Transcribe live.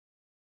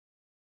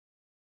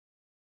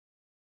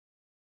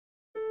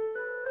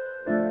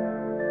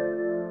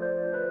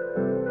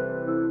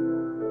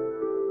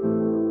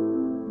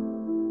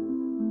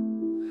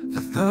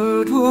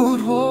Third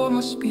World War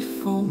must be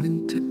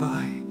fomented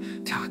by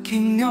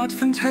tacking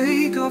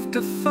advantage of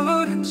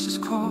differences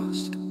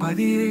caused by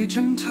the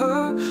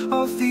agenter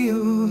of the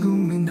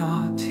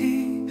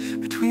Illuminati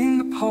between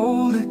the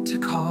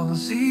political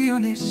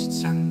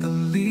Zionists and the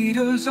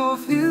leaders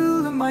of the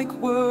Islamic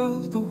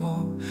world. The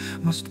war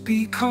must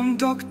be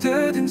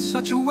conducted in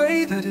such a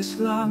way that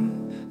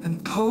Islam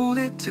and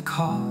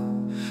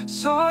political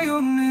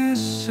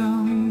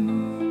Zionism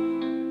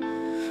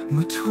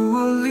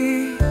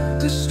mutually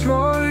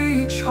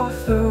destroy each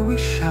other. We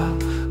shall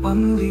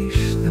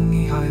unleash the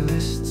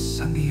nihilists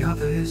and the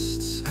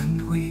otherists,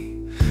 and we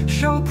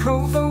shall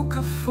provoke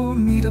a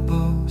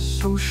formidable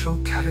social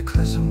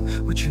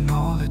cataclysm, which in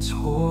all its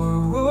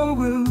horror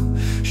will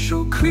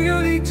show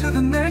clearly to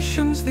the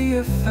nations the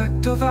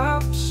effect of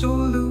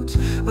absolute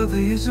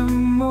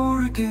atheism,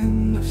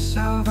 origin of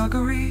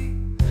savagery,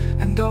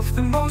 and of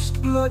the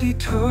most bloody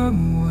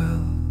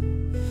turmoil.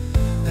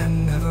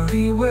 Then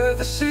everywhere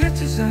the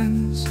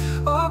citizens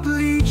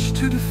obliged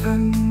to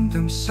defend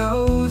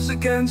themselves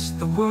against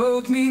the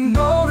world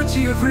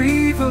minority of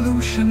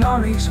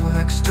revolutionaries will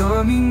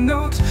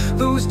exterminate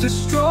those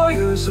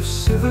destroyers of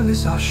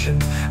civilization,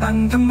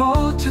 and the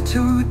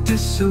multitude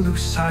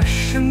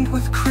disillusioned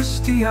with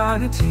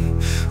Christianity,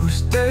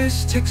 whose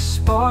deistic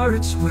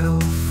spirits will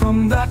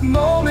from that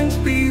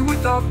moment be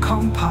without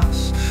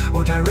compass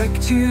or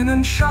direction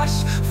and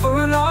chance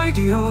for an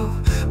ideal,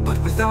 but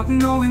without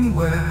knowing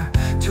where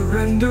to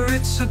render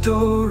its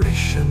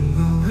adoration,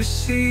 will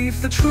receive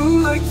the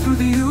true light through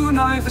the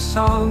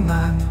universal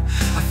man,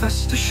 a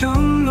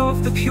festation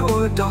of the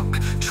pure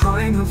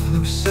doctrine of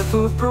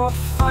Lucifer, brought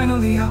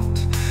finally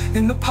out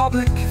in the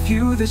public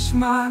view. This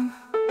man,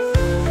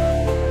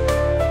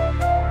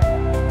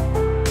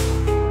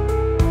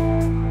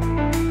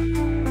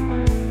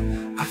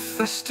 a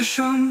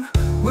festation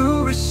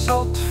will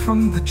result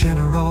from the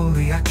general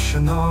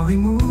reactionary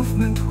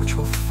movement, which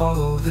will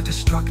follow the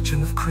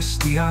destruction of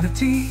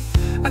Christianity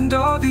and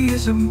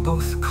atheism,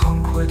 both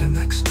conquered and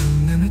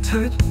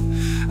exterminated.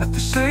 At the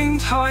same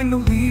time, the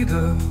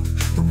leader,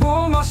 the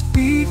war must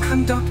be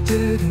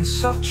conducted in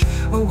such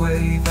a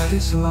way that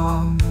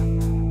Islam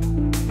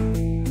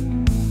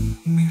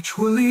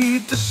mutually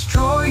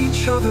destroy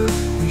each other.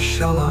 We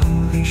shall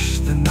unleash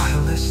the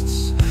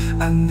nihilists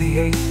and the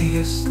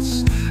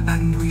atheists,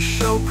 and we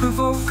shall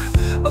provoke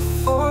a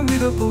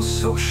formidable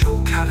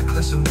social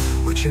cataclysm,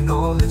 which in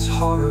all its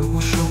horror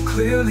will show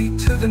clearly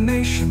to the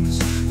nations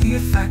the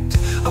effect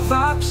of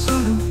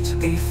absolute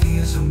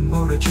atheism,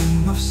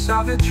 origin of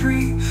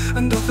savagery,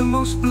 and of the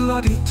most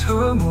bloody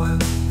turmoil.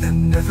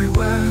 And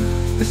everywhere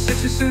the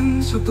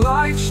citizens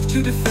obliged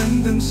to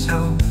defend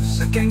themselves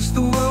against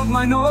the world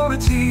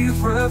minority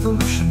of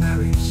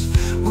revolutionaries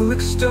will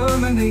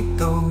exterminate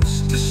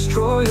those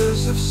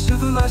destroyers of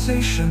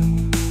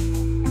civilization,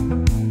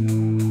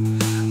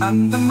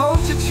 and the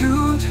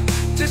multitude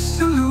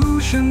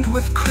disillusioned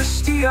with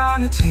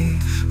Christianity,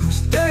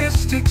 whose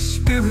deistic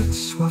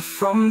spirits will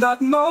from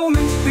that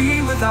moment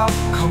be without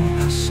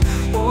compass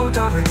or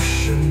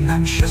direction,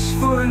 anxious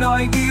for an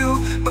ideal,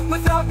 but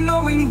without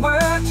knowing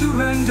where to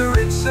render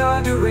its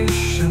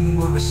adoration,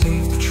 will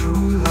receive the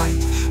true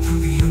light through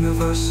the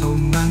universal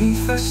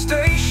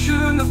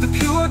manifestation of the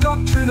pure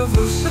doctrine of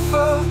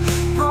Lucifer,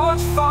 brought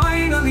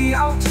finally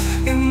out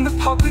in the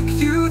public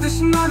view.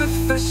 This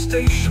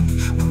manifestation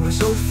will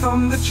result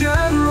from the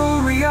general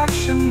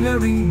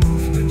reactionary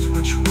movement,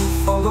 which will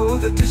follow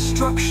the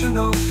destruction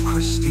of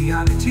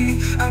Christianity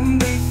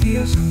and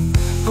atheism,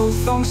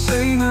 both on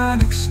same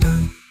and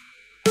extent.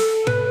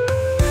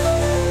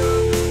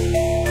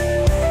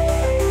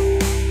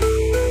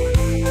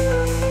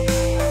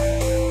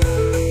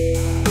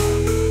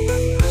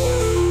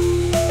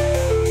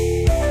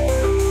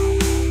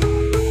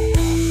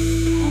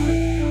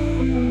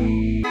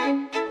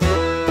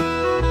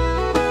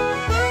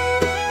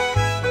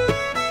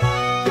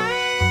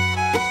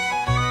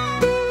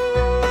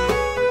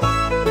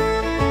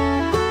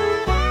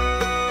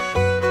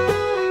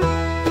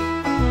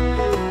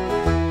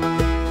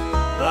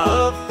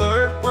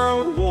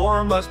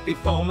 Must be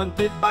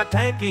fomented by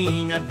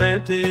taking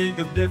advantage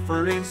of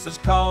differences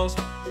caused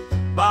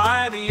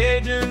by the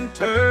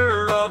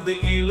agenter of the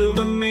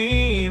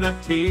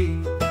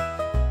Illuminati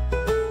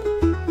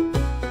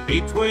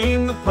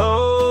between the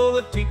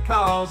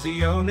political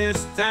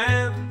Zionists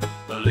and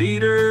the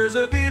leaders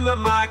of the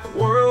Islamic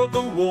world.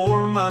 The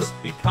war must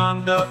be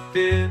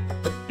conducted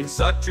in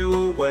such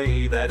a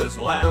way that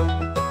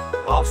Islam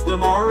off the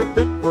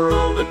market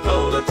world and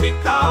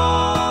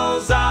political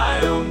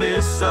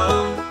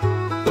Zionism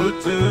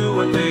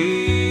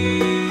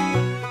mutually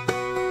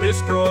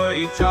destroy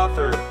each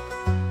other.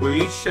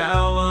 We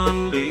shall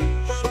unleash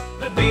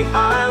the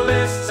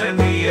nihilists and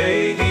the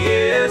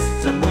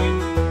atheists, and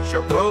we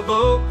shall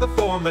provoke the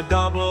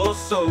formidable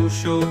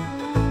social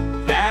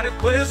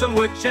cataclysm,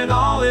 which in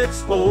all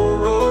its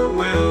horror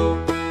will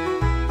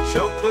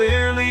show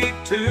clearly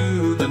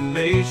to the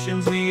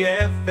nations the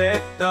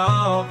effect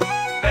of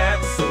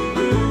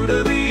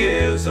absolute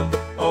atheism,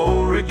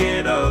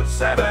 origin of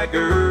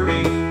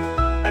savagery,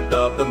 and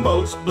of the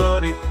most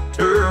bloody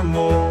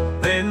turmoil.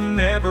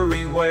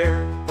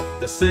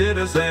 The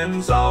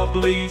citizens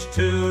obliged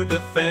to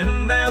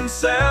defend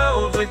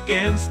themselves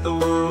against the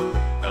world.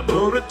 A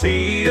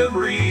morality of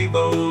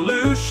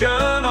revolution,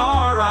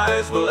 our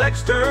eyes will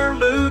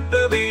exterminate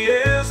the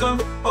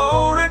theism,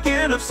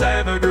 origin of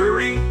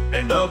savagery,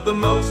 and of the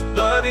most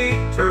bloody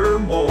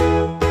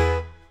turmoil.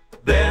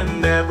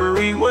 Then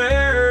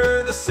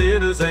everywhere the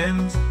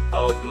citizens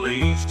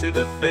obliged to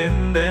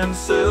defend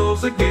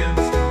themselves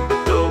against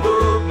the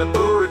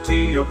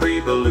morality of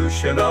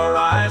revolution, our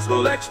eyes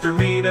will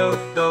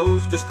exterminate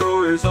those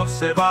destroyers of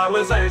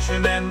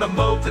civilization and the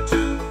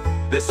multitude,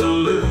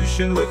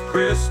 dissolution with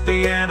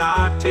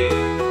Christianity.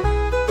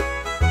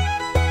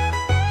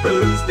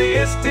 Whose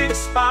deistic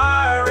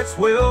spirits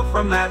will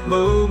from that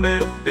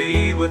moment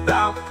be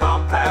without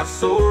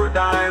compass or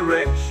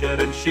direction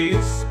and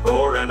sheets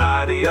or an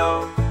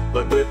ideal,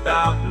 but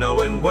without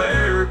knowing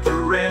where to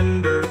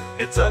render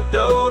its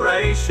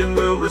adoration,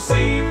 will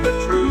receive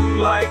the true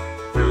light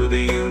through the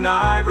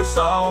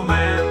universal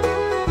man.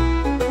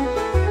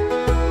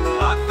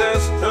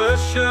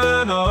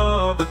 Attestation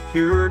of the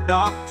pure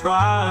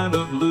doctrine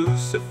of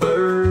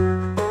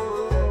Lucifer,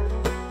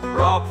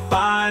 brought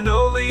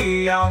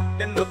finally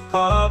out in the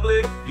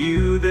public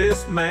view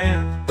this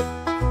man.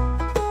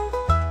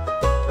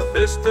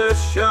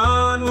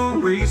 Attestation will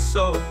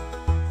result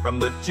from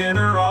the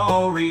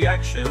general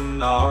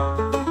reaction, our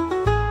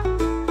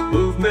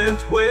movement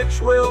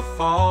which will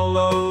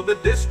follow the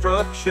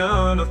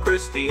destruction of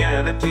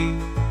Christianity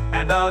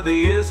and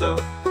atheism,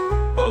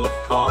 full of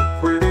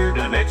comfort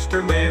and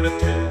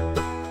exterminative.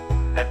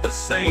 At the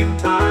same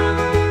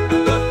time,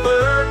 the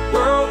Third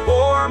World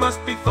War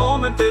must be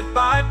fomented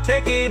by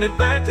taking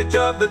advantage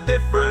of the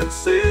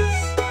differences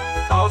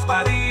caused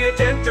by the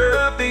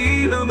agenda of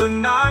the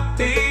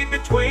Illuminati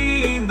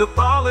between the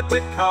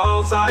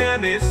political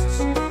Zionists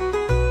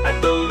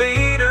and the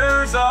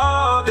leaders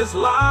of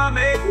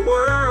Islamic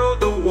world.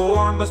 The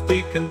war must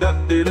be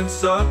conducted in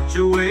such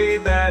a way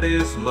that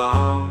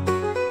Islam,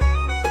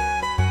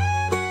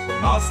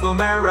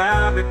 Muslim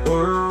Arabic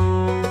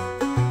world,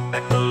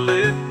 and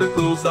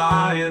political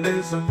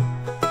Zionism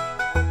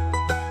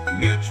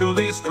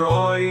mutually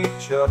destroy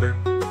each other.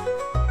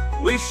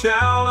 We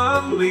shall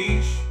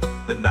unleash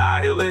the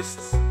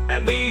nihilists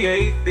and the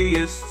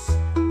atheists,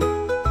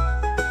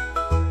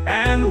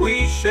 and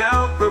we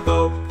shall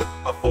provoke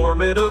a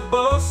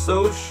formidable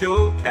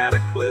social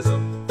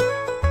cataclysm,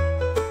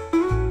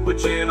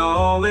 which in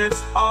all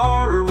its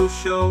horror will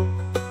show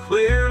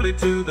clearly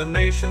to the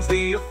nations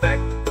the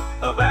effect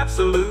of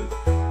absolute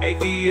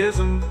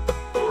atheism,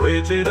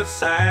 origin of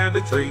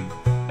savagery,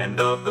 and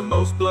of the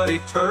most bloody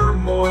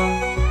turmoil.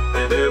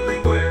 And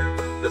everywhere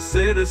the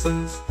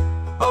citizens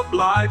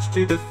obliged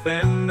to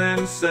defend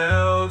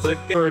themselves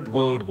against. The Third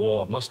World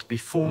War must be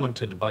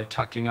fomented by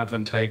taking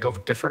advantage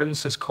of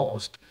differences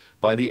caused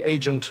by the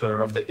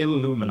agenter of the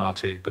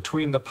Illuminati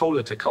between the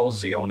political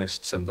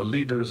Zionists and the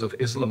leaders of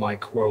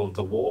Islamic world.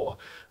 The war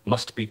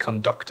must be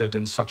conducted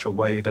in such a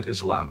way that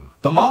Islam,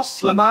 the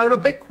Muslim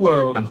Arabic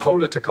world, and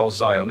political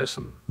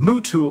Zionism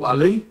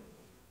mutually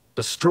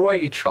destroy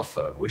each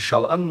other. We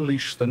shall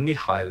unleash the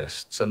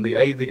nihilists and the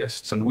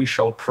atheists, and we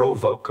shall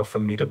provoke a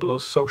formidable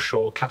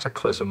social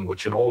cataclysm,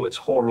 which in all its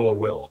horror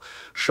will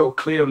show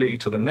clearly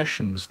to the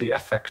nations the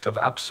effect of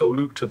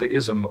absolute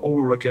theism,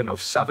 origin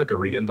of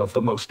savagery, and of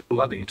the most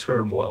bloody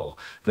turmoil.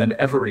 Then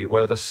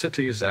everywhere the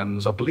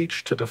citizens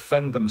obliged to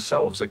defend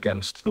themselves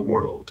against the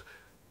world,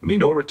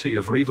 minority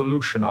of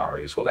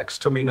revolutionaries will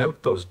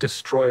exterminate those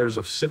destroyers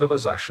of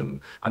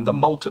civilization and the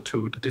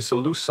multitude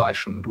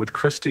dissolution with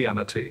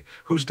Christianity,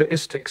 whose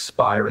deistic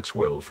spirits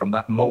will from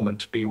that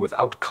moment be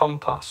without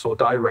compass or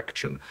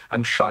direction,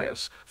 and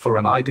shyest for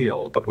an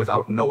ideal, but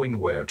without knowing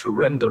where to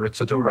render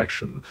its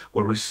adoration,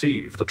 will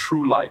receive the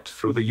true light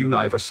through the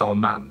universal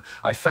man.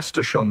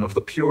 Ifestation of the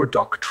pure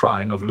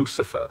doctrine of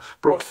Lucifer,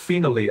 brought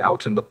finally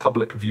out in the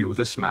public view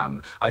this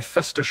man.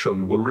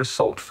 Ifestation will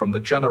result from the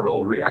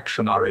general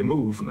reactionary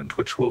movement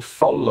which will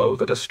follow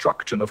the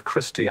destruction of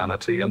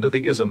Christianity and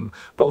atheism,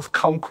 both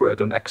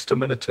conquered and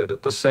exterminated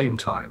at the same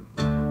time.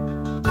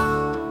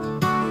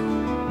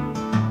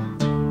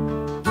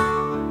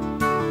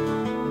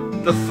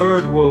 The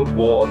Third World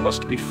War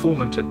must be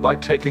fomented by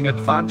taking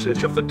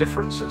advantage of the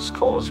differences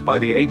caused by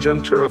the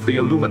agenter of the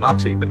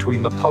Illuminati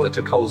between the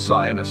political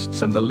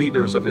Zionists and the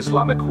leaders of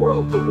Islamic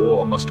world. The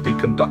war must be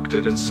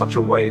conducted in such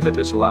a way that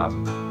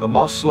Islam, the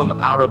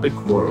Muslim Arabic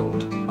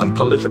world, and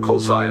political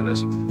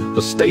Zionism,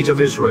 the state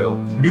of Israel,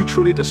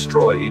 mutually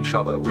destroy each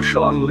other. We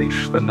shall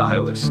unleash the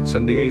nihilists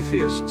and the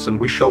atheists, and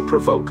we shall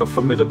provoke a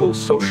formidable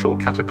social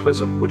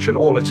cataclysm, which in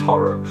all its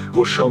horror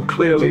will show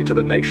clearly to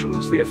the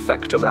nations the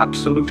effect of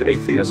absolute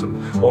atheism,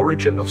 atheism,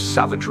 origin of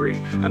savagery,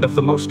 and of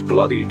the most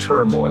bloody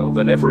turmoil,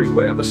 then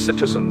everywhere the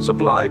citizens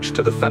obliged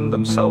to defend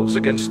themselves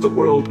against the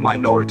world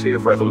minority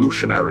of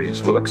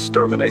revolutionaries will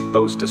exterminate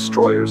those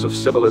destroyers of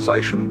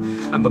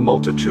civilization, and the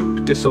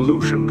multitude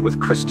disillusioned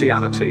with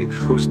Christianity,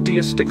 whose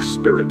deistic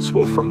spirits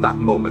will from that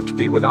moment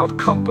be without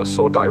compass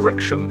or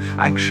direction,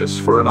 anxious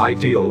for an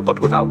ideal but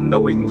without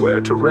knowing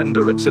where to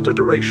render its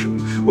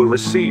iteration, will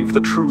receive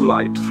the true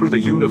light through the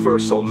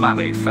universal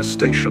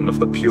manifestation of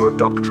the pure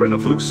doctrine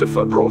of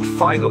Lucifer brought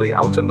finally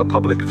out in the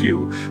public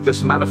view.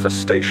 This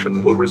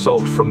manifestation will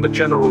result from the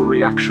general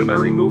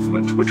reactionary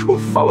movement which will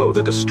follow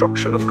the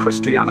destruction of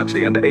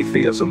Christianity and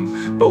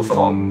atheism, both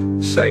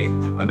on,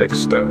 sane, and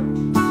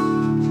extern.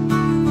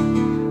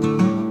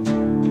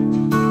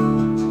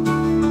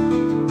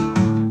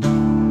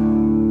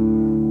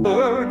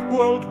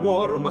 World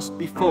War must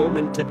be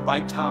fomented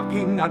by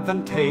talking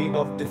advantage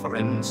of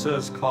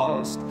differences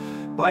caused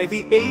by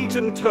the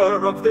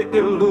agentur of the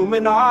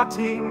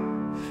Illuminati.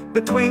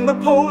 Between the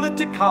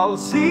political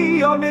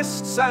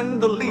Zionists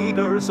and the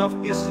leaders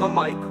of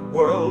Islamic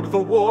world, the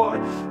war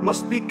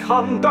must be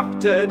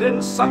conducted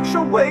in such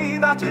a way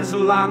that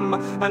Islam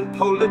and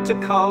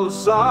political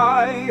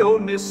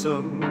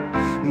Zionism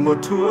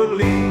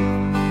mutually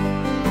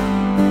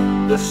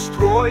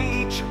destroy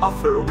each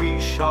other. We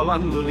shall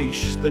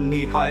unleash the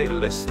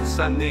nihilists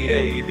and the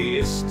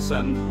atheists,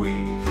 and we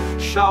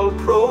shall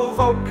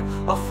provoke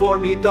a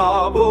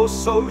formidable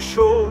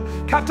social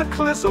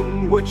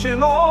cataclysm which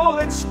in all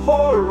its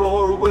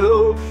horror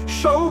will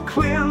show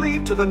clearly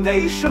to the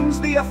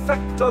nations the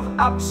effect of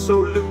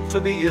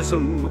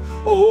absolutism,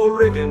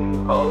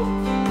 origin of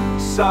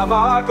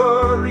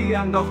savagery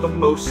and of the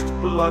most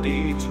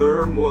bloody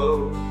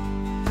turmoil.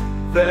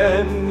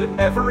 Then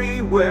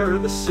everywhere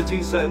the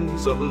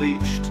citizens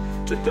obliged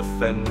to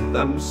defend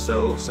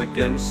themselves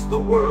against the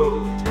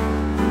world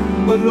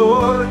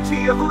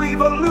minority of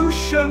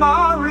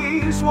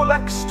revolutionaries will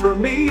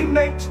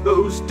exterminate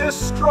those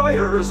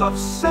destroyers of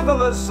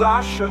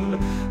civilization,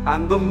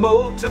 and the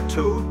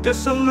multitude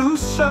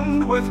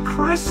disillusioned with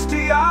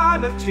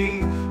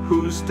Christianity,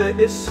 whose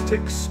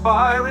deistic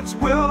spirits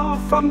will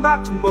from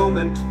that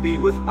moment be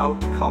without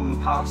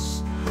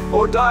compass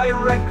or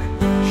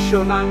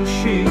direction,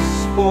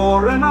 anxious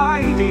for an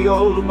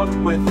ideal but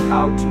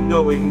without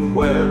knowing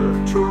where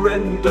to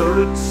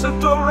render its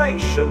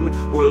adoration,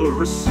 will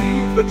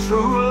receive the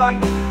true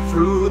light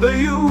through the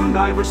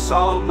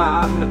universal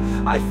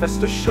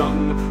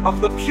manifestation of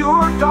the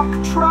pure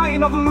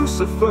doctrine of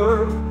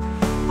Lucifer,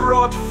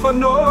 brought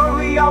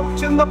finally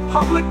out in the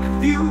public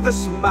view.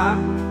 This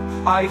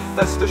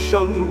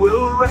manifestation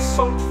will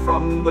result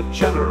from the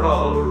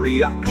general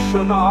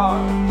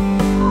reactionary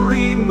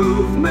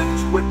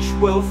movement which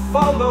will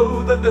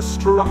follow the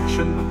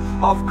destruction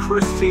of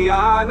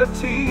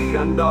Christianity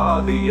and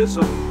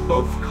atheism,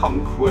 both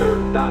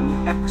conquered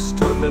and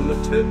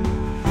exterminated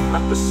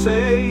at the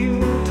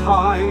same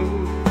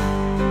time.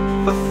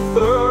 The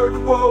Third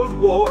World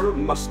War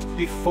must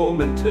be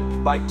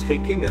fomented by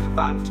taking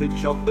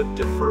advantage of the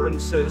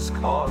differences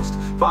caused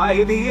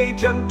by the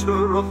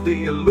agentur of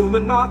the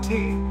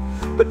Illuminati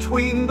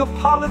between the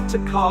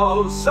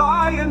political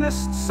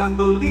Zionists and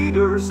the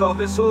leaders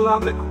of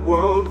Islamic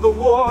world. The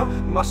war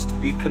must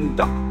be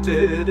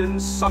conducted in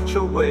such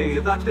a way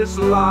that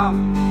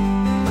Islam,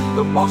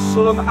 the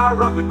Muslim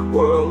Arabic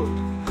world,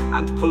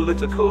 and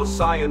political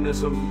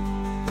Zionism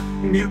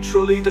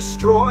mutually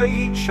destroy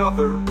each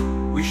other.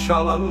 We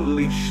shall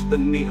unleash the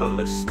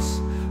nihilists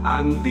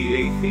and the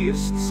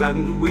atheists,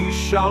 and we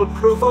shall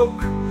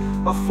provoke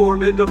a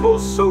formidable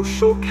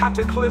social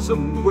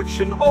cataclysm which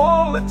in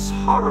all its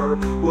horror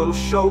will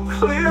show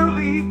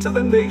clearly to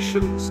the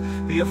nations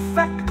the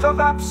effect of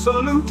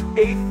absolute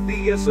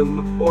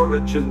atheism,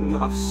 origin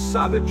of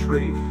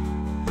savagery,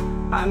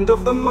 and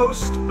of the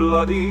most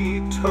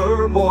bloody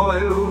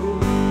turmoil.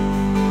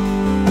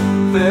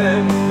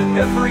 Then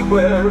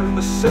everywhere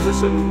the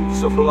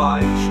citizens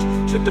obliged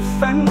to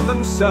defend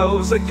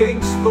themselves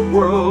against the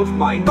world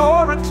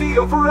minority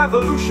of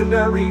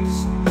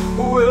revolutionaries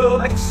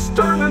will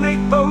exterminate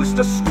those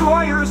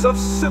destroyers of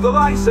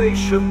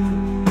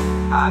civilization,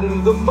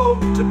 and the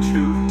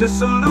multitude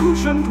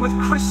disillusioned with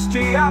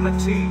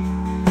Christianity,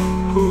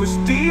 whose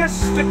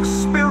deistic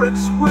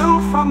spirits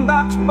will from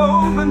that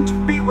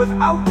moment be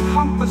without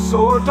compass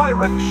or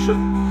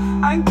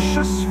direction,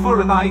 anxious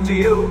for an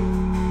ideal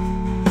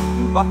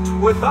but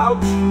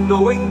without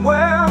knowing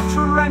where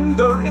to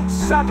render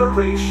its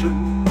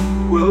adoration,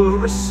 will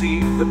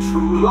receive the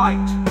true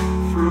light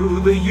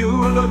through the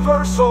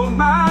universal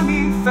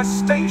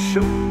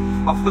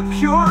manifestation of the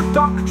pure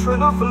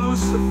doctrine of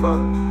Lucifer,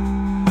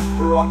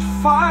 brought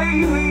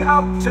finally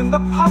out in the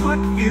public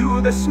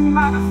view. This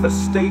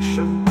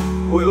manifestation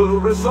will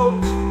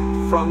result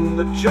from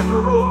the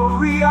general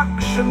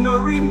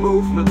reactionary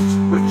movement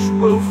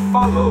which will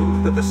follow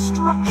the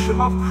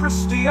destruction of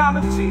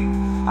Christianity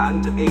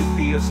and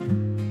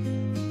atheism.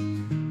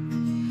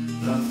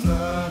 The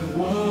Third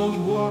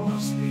World War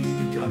must be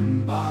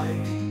begun by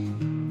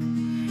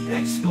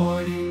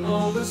exploiting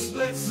all the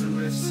splits and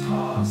rifts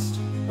caused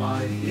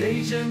by the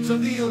agent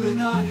of the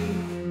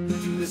Illuminati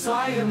the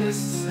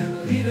Zionists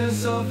and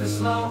leaders of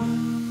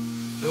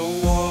Islam. The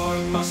war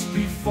must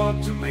be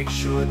fought to make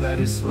sure that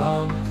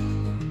Islam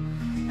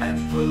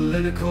and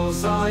political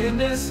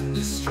Zionists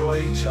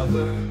destroy each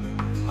other,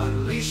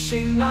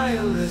 unleashing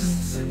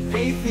nihilists and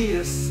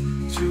atheists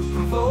to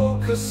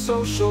provoke a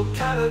social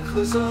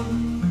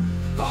cataclysm.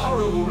 The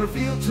horror will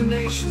reveal to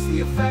nations the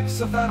effects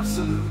of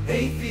absolute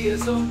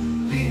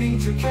atheism, leading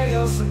to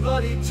chaos and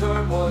bloody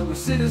turmoil where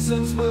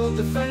citizens will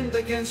defend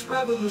against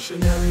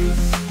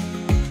revolutionaries.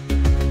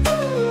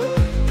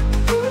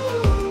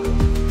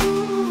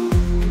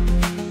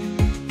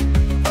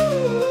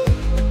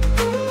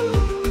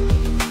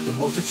 The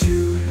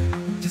multitude,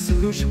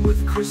 disillusioned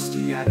with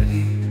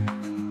Christianity,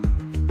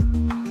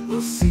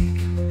 will seek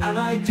an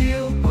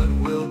ideal but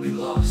will be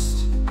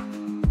lost,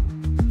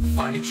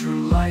 finding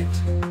true light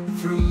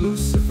through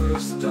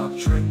Lucifer's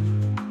doctrine,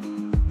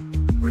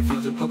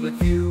 revealed in public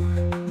view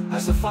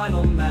as a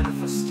final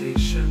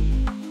manifestation.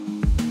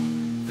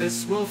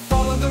 This will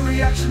follow the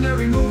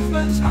reactionary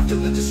movement after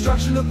the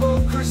destruction of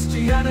both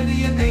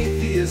Christianity and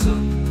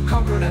atheism,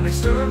 conquered and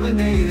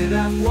exterminated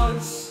at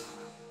once.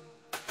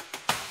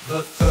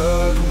 The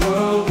Third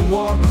World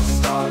War must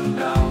start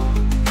now,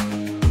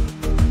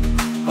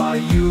 by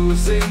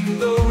using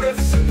the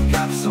rifts and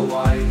gaps so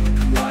wide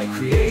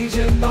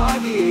created by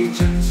the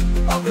agents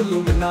of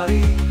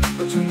Illuminati.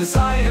 Between the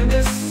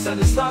Zionists and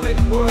Islamic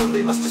world,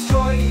 they must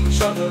destroy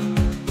each other,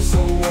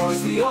 so war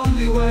is the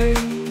only way.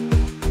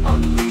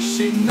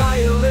 Unleashing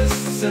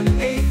nihilists and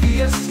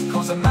atheists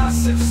cause a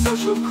massive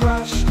social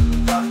crash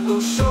that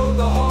will show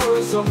the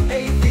horrors of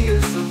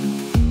atheism.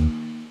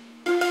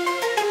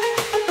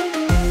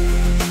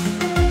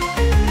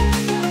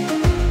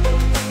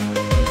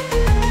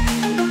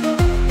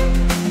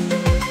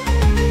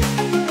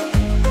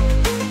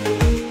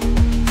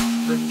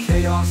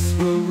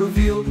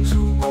 Revealed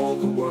to all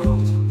the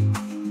world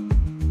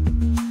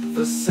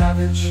the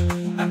savage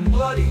and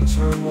bloody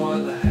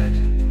turmoil ahead,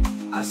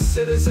 as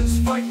citizens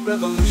fight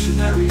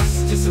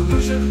revolutionaries.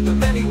 Disillusioned, the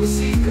many will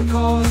seek a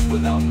cause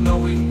without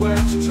knowing where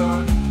to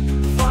turn,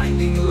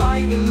 finding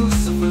light in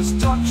Lucifer's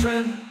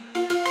doctrine.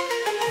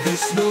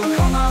 This will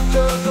come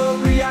after the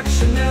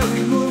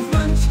reactionary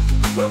movement,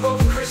 where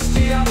both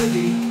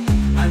Christianity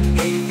and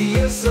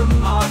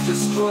atheism are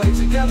destroyed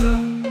together.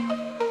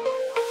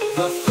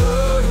 The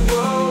Third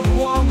World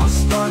War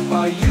must start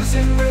by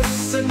using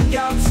rifts and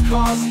gaps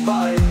caused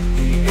by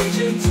the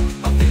agent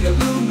of the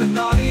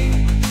Illuminati.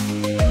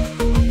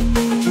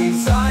 Between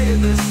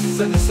Zionists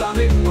and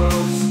Islamic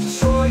worlds,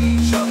 destroy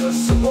each other,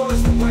 so war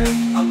is the way.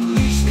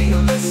 Unleash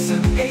nihilists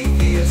and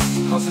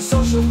atheists, cause a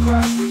social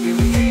crash,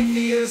 revealing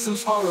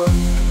atheism's horror.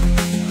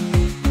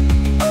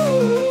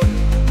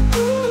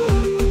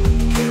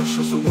 Chaos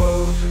shows the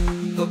world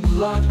the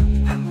blood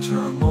and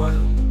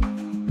turmoil,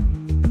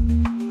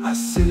 as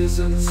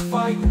citizens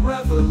fight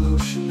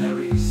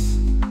revolutionaries.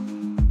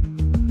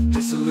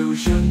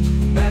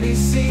 Disillusioned, many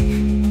seek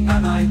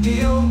an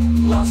ideal,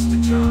 lost to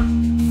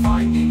turn,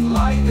 finding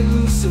light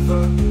in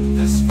Lucifer.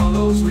 This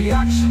follows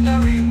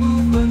reactionary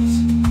movements,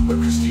 where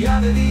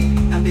Christianity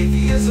and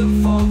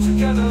atheism fall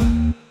together.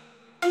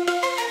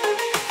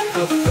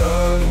 The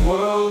Third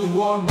World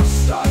War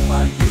must start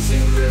by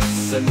using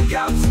rifts and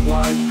gaps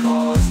wide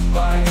caused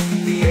by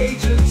the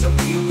agents of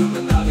the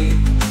Illuminati.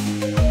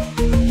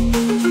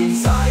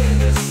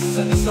 Zionists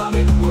and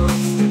Islamic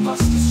worlds, they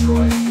must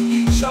destroy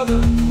each other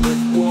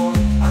with war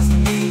as the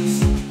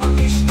means.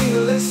 Unleash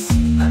nihilists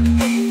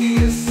and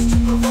atheists to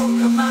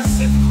provoke a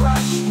massive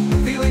crash,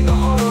 revealing the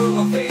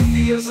horror of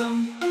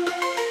atheism.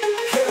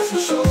 Chaos will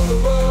show the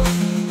world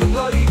the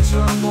bloody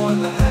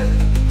turmoil ahead,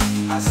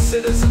 as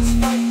citizens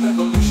fight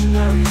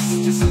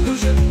revolutionaries.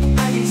 Disillusioned,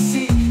 many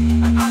seek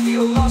an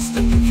ideal, lost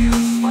and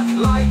confused, finding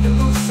light in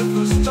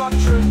Lucifer's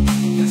doctrine.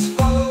 This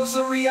follows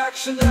a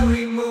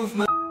reactionary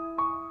movement.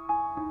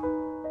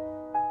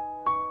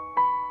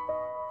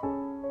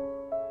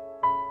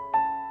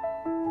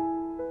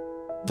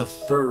 The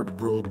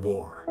Third World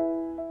War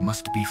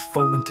must be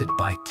fomented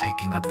by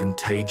taking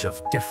advantage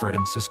of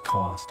differences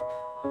caused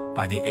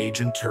by the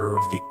agentur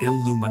of the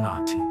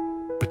Illuminati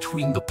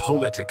between the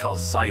political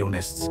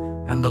Zionists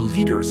and the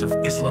leaders of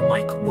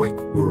Islamic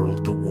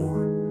world. The war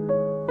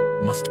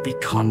must be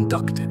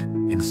conducted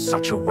in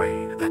such a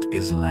way that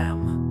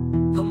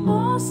Islam, the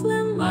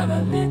Muslim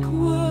Arabic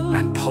world,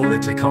 and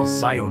political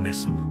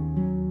Zionism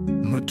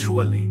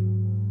mutually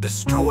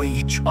destroy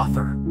each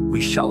other. We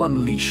shall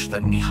unleash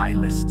the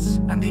nihilists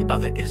and the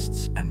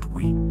otherists, and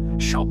we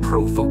shall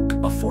provoke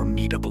a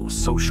formidable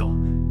social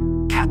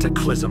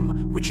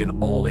cataclysm which in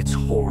all its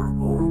horror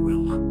will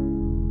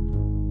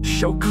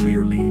show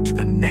clearly to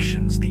the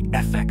nations the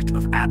effect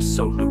of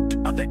absolute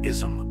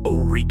otherism, O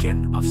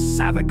reign of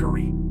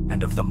savagery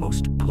and of the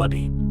most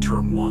bloody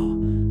turmoil.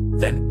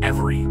 Then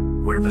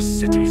everywhere the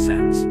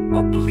citizens,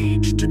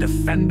 obliged to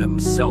defend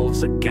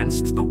themselves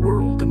against the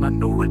world, a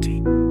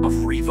minority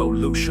of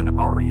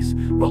revolutionaries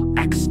will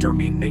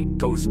exterminate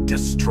those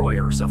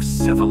destroyers of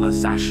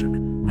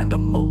civilization, and a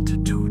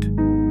multitude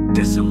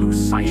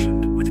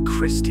disillusioned with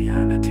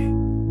Christianity,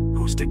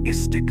 whose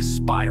deistic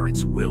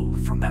spirits will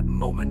from that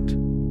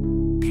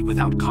moment be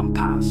without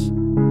compass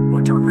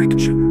or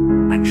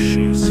direction,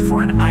 anxious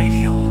for an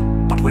ideal,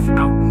 but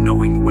without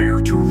knowing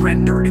where to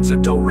render its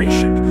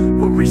adoration,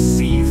 will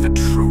receive the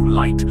true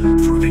light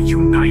through the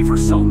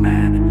universal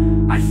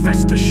man. I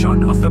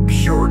festation of the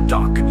pure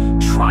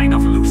doctrine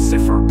of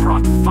Lucifer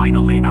brought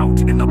finally out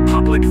in the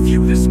public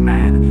view. This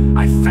man,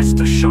 I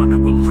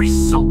festation, will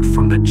result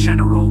from the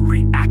general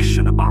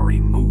reactionary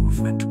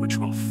movement which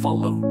will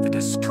follow the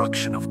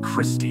destruction of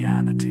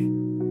Christianity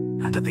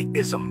and the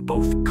ism,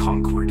 both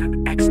conquered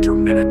and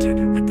exterminated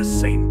at the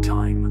same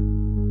time.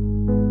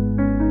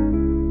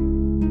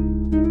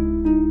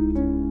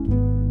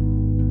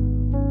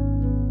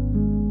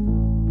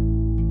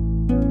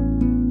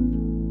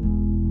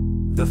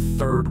 The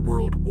Third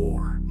World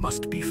War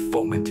must be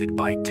fomented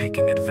by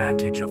taking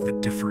advantage of the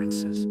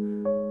differences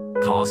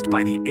caused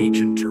by the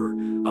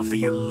agentur of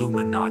the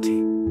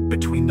Illuminati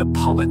between the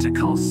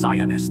political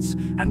Zionists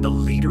and the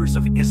leaders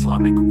of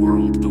Islamic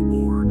world. The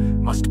war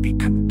must be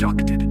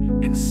conducted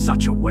in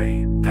such a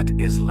way that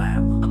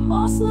Islam,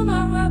 Muslim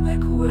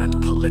Arabic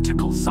and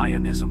political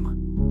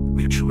Zionism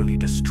mutually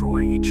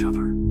destroy each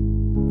other.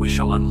 We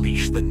shall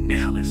unleash the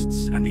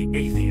nihilists and the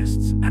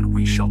atheists, and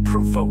we shall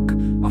provoke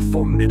a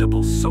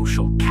formidable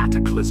social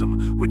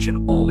cataclysm which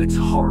in all its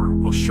horror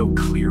will show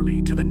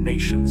clearly to the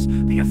nations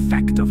the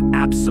effect of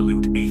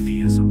absolute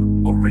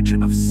atheism,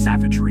 origin of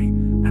savagery,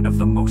 and of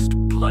the most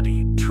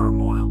bloody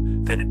turmoil.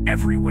 Then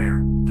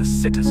everywhere the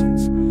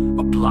citizens,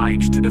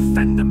 obliged to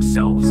defend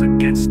themselves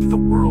against the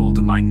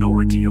world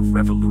minority of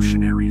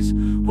revolutionaries,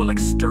 will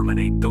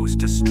exterminate those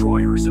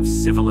destroyers of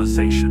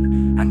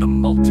civilization, and the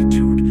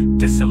multitude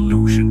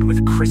disillusioned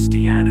with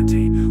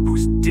Christianity,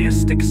 whose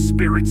deistic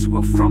spirits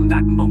will from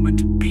that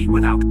moment be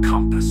without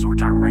compass or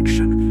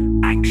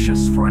direction,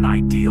 anxious for an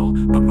ideal,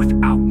 but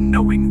without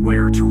knowing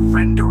where to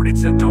render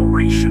its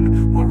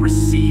adoration, will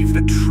receive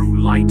the true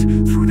light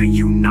through the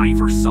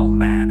universal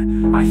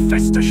man. I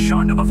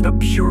festation of the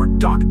pure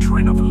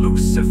doctrine of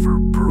Lucifer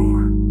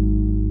brewer.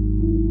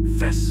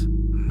 This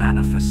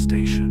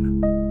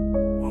manifestation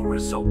will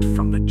result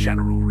from the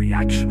general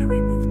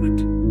reactionary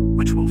movement,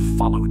 which will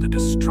follow the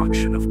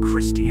destruction of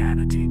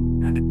Christianity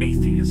and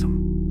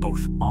atheism,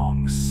 both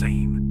on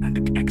same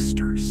and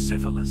exter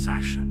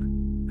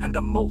civilization, and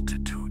a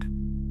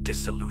multitude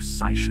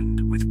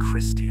disillusioned with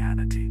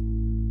Christianity,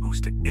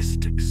 whose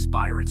deistic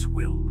spirits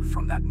will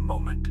from that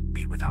moment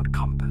be without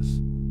compass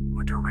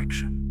or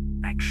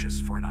direction, anxious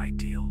for an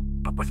ideal,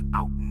 but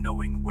without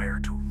knowing where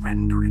to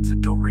render its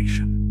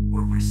adoration,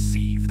 will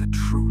receive the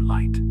true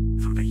light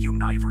through the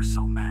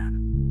universal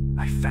man.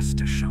 I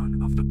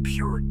festation of the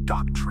pure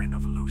doctrine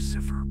of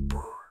Lucifer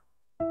brewer.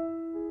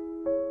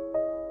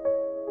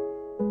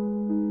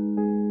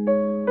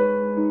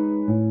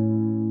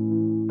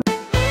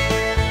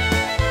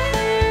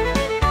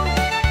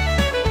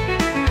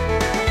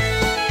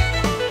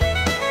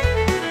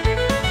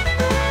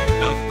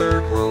 The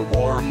Third World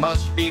War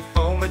must be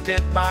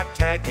fomented by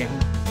tagging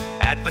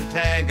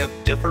advantage of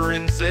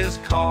differences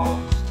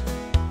caused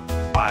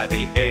by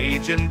the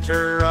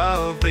agentur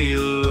of the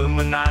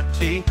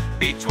Illuminati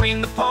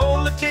between the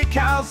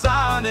political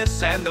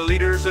Zionists and the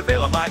leaders of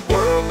Islamite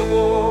world. The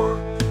war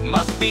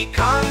must be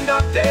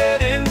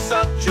conducted in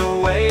such a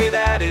way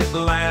that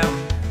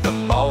Islam, the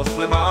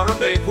Muslim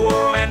Arabic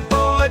world, and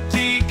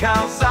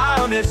political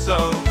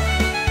Zionism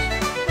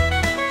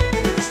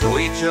to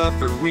each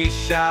other. We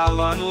shall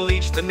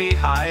unleash the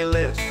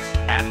nihilists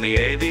and the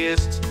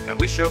atheists, and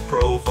we shall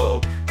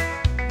provoke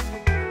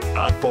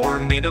a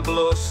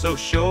formidable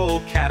social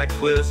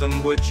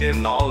cataclysm which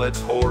in all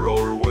its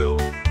horror will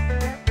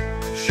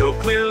show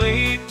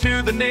clearly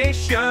to the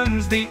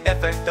nations the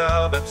effect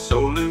of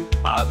absolute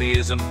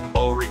atheism,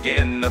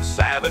 origin of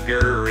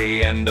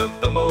savagery, and of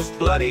the most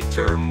bloody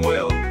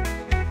turmoil.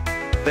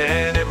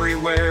 Then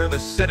everywhere the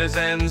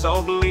citizens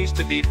obliged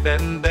to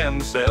defend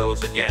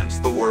themselves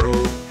against the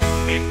world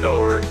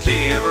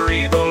minority of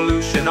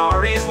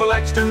revolutionaries will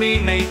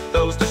exterminate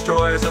those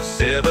destroyers of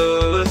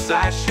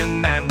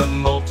civilization, and the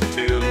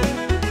multitude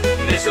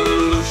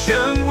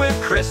disillusioned with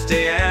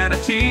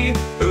Christianity,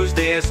 whose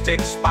deistic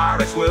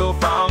spirits will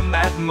from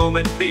that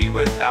moment be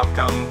without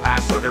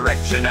compass or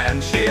direction,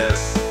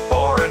 anxious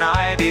for an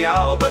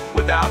ideal, but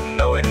without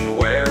knowing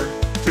where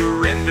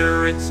to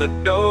render its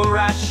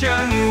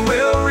adoration,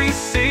 will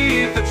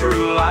receive the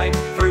true light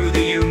through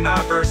the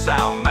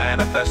universal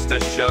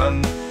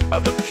manifestation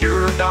of the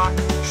pure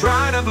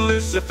doctrine of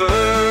Lucifer.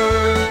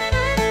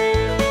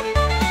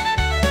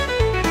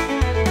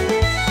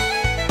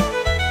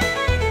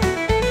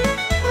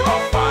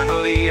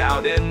 Finally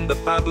out in the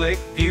public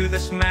view,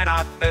 this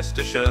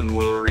manifestation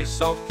will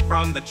result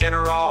from the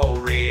general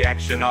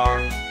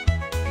reactionary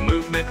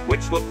movement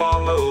which will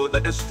follow the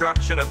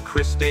destruction of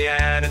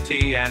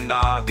Christianity and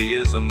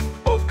atheism,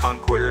 both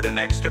conquered and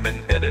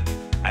exterminated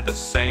at the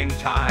same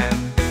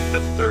time. The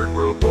Third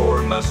World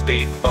War must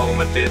be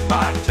fomented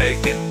by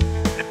taking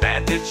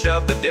advantage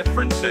of the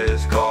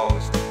differences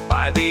caused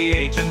by the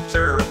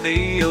agentur of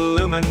the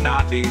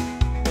Illuminati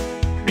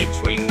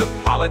Between the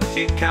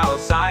political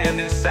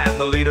Zionists and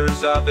the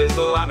leaders of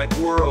Islamic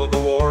world, the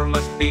war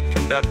must be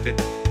conducted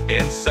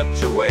in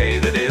such a way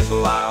that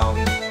Islam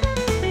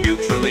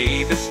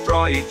mutually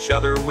destroy each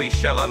other. We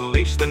shall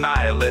unleash the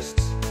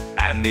nihilists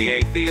and the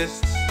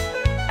atheists,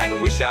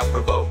 and we shall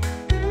provoke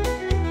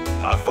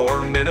a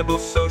formidable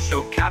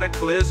social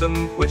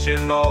cataclysm, which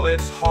in all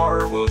its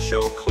horror will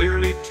show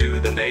clearly to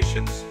the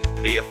nations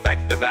the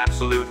effect of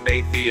absolute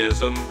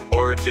atheism,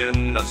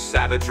 origin of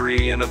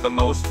savagery and of the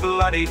most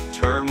bloody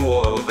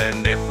turmoil.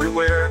 Then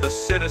everywhere the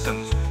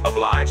citizens,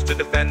 obliged to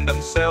defend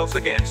themselves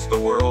against the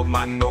world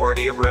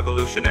minority of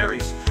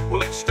revolutionaries,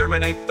 will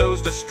exterminate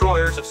those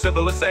destroyers of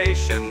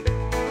civilization,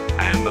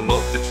 and the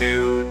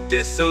multitude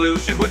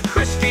disillusioned with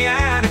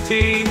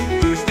Christianity,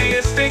 whose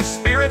deistic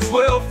spirits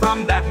will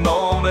from that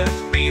moment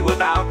be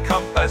without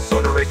compass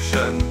or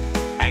direction,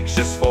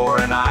 anxious for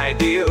an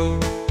ideal,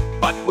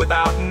 but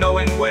without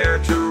knowing where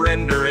to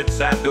render its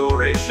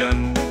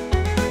adoration,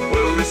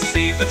 will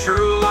receive the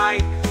true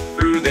light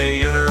through the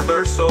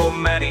universal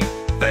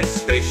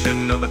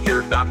manifestation of the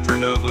pure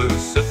doctrine of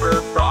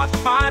Lucifer, brought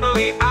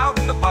finally out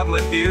in the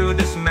public view.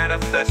 This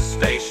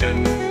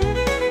manifestation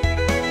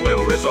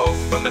will result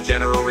from the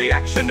general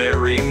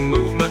reactionary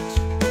movement,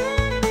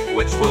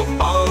 which will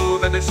follow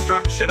the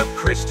destruction of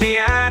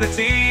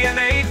Christianity and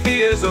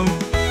atheism,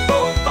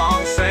 both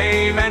on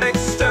same and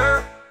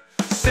external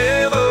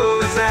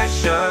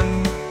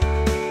civilization,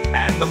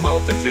 and the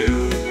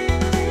multitude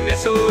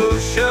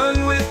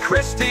disillusioned with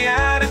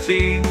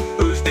Christianity,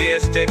 whose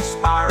deistic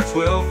spirits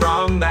will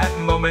from that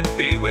moment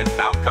be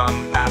without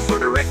compass or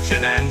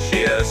direction,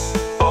 anxious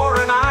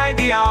for an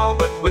ideal,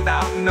 but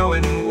without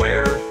knowing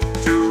where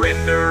to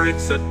render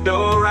its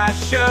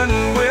adoration,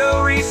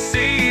 will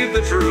receive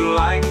the true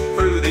light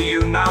through the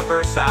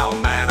universal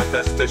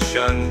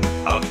manifestation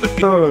of the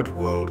Third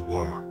World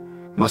War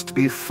must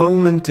be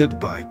fomented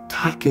by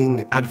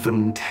taking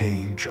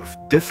advantage of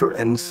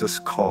differences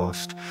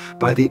caused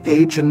by the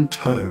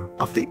agentur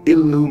of the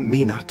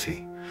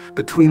Illuminati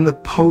between the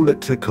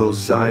political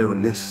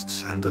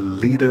Zionists and the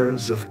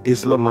leaders of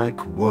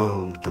Islamic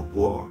world. The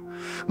war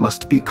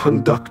must be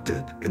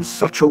conducted in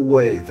such a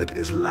way that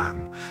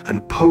Islam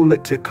and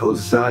political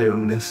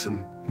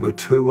Zionism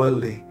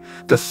mutually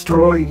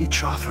destroy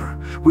each other.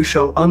 We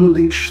shall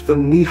unleash the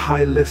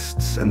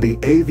nihilists and the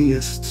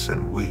atheists,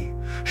 and we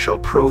shall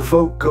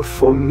provoke a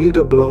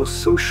formidable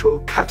social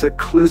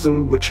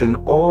cataclysm, which in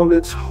all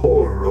its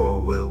horror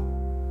will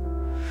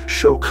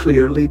show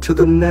clearly to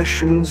the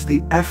nations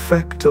the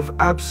effect of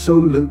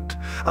absolute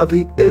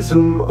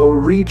atheism,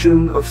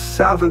 origin of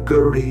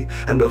savagery,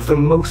 and of the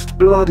most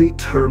bloody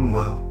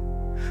turmoil.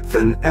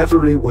 Then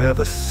everywhere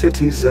the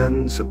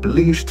citizens,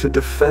 obliged to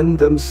defend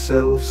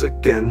themselves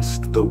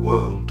against the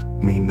world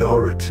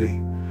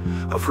minority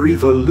of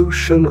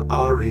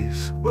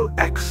revolutionaries, will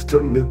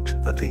exterminate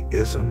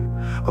atheism,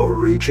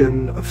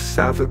 origin of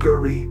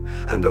savagery,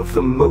 and of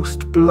the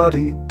most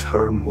bloody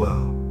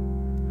turmoil.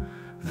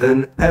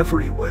 Then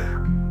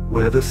everywhere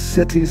where the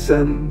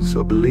citizens,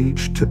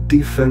 obliged to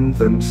defend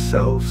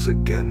themselves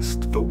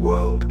against the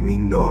world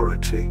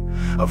minority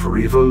of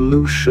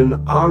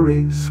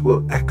revolutionaries,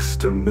 will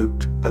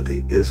exterminate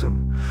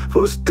atheism,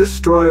 those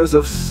destroyers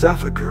of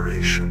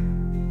savagery,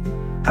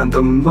 and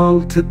the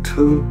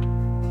multitude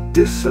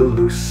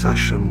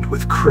disillusioned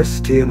with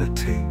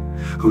Christianity,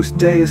 whose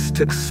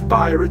deistic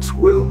spirits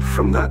will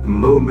from that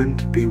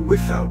moment be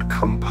without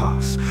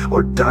compass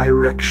or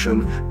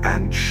direction,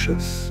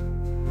 anxious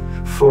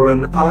for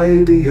an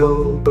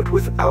ideal, but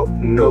without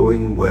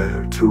knowing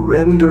where to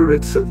render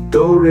its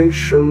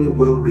adoration,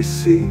 will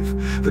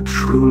receive the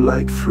true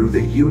light through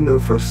the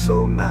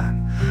universal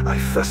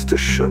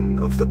manifestation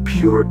of the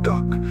pure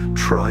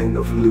doctrine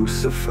of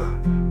Lucifer,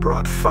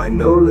 brought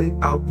finally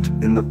out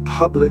in the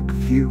public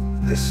view.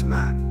 This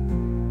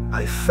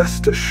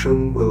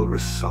manifestation will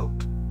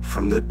result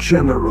from the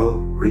general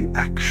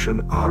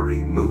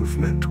reactionary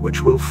movement,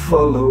 which will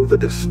follow the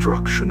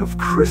destruction of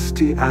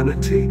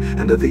Christianity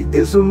and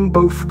atheism,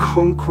 both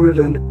conquered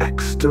and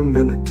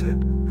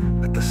exterminated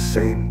at the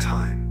same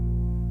time.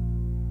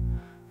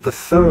 The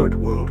Third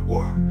World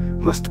War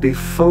must be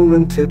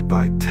fomented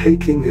by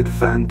taking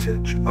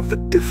advantage of the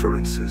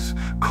differences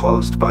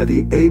caused by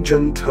the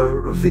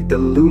agentur of the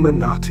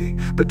Illuminati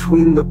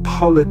between the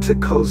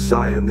political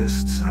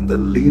Zionists and the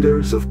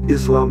leaders of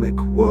Islamic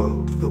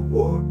world. The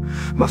war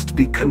must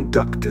be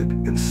conducted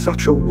in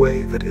such a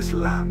way that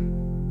Islam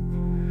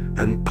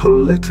and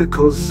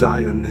political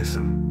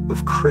Zionism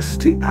of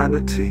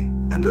Christianity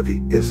and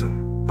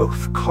atheism,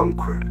 both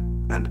conquered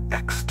and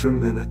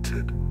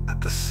exterminated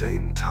at the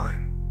same time,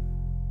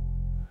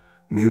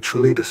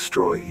 mutually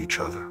destroy each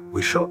other.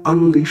 We shall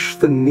unleash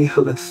the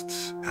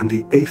nihilists and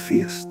the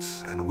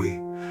atheists, and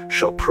we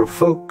shall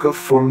provoke a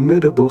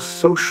formidable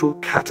social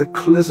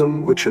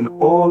cataclysm, which in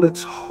all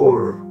its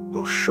horror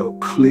will show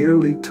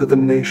clearly to the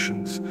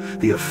nations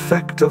the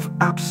effect of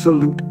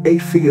absolute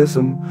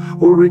atheism,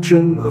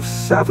 origin of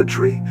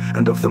savagery,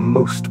 and of the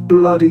most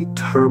bloody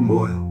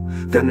turmoil.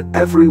 then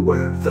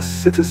everywhere the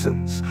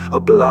citizens,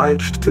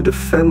 obliged to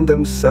defend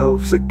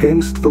themselves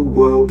against the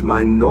world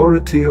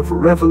minority of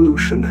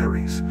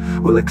revolutionaries,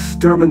 will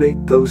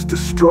exterminate those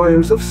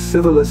destroyers of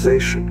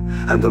civilization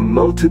and the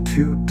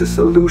multitude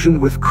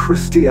disillusioned with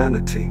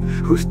Christianity,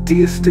 whose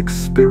deistic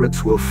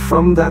spirits will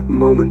from that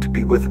moment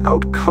be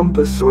without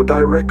compass or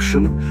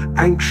direction,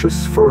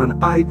 anxious for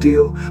an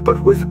ideal,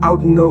 but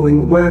without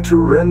knowing where to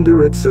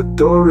render its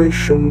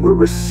adoration, will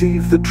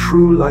receive the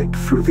true light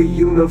through the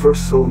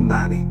universal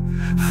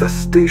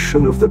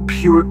manifestation of the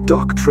pure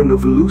doctrine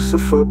of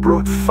Lucifer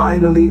brought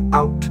finally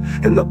out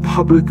in the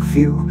public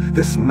view.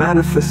 This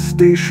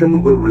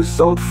manifestation will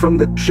result from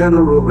the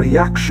general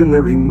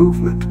reactionary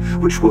movement,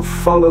 which will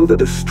follow the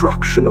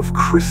destruction of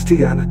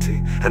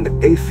Christianity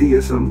and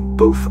atheism,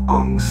 both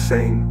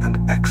insane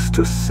and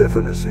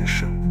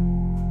extra-civilization.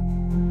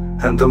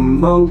 And the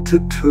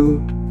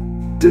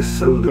multitude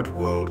dissolute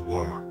world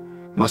war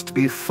must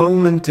be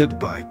fomented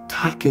by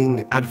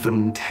taking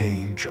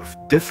advantage of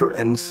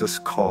differences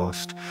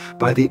caused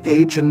by the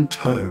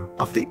agentur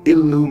of the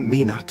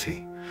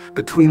Illuminati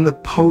between the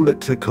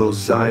political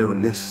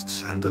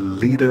Zionists and the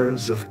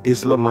leaders of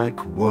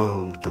Islamic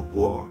world. The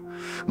war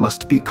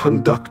must be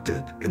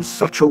conducted in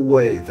such a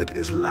way that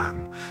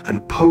Islam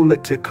and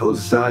political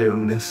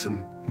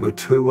Zionism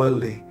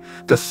mutually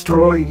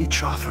destroy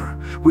each other.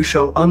 We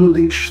shall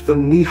unleash the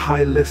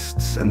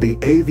nihilists and the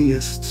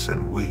atheists,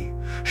 and we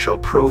shall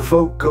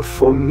provoke a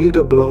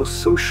formidable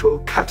social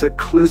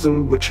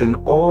cataclysm which in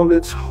all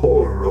its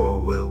horror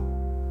will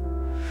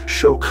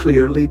show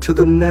clearly to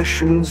the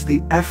nations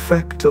the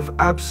effect of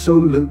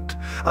absolute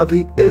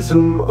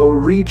atheism, a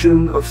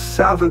region of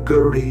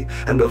savagery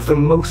and of the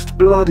most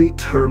bloody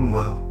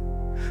turmoil.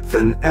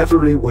 Then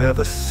everywhere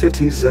the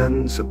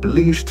citizens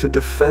obliged to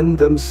defend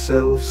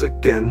themselves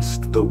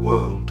against the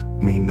world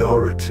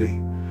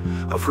minority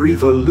of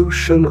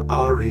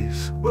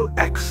revolutionaries will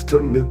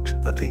exterminate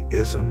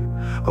atheism,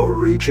 a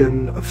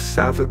region of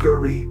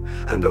savagery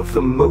and of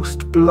the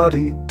most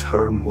bloody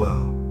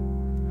turmoil.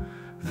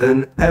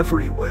 Then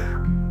everywhere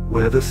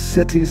where the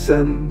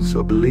citizens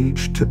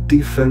obliged to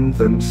defend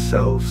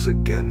themselves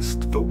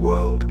against the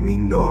world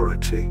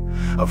minority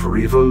of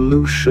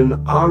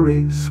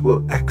revolutionaries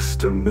will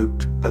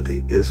exterminate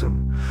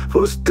atheism,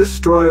 those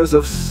destroyers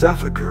of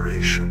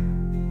savageration,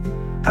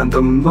 and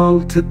the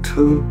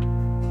multitude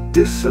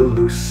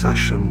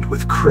disillusioned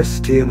with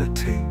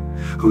Christianity,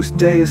 whose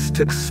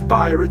deistic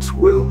spirits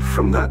will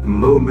from that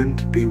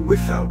moment be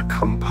without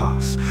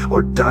compass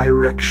or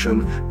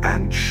direction,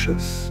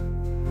 anxious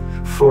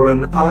for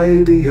an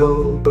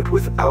ideal, but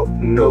without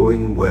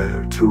knowing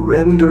where to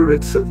render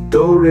its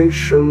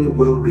adoration,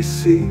 will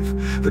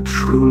receive the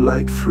true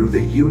light through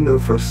the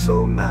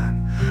universal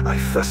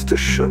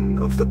manifestation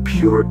of the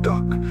pure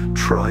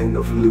doctrine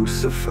of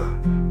Lucifer,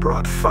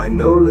 brought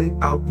finally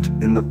out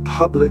in the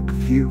public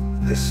view.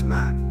 This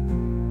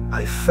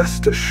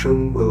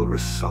manifestation will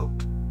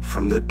result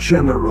from the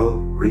general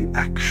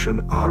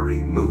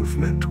reactionary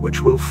movement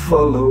which will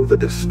follow the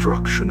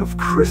destruction of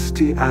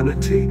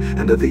Christianity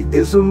and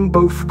atheism,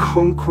 both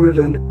conquered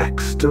and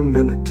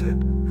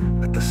exterminated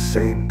at the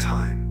same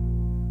time.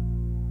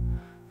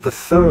 The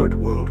Third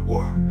World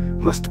War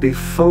must be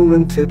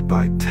fomented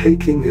by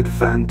taking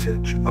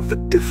advantage of the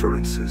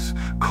differences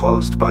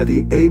caused by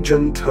the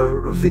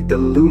agentur of the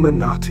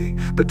Illuminati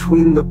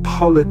between the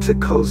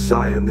political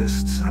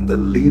Zionists and the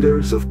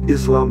leaders of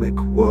Islamic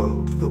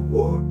world. The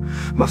war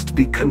must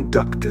be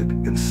conducted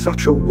in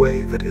such a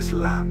way that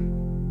Islam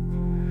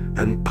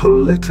and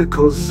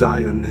political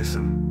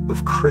Zionism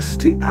of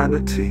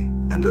Christianity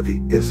and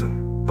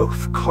atheism,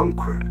 both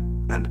conquered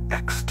and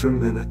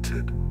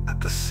exterminated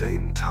at the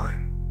same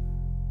time,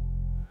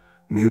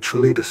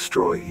 mutually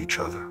destroy each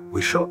other.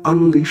 We shall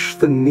unleash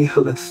the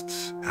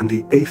nihilists and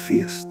the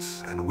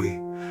atheists, and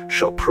we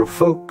shall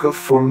provoke a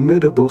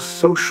formidable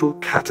social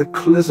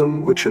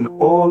cataclysm which in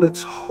all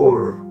its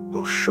horror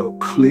will show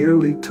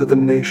clearly to the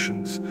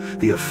nations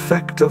the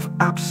effect of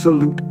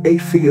absolute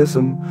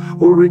atheism,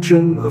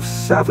 origin of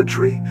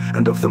savagery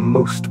and of the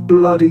most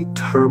bloody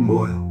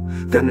turmoil.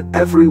 Then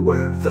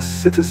everywhere the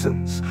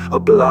citizens,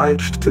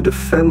 obliged to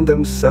defend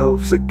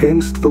themselves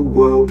against the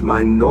world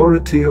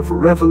minority of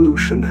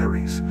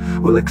revolutionaries,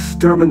 will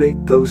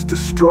exterminate those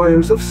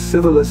destroyers of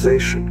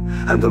civilization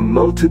and the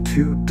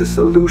multitude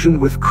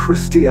disillusioned with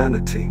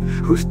Christianity,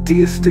 whose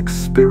deistic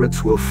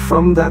spirits will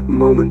from that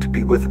moment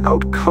be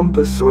without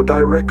compass or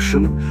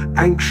direction,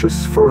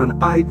 anxious for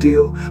an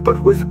ideal,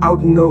 but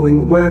without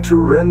knowing where to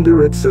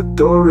render its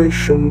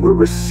adoration, will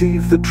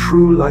receive the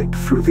true light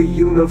through the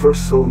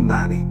universal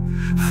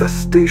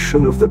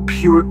manifestation of the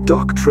pure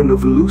doctrine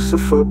of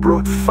Lucifer,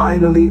 brought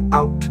finally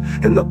out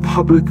in the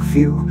public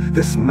view.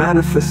 This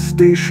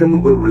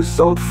manifestation will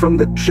result from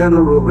the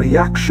general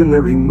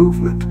reactionary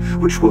movement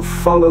which will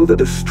follow the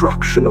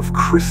destruction of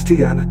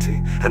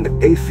Christianity and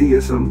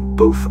atheism,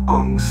 both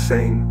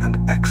insane and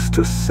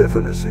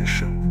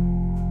extra-civilization.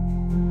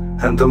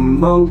 And the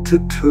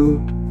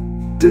multitude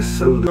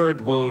dissolution.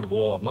 Third World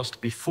War must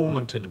be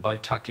fomented by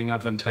tackling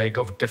advantage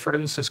of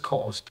differences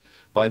caused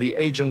by the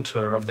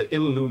agentur of the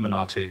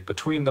Illuminati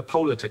between the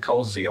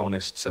political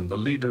Zionists and the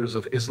leaders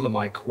of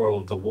Islamic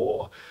world. The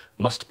war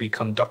must be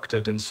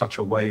conducted in such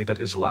a way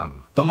that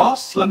Islam, the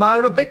Muslim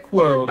Arabic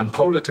world, and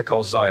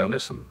political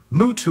Zionism,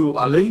 Mutu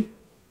Ali,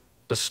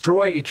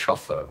 destroy each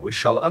other. We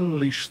shall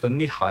unleash the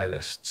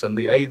nihilists and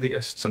the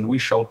atheists, and we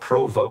shall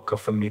provoke a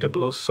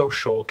formidable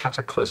social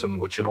cataclysm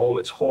which in all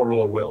its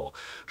horror will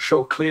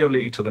show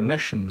clearly to the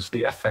nations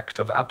the effect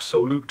of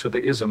absolute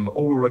theism,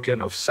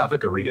 origin of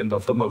savagery and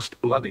of the most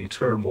bloody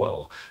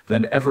turmoil.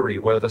 Then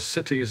everywhere the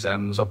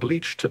citizens are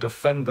bleached to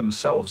defend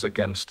themselves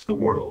against the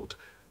world.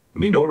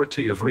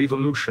 Minority of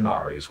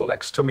revolutionaries will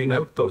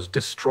exterminate those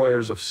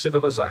destroyers of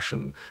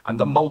civilization, and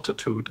the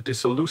multitude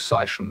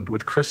disillusioned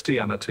with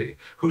Christianity,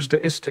 whose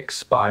deistic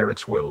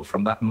spirits will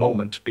from that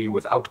moment be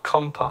without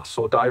compass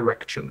or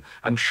direction,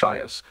 and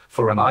shyest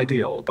for an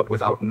ideal but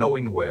without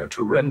knowing where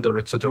to render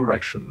its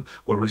adoration,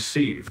 will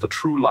receive the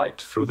true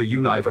light through the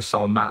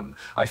universal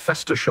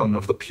manifestation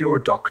of the pure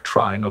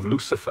doctrine of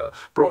Lucifer,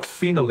 brought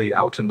finally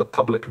out in the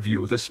public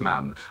view. This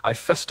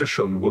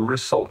manifestation will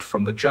result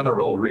from the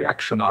general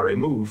reactionary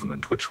movement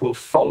which will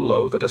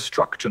follow the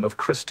destruction of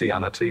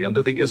Christianity and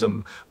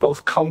atheism,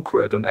 both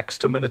conquered and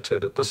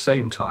exterminated at the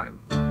same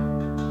time.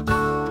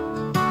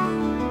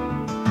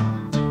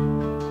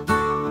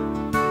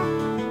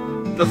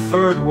 The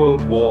Third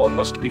World War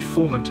must be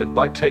fomented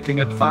by taking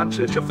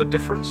advantage of the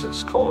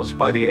differences caused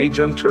by the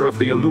agentur of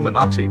the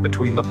Illuminati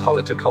between the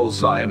political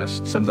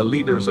Zionists and the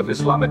leaders of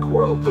Islamic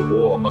world. The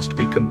war must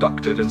be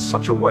conducted in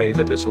such a way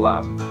that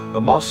Islam, the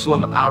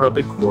Muslim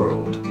Arabic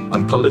world,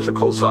 and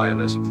political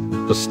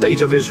Zionism, the state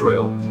of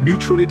Israel,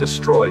 mutually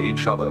destroy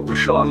each other. We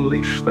shall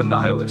unleash the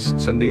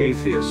nihilists and the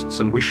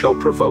atheists, and we shall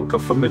provoke a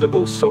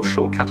formidable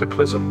social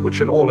cataclysm which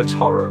in all its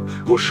horror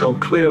will show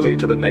clearly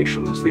to the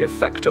nations the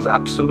effect of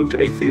absolute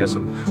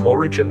atheism,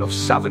 origin of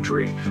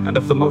savagery, and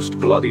of the most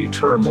bloody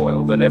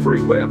turmoil. Then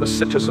everywhere the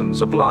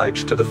citizens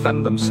obliged to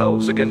defend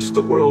themselves against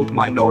the world,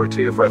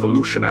 minority of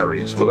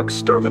revolutionaries will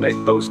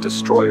exterminate those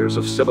destroyers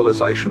of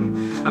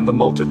civilization, and the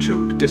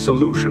multitude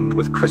disillusioned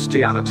with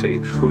Christianity,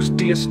 whose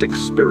deistic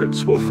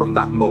spirits will from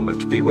that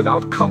moment be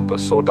without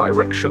compass or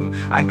direction,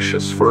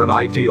 anxious for an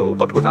ideal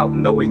but without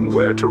knowing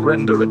where to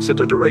render its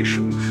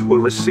adoration, will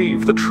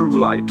receive the true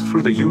light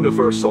through the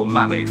universal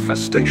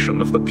manifestation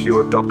of the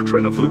pure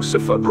doctrine of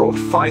Lucifer, brought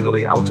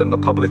finally out in the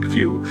public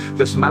view.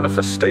 This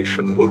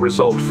manifestation will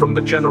result from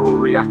the general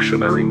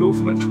reactionary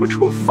movement which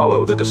will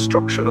follow the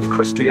destruction of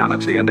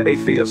Christianity and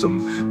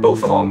atheism,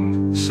 both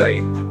on,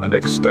 same, and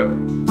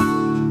extern.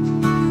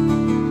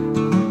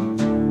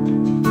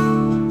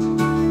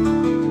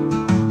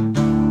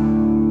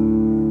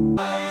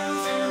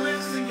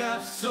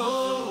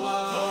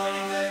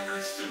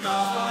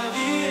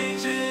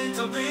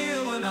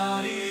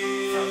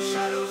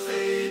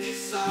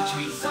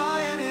 Between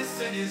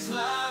Zionists and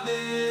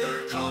Islamic,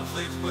 their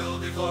conflict will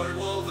be hard.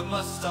 Well, they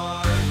must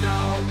start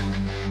now.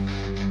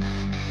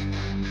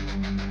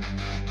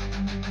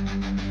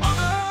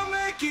 I'm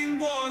making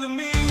war the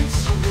means,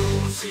 so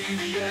we'll see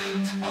the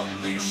end.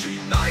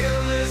 Unleashing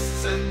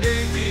nihilists and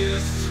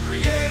atheists,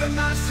 create a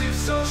massive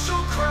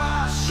social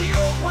crash. She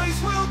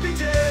always will be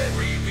dead,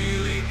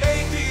 revealing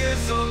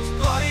atheism's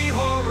bloody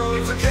horror.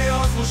 The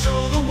chaos will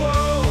show the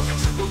world,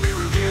 it will be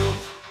revealed.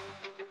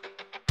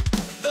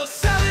 The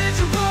savage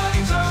and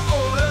bloody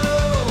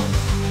turmoil,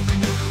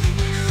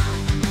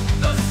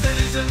 the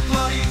citizen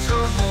bloody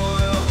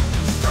turmoil,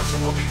 destruction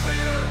will be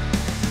clear.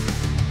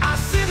 As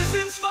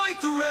citizens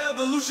fight the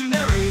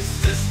revolutionaries,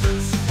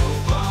 distance will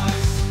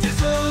rise,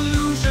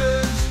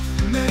 disillusioned,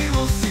 many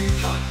will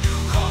seek a new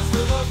cause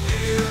will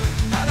appear.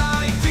 An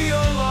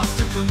ideal lost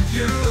and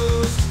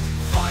confused,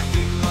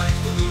 finding light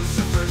with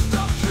Lucifer's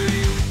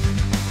doctrine.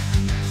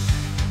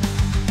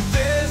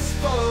 This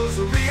follows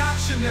a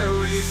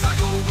reactionary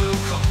cycle will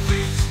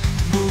complete,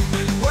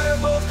 movement where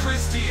both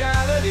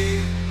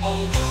Christianity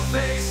all will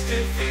face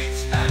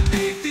defeat, and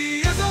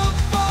atheism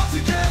fall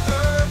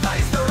together,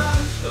 face their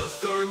end. The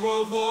Third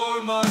World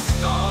War must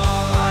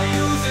start by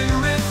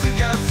using myths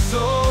against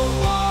so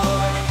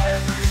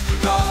wide.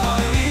 By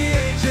the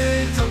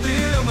agents of the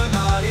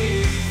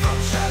Illuminati, from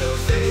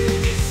shadows they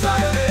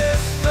decided.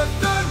 The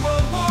Third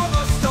World War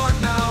must start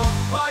now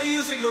by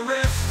using the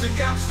rifts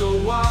against so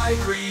wide,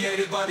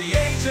 created by the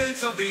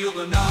agents of the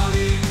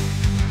Illuminati.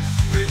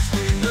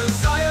 Between the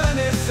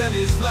Zionists and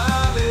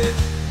Islamic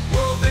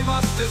world, they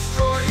must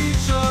destroy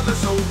each other,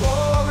 so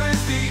war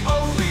is the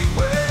only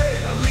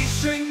way.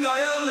 Unleashing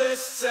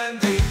nihilists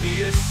and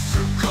atheists to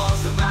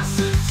cause a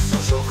massive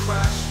social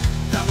crash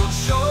that will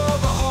show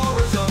the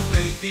horrors of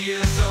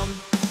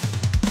atheism.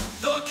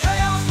 The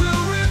chaos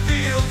will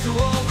reveal to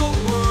all the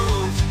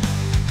world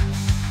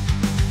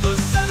the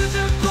savage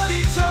and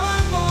bloody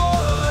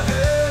turmoil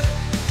ahead.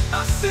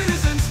 As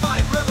citizens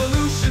fight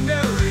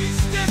revolutionaries,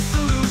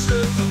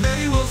 disillusioned, the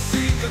many will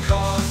seek a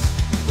cause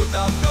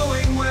without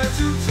knowing where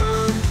to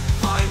turn,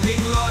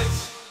 finding light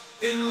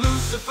in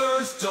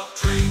Lucifer's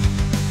doctrine.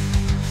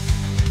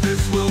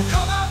 This will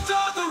come after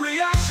the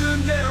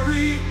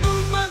reactionary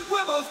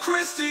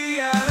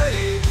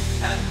Christianity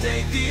and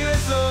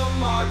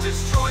atheism are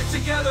destroyed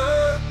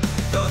together.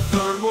 The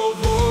Third World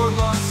War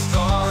must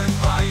start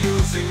by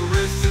using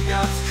rifts and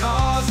gaps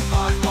caused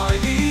by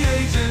the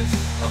agents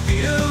of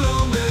the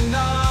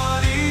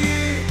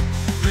Illuminati.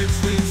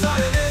 Between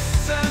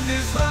Zionists and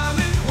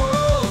Islamic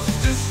worlds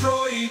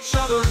destroy each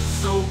other,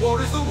 so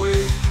war is the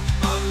way.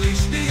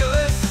 Unleash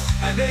nihilists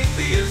and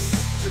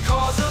atheists to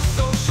cause a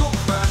social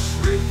crash,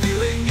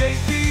 revealing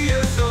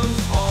atheism's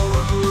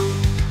horror.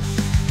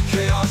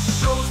 Chaos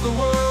shows the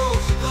world,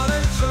 blood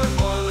and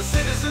turmoil, the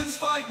citizens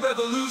fight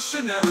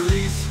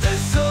revolutionaries.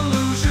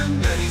 Disillusion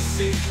many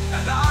seek,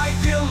 an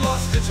ideal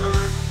lost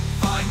deterred,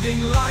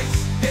 finding light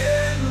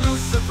in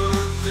Lucifer.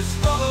 This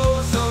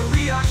follows a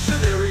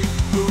reactionary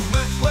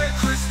movement where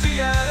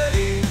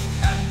Christianity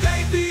and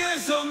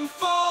atheism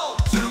fall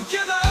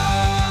together.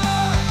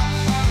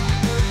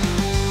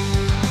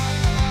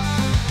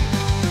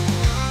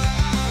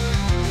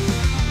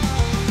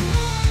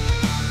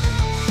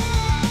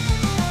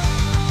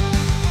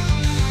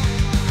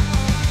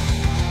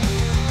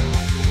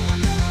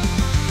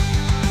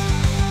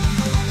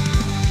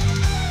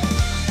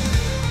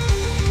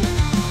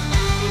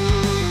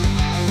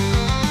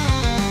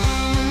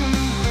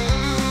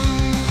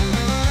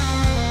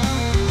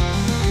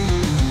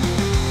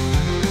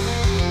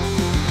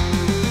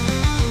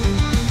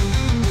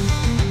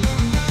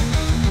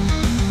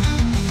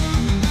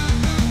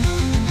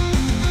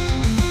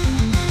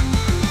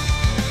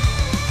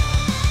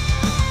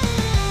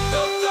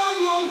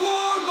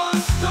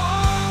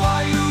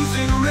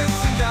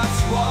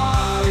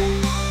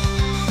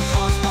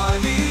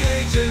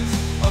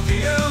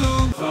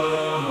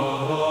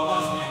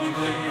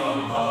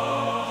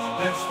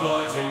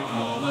 Exploiting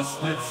all the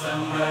splits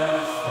and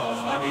rifts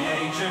caused by the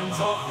agents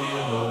of the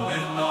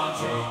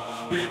Illuminati.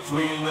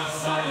 Between the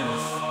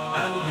Zionists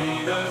and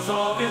leaders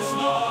of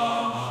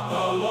Islam,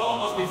 the war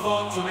must be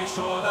fought to make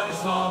sure that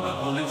Islam and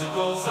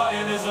political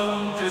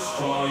Zionism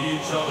destroy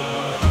each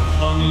other.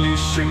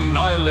 Unleashing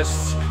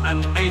nihilists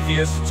and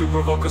atheists to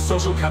provoke a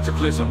social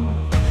cataclysm.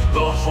 The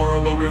horror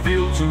will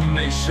reveal to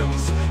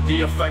nations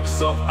the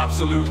effects of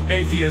absolute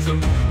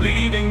atheism,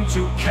 leading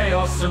to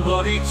chaos and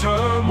bloody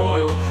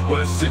turmoil,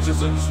 where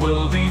citizens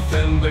will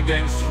defend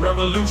against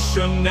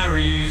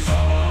revolutionaries.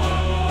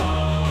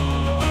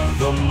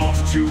 The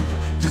multitude,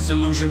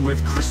 disillusioned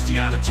with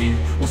Christianity,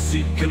 will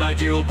seek an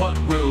ideal but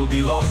will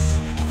be lost,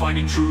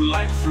 finding true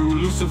light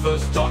through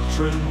Lucifer's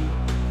doctrine,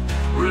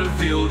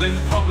 revealed in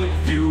public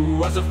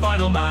view as a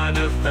final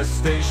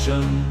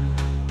manifestation.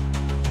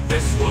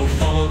 This will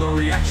follow the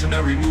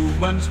reactionary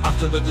movement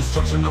after the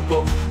destruction of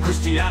both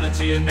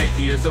Christianity and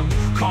atheism,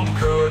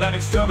 conquered and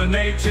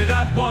exterminated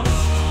at once.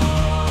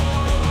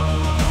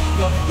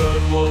 The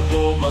Third World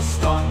War must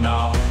start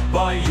now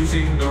by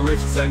using the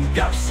rifts and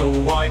gaps so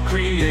wide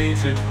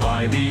created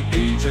by the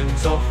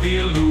agents of the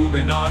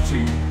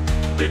Illuminati.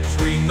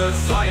 Between the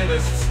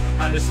Zionists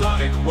and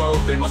Islamic world,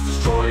 they must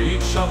destroy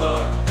each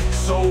other,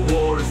 so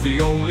war is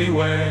the only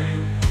way.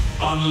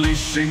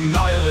 Unleashing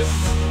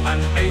nihilists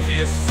and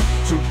atheists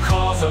to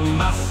cause a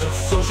massive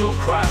social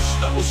crash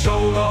that will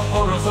show the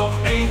horrors of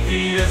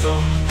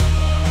atheism.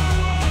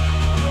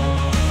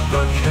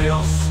 The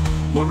chaos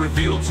will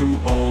reveal to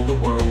all the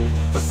world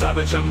the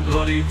savage and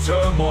bloody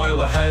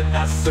turmoil ahead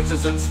as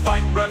citizens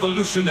fight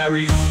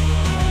revolutionaries.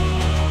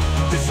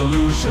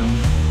 Disillusion,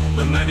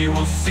 the many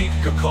will seek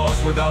a cause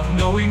without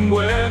knowing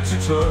where to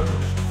turn,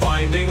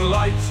 finding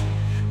light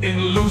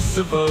in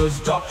Lucifer's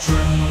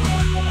doctrine.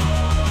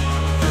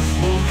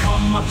 Will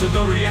come after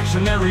the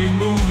reactionary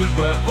movement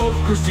where both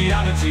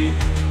Christianity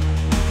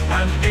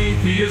and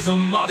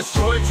atheism are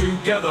destroyed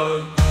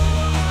together.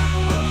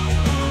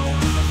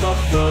 The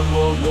Third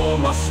World War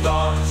must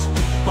start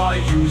by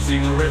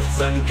using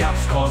rifts and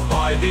gaps caused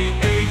by the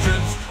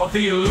agents of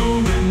the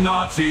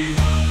Illuminati.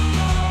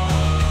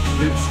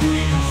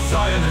 Between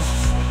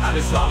Zionists and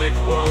Islamic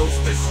worlds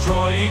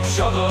destroy each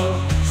other,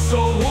 so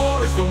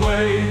war is the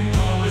way.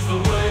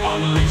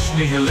 Unleash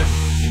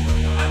nihilists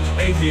and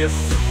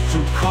atheists to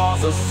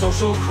cause a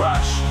social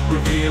crash,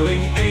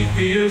 revealing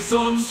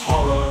atheism's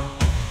horror.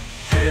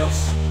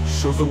 Chaos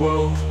shows the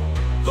world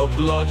the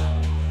blood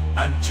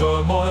and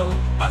turmoil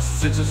as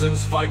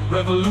citizens fight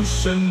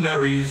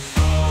revolutionaries.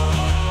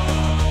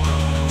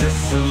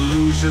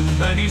 Disillusion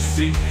many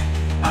seek,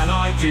 an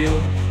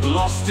ideal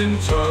lost in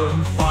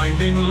turn,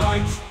 finding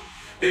light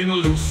in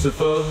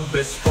Lucifer.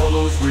 This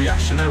follows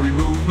reactionary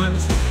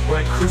movement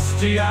where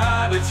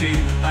Christianity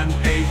and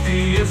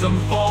atheism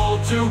fall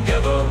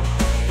together.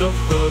 The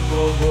Third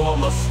World War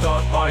must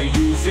start by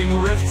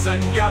using rifts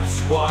and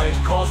gaps wide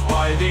caused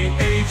by the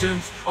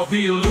agents of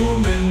the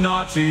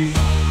Illuminati.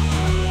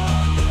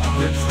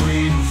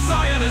 Between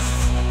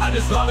Zionists and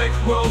Islamic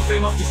worlds, they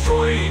must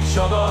destroy each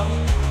other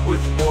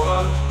with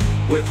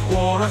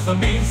war as the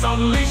means.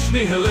 Unleash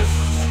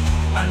nihilists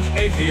and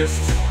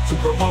atheists to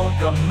provoke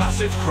a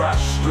massive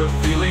crash,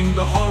 revealing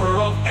the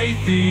horror of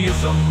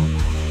atheism.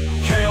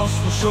 Chaos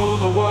will show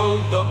the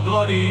world the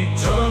bloody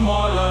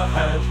turmoil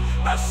ahead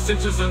As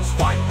citizens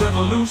fight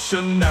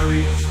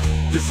revolutionaries,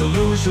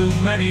 disillusioned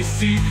many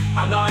seek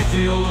an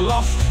ideal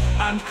lost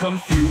and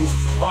confused,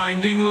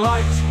 finding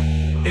light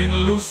in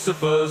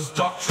Lucifer's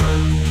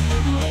doctrine.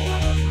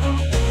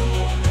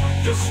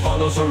 This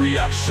follows a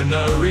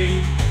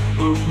reactionary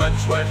movement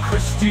where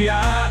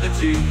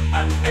Christianity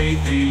and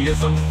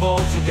atheism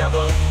fall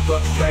together.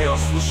 But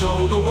chaos will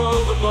show the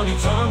world the bloody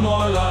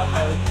turmoil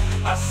ahead.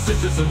 As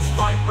citizens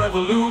fight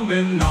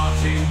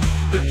revolutionary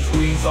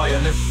between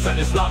Zionists and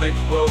Islamic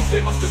worlds,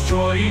 they must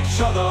destroy each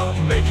other,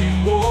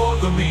 making war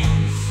the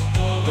means,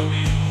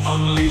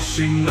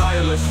 unleashing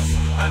nihilists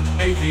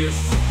and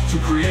atheists to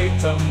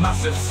create a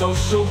massive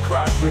social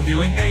crash,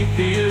 revealing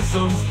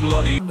atheism's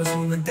bloody.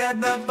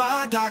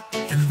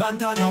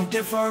 No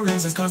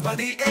differences caused by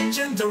the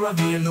agent of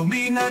the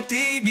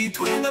Illuminati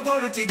between the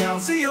political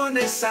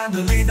Zionists and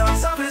the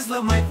leaders of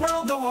Islamic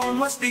world. The war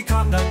must be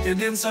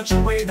conducted in such a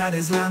way that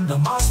Islam, the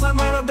Muslim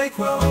Arabic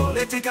world,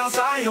 political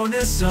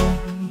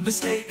Zionism, the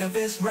state of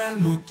Israel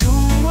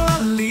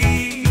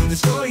mutually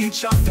destroy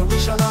each other. We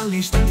shall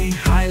unleash the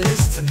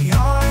nihilists and the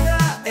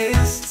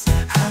ordaists,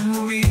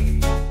 and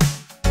we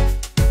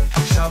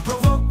shall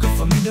provoke a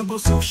formidable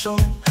social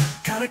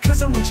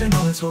cataclysm, which in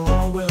all its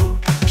horror will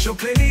show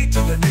clearly to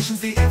the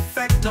nations the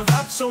effect of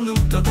absolute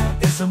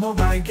ism or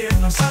rigid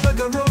no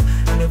Sabagaro,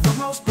 and of the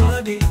most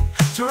bloody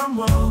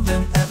turmoil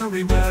then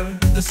everywhere.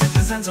 The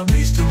citizens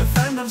unleashed to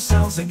defend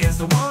themselves against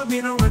the world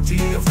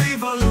minority of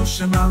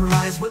revolution.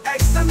 Arise with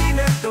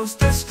exterminate those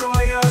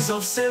destroyers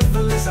of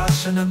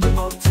civilization and the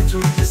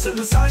multitude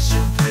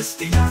disillusion.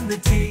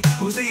 Christianity,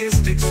 whose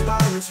theistic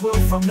spirits will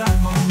from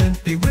that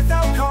moment be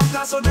without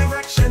compass or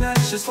direction,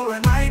 anxious for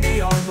an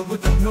ideal but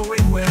without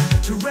knowing where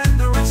to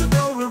render its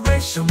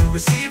adoration, will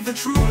receive the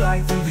true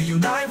light through the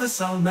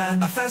universal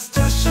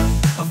manifestation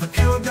of the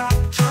pure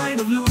doctrine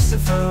of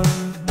Lucifer.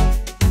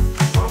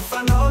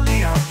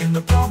 Profanely out in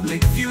the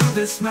public view,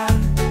 this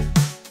man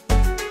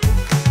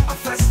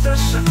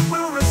manifestation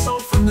will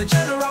result from the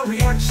general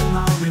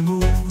reactionary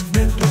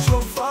movement, which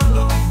will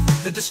follow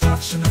the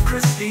destruction of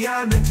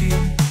Christianity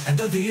and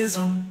of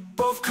theism,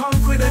 both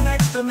conquered and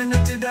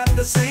exterminated at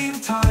the same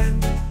time.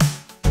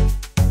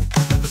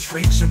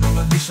 Free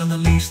revelation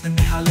unleashed the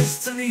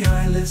nihilists and the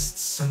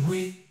nihilists, and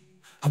we,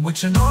 on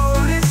which in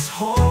all its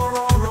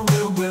horror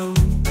will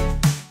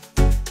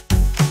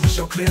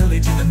show clearly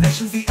to the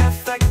nations the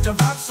effect of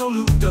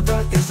absolute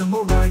ism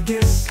or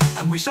righteous,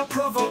 and we shall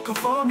provoke a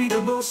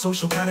formidable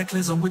social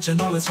cataclysm, which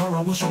in all its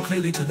horror will show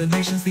clearly to the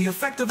nations the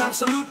effect of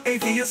absolute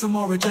atheism,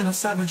 origin of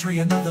savagery,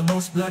 and of the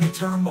most bloody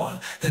turmoil.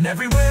 Then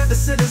everywhere the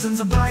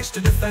citizens obliged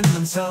to defend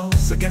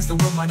themselves against the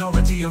world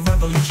minority of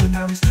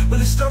revolutionaries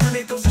will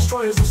exterminate those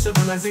destroyers of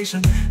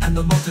civilization and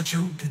the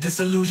multitude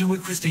disillusioned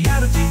with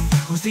Christianity,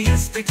 whose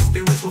theistic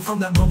spirits will from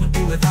that moment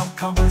be without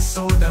compass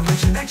or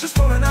direction, anxious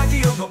for an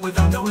ideal but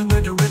without knowing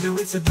where to render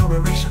its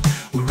adoration,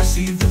 will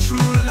receive the true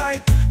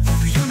light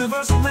through the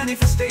universal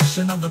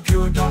manifestation of the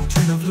pure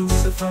doctrine of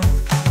Lucifer.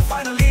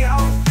 Finally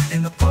out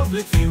in the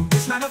public view,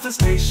 this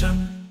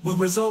manifestation will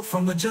result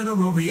from the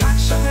general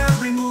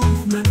reactionary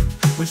movement,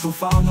 which will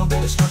follow the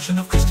destruction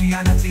of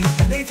Christianity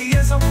and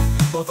atheism,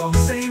 both on the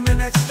same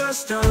and extra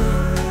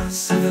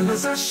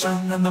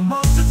civilization, and the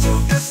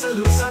multitude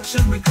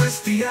disillusion with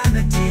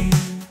Christianity,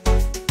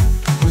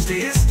 whose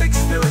theistic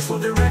spirits will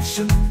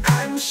direction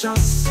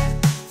anxious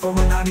for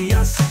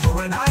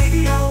an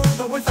ideal,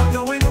 but without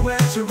knowing where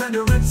to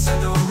render its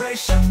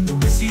adoration, to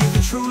receive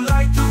the true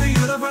light through the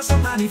universal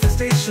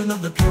manifestation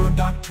of the pure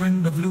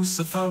doctrine of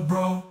Lucifer,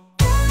 bro.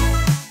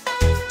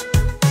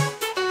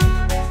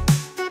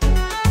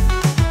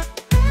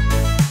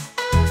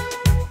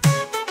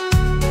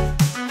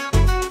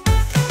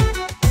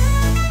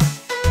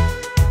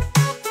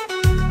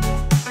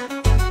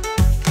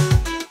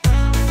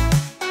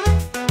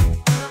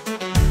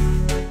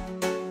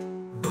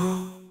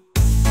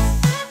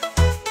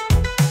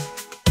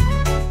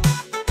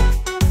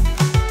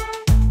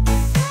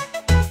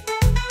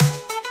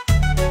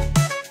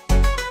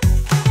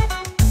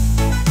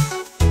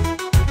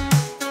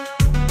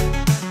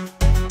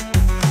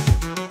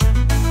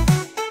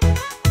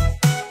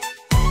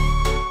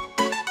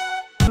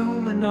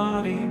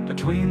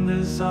 Between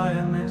the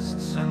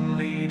Zionists and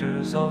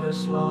leaders of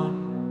Islam,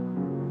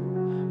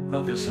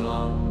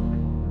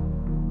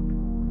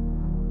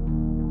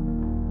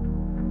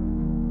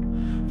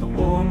 The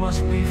war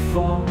must be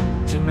fought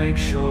to make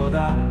sure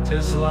that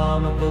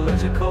Islam and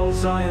political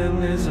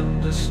Zionism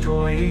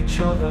destroy each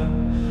other,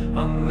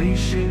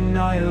 unleashing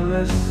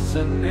nihilists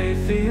and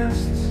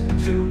atheists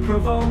to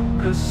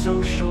provoke a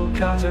social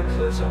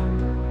cataclysm.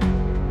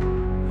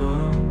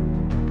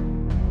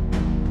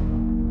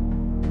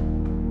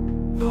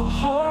 The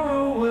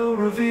horror will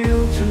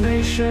reveal to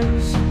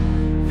nations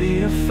the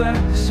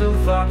effects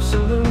of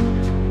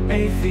absolute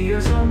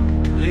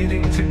atheism,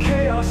 leading to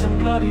chaos and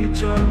bloody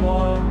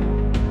turmoil,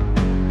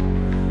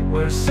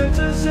 where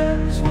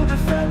citizens will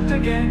defend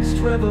against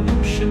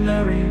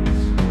revolutionaries.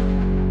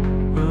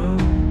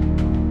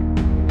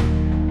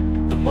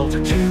 The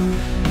multitude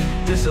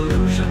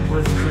disillusioned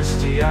with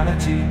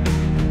Christianity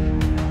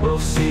We'll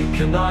seek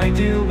an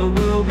ideal but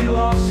we'll be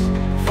lost,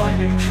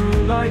 finding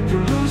true light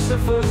through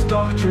Lucifer's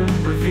doctrine,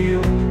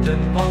 revealed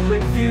in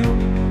public view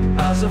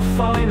as a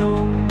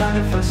final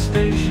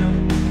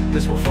manifestation.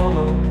 This will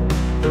follow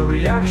the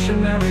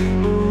reactionary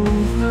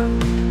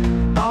movement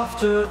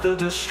after the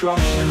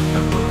destruction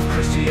of both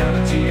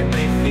Christianity and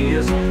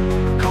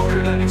atheism,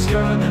 conquered and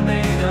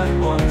exterminated at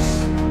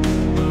once.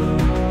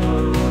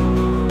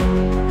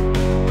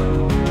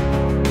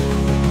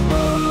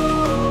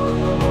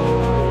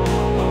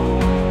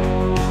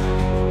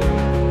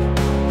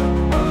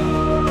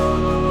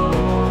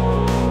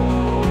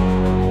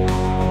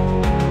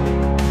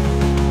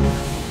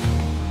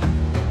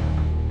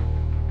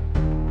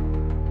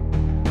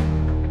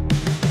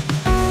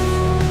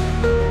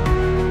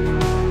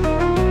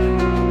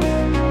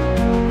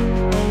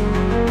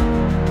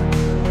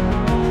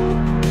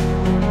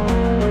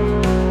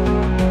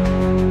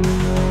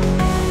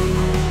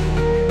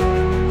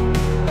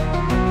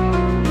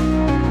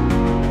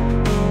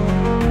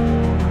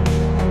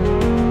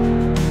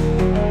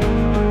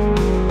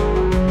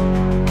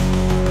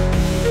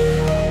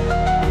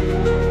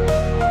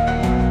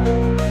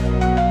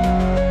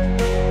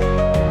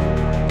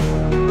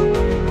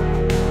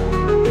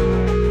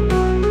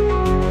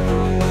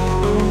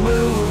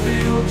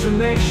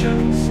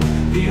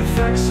 The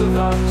effects of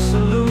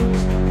absolute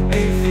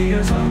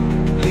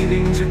atheism,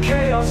 leading to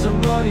chaos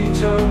and bloody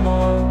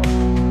turmoil,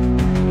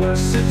 where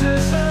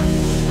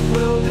citizens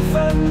will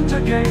defend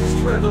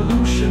against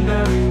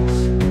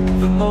revolutionaries.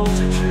 The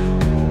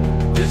multitude,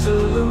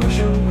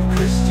 disillusioned with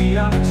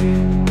Christianity,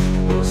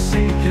 will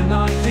seek an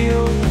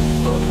ideal,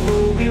 but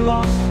will be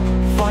lost,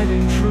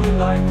 finding true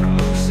light from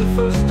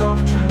Lucifer's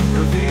doctrine,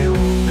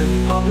 revealed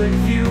in public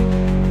view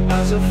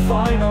as a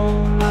final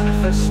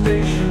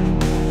manifestation.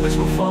 Which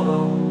will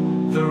follow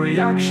the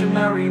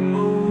reactionary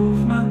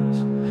movement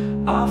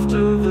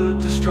after the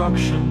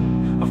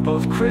destruction of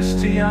both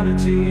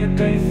Christianity and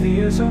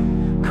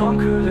atheism,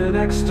 conquered and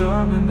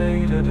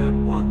exterminated at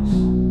once.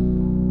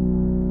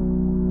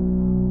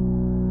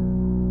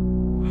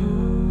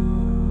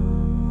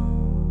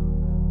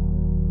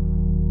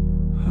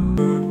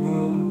 Third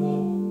World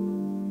War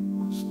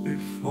must be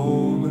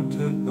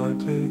fomented by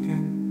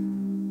taking,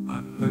 by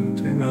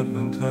printing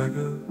advantage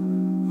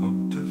of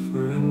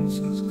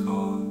differences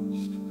caused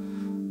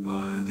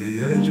by the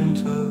agent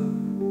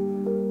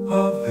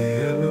of the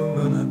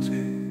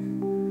Illuminati,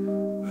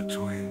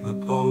 between the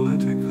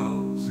political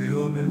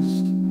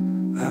Zionist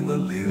and the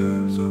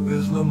leaders of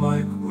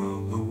Islamic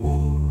world. The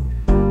war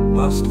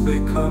must be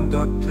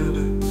conducted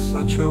in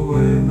such a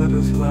way that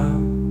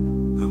Islam,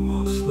 the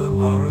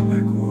Muslim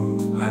Arabic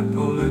world, and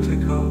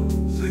political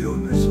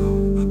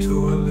Zionism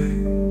mutually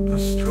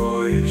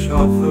destroy each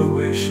other.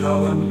 We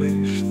shall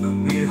unleash the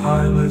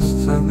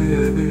nihilists and the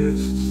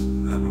atheists,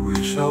 and we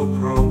shall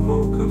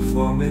provoke a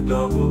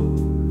formidable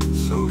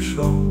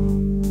social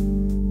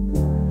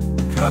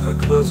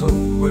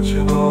cataclysm, which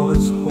in all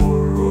its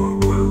horror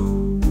will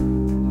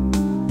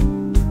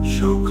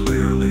show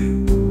clearly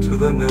to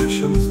the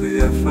nations the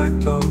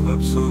effect of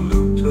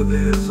absolute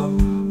atheism,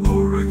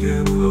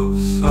 origin of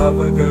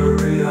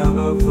savagery and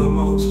of the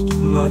most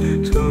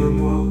bloody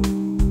turmoil.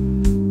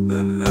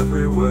 Then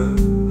everywhere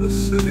the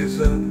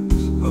citizens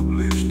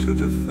obliged to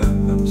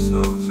defend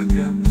themselves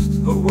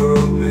against the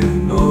world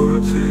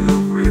minority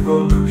of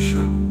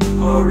revolution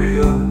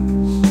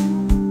pariahs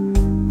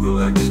will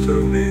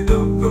exterminate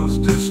those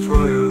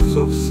destroyers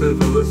of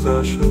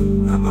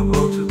civilization, and the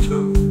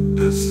multitude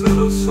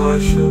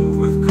disassociation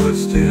with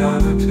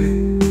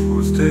Christianity,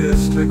 whose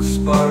deistic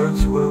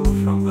spirits will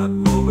from that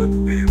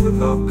moment be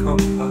without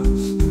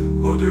compass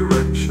or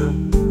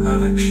direction,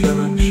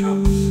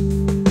 annexations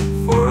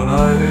for an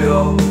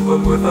ideal,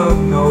 but without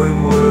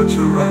knowing where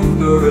to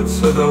render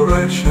its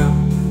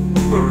adoration,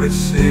 will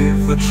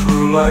receive the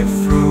true light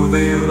through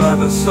the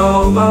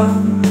universal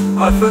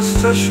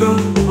manifestation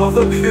of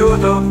the pure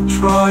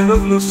doctrine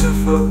of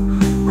Lucifer,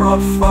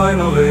 brought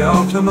finally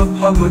out in the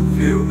public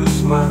view.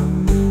 This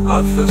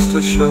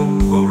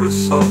manifestation will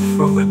result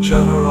from the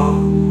general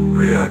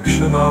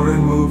reactionary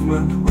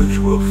movement, which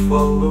will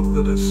follow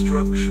the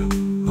destruction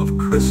of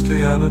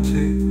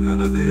Christianity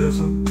and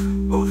atheism,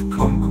 both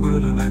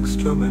conquered and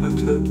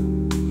exterminated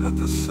at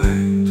the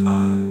same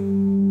time.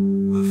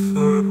 The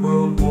Third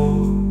World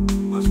War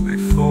must be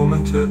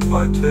fomented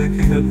by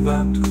taking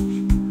advantage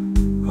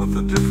of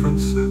the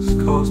differences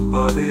caused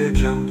by the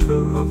agenda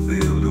of the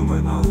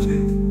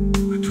Illuminati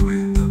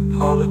between the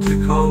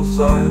political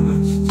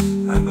Zionists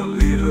and the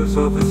leaders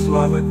of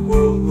Islamic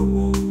world. The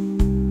war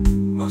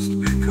must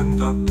be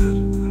conducted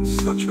in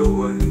such a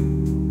way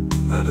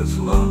that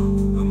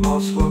Islam, the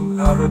Muslim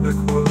Arabic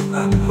world,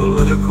 and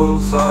political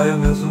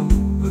Zionism,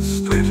 the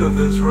state of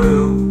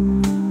Israel,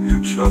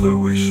 each other.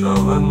 We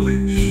shall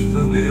unleash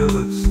the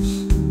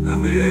nihilists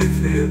and the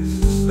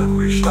atheists, and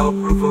we shall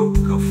provoke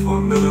a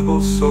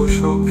formidable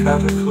social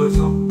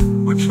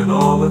cataclysm, which in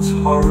all its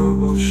horror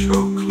will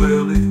show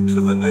clearly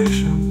to the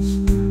nations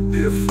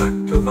the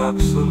effect of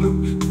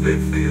absolute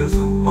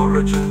atheism,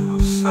 origin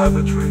of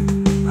savagery,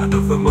 and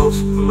of the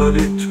most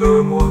bloody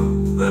turmoil.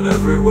 Then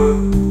everywhere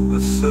the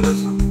the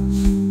citizens,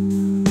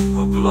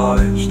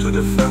 obliged to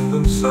defend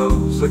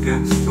themselves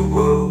against the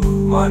world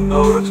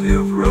minority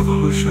of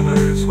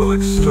revolutionaries, will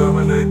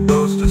exterminate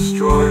those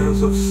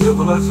destroyers of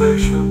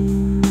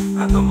civilization,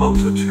 and the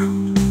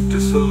multitude,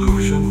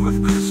 disillusioned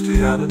with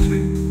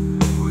Christianity,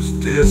 whose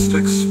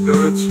deistic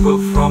spirits will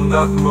from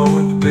that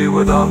moment be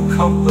without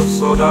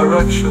compass or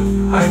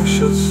direction,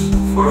 anxious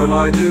for an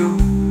ideal,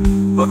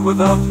 but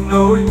without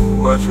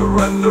knowing where to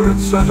render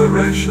its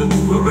adoration,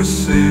 will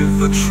receive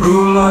the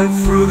true light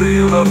through the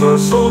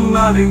universal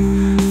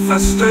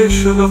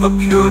manifestation of the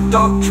pure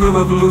doctrine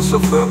of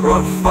Lucifer,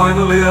 brought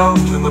finally out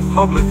in the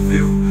public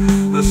view.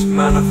 This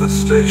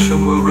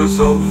manifestation will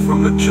result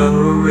from the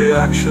general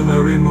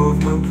reactionary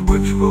movement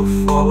which will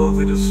follow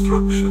the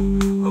destruction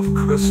of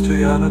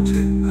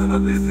Christianity and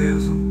of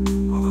atheism,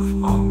 of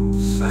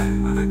the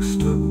same and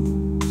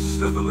external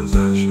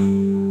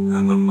civilization,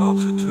 and the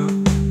multitude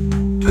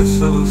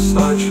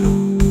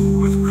disillusion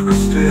with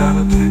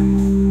Christianity,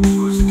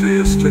 whose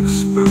deistic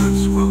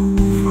spirits will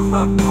from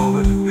that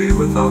moment be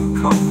without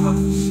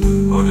compass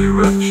or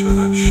direction,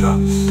 and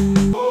shuts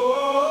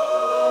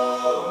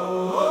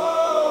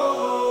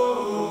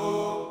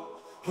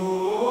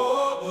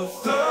the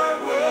Third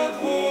World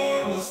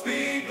War must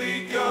be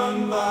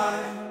begun by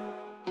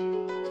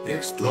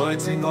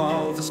exploiting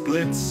all the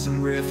splits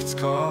and rifts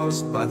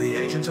caused by the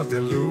agent of the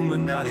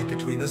Illuminati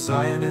between the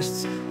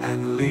Zionists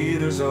and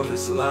leaders of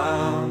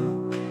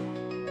Islam.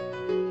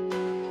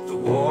 The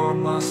war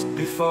must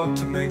be fought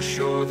to make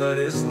sure that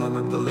Islam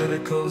and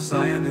political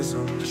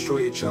Zionism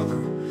destroy each other,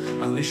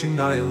 unleashing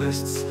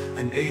nihilists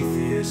and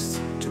atheists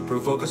to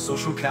provoke a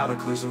social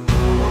cataclysm.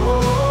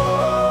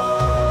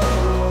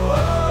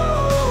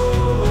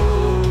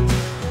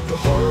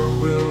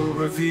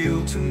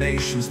 Reveal to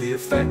nations the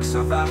effects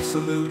of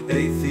absolute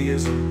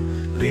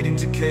atheism, leading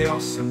to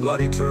chaos and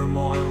bloody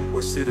turmoil,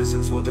 where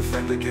citizens will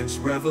defend against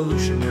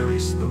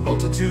revolutionaries. The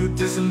multitude,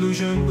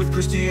 disillusioned with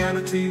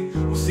Christianity,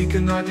 will seek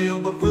an ideal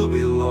but will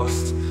be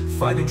lost,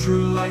 finding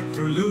true light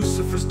through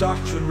Lucifer's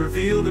doctrine,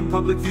 revealed in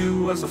public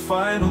view as a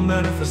final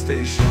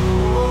manifestation.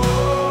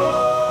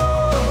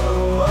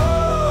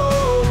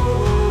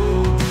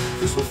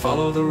 This will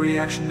follow the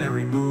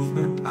reactionary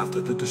movement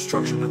after the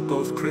destruction of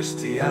both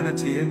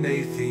Christianity and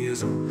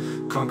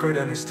atheism, conquered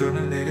and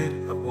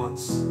exterminated at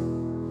once.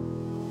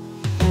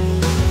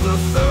 The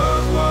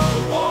Third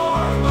World War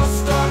must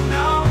start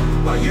now,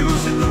 by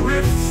using the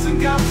rifts and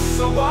gaps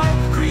so wide,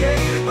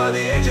 created by the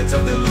agents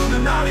of the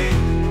Illuminati.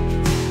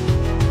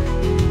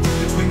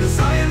 Between the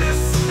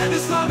Zionists and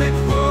Islamic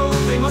world,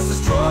 they must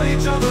destroy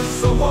each other,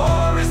 so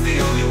war is the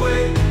only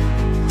way,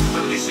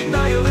 unleashing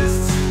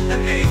nihilists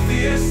and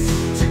atheists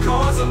to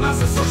cause a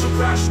massive social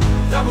crash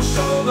that will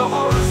show the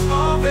horrors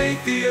of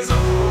atheism.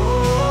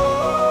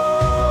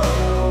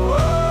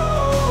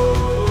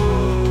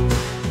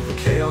 The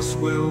chaos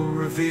will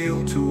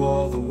reveal to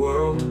all the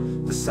world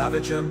the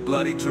savage and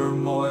bloody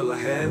turmoil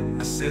ahead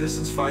as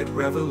citizens fight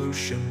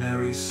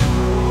revolutionaries.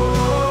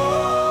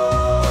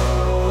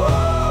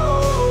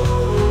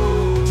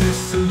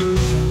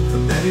 Disillusion, the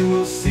many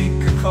will seek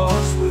a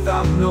cause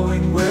without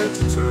knowing where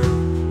to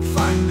turn,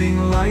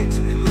 finding light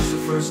in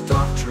Lucifer's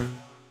doctrine.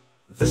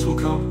 This will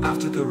come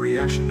after the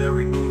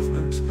reactionary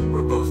movement,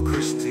 where both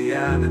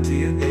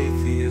Christianity and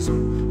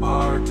atheism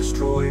are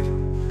destroyed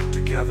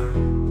together.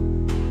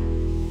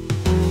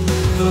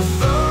 The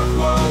Third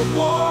World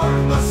War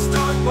must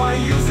start by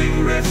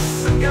using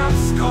rifts and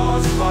gaps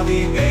caused by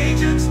the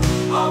agents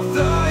of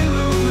the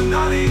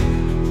Illuminati.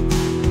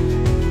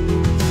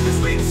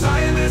 Between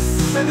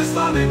Zionists and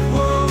Islamic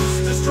worlds,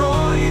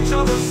 destroy each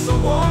other, so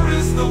war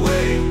is the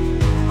way.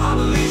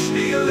 Unleash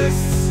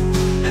nihilists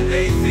and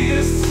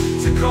atheists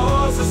to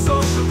cause a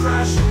social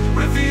crash,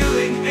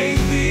 revealing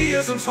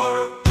atheism's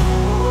horror.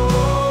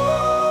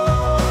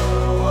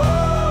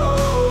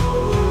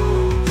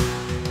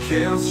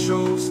 Chaos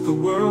shows the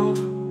world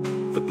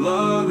the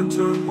blood and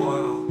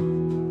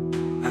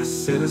turmoil as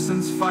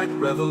citizens fight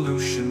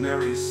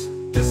revolutionaries.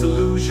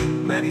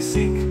 Disillusioned many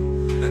seek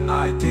an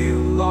ideal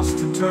lost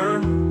to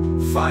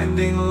turn,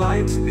 finding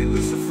light in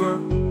Lucifer.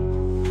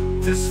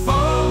 This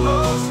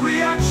follows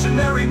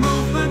reactionary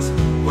movement,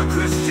 where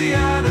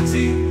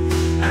Christianity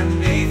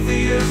and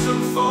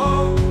atheism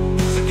fall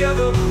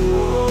together.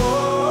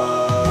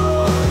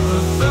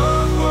 The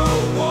Third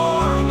World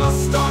War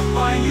must start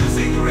by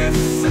using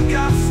rifts and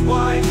gaps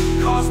wide,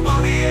 caused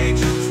by the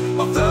agents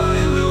of the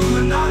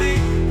Illuminati.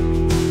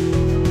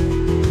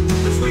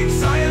 Between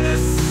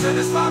Zionists and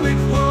Islamic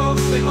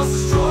worlds, they must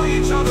destroy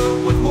each other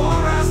with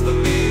war as the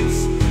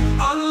means.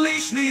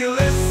 Unleash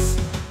nihilists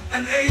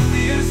and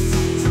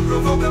atheists to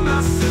provoke a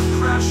massive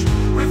crash,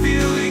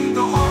 revealing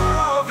the horror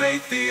of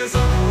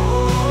atheism.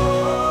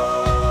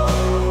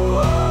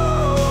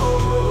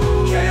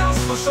 Chaos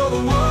will show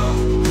the world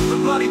the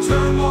bloody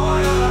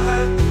turmoil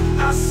ahead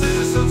as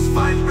citizens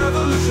fight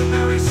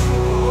revolutionaries.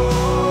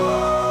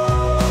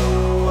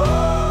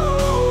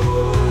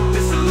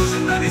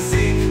 Disillusioned many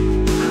seek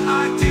an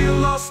ideal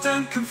lost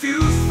and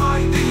confused,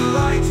 finding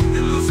light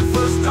in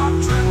Lucifer's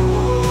doctrine.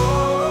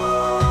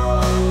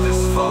 This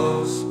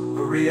follows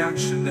a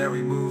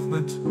reactionary movement,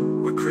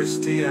 movement where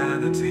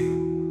Christianity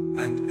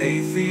and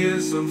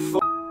atheism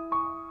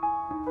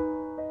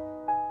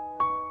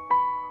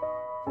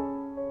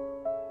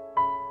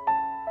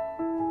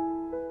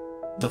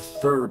The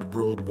Third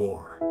World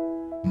War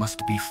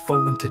must be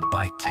fomented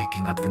by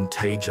taking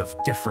advantage of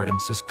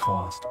differences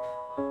caused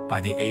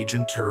by the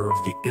agentur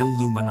of the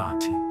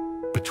Illuminati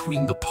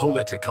between the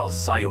political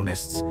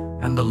Zionists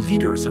and the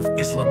leaders of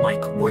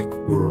Islamic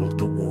world.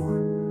 The war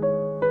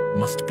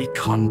must be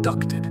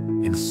conducted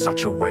in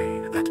such a way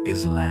that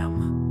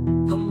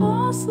Islam, the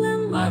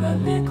Muslim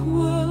Arabic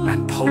world,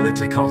 and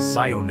political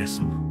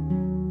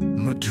Zionism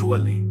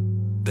mutually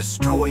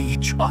destroy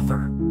each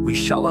other. We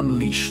shall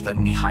unleash the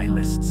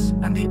nihilists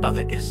and the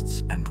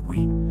otherists, and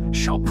we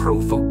shall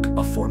provoke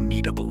a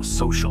formidable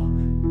social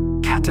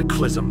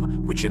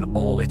cataclysm which in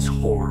all its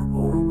horror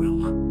will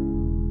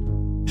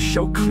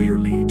show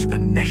clearly to the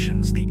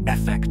nations the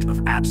effect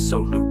of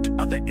absolute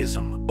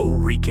atheism,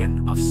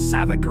 origin of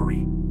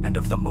savagery and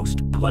of the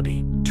most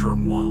bloody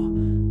turmoil.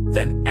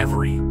 Then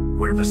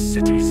everywhere the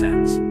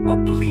citizens,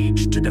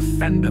 obliged to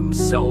defend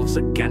themselves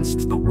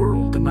against the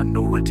world, a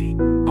minority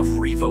of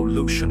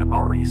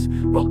revolutionaries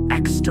will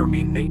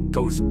exterminate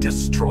those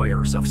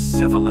destroyers of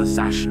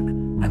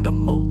civilization, and a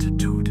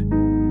multitude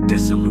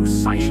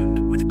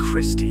disillusioned with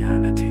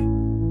Christianity,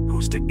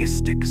 whose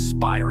deistic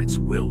spirits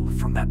will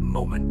from that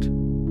moment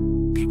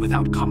be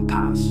without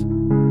compass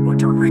or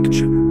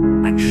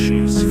direction,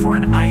 anxious for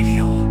an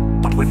ideal,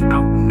 but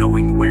without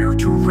knowing where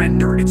to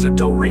render its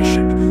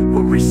adoration,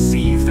 will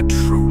receive the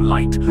true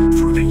light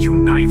through the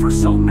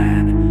universal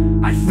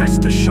man.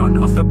 Manifestation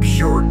of the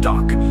pure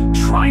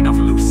doctrine of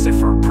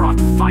Lucifer brought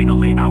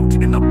finally out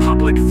in the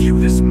public view.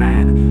 This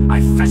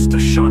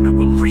manifestation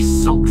will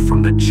result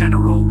from the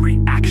general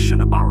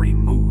reactionary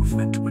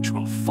movement which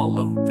will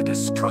follow the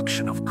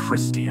destruction of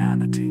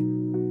Christianity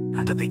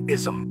and of the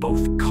ism,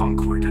 both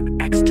conquered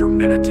and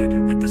exterminated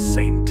at the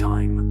same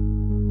time.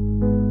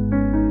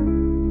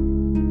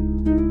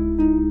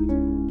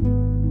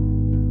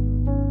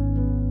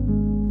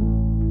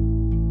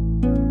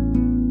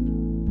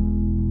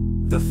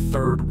 The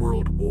Third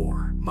World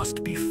War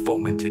must be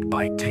fomented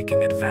by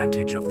taking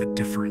advantage of the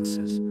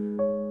differences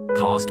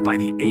caused by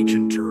the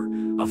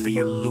agentur of the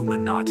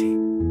Illuminati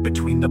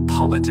between the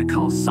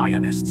political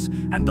Zionists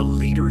and the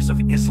leaders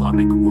of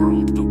Islamic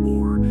world. The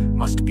war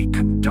must be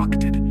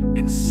conducted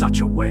in such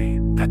a way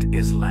that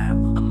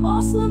Islam, the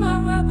Muslim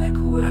Arabic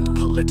world, and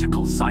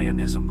political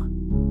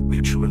Zionism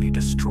mutually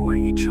destroy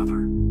each other.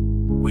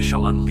 We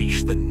shall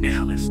unleash the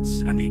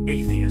nihilists and the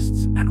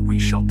atheists, and we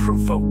shall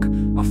provoke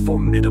a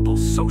formidable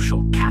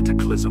social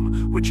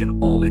cataclysm which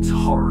in all its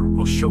horror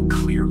will show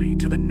clearly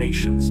to the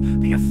nations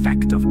the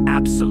effect of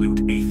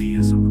absolute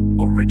atheism,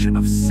 origin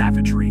of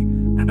savagery,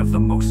 and of the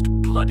most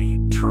bloody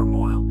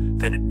turmoil.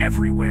 Then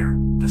everywhere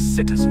the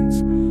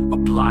citizens,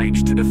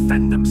 obliged to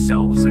defend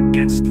themselves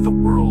against the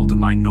world, a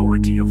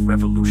minority of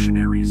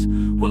revolutionaries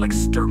will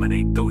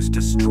exterminate those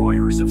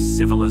destroyers of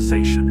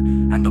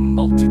civilization, and the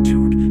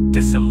multitude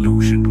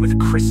disillusioned with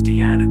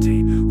Christianity,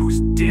 whose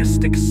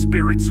deistic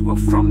spirits will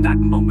from that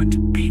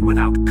moment be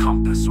without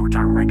compass or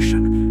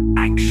direction,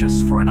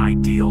 anxious for an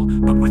ideal,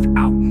 but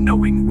without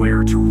knowing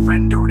where to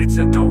render its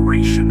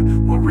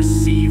adoration, will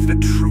receive the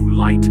true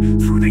light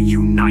through the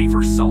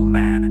universal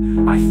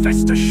man,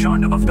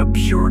 manifestation of the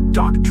pure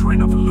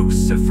doctrine of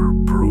Lucifer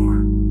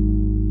Brewer.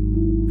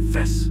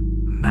 This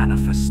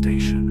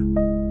manifestation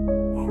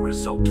will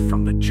result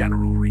from the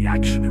general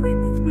reactionary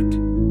movement,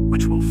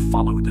 which will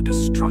follow the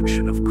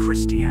destruction of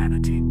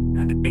Christianity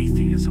and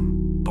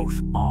atheism,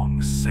 both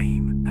on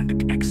same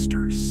and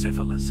exter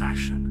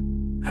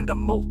civilization, and a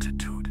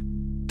multitude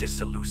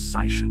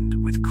disillusioned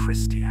with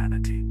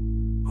Christianity,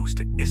 whose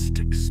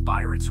deistic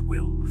spirits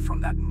will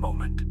from that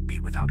moment be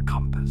without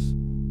compass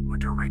or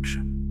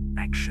direction,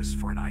 anxious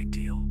for an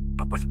ideal,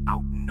 but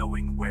without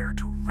knowing where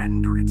to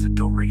render its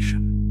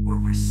adoration, will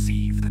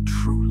receive the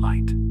true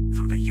light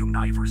through the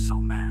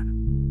universal man,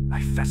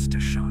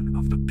 manifestation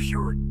of the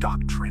pure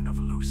doctrine of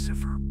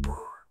Lucifer Brewer.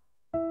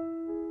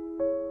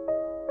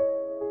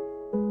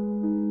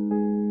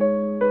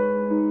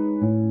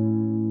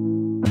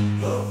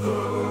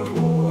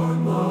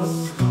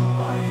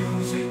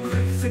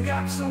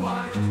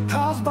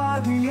 Caused by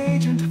the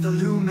agent of the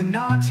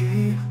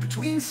Illuminati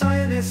between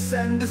Zionists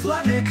and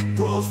Islamic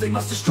worlds, they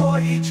must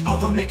destroy each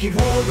other, making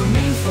war. The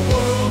means the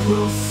world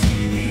will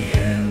see the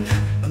end,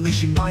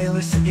 unleashing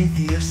nihilists and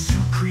atheists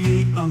who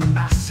create a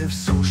massive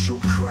social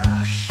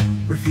crash,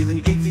 revealing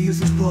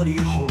atheism's bloody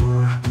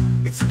horror.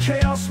 Its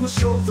chaos will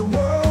show the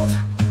world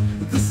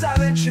the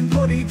savage and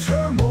bloody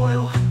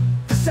turmoil,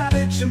 the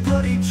savage and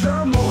bloody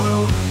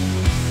turmoil.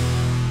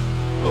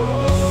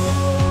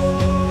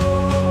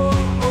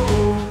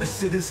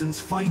 Citizens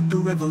fight the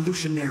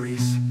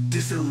revolutionaries,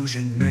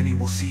 disillusioned many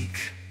will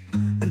seek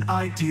an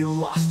ideal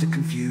lost and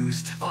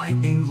confused.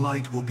 Finding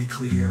light will be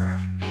clear,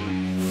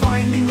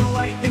 finding the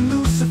light in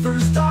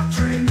Lucifer's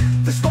doctrine.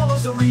 This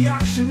follows a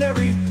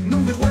reactionary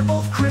movement where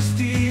both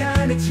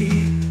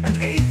Christianity and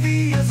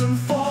atheism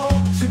fall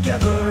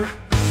together.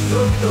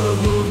 The Third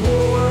World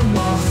War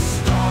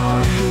must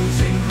start,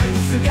 losing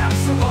rifts and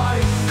gaps are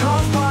wide,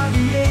 caused by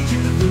the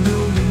agent of the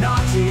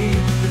Illuminati.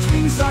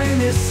 Between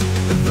Zionists,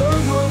 the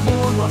Third World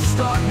War must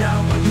start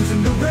now by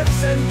using the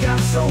rifts and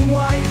gaps so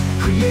wide,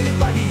 created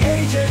by the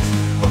agent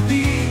of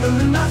the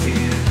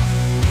Illuminati.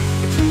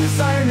 Between the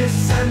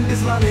Zionists and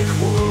Islamic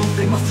world,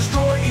 they must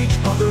destroy each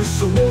other,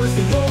 so war is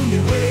the only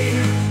way.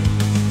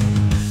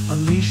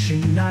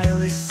 Unleashing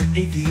nihilists and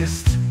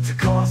atheists to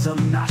cause a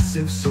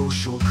massive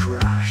social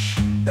crash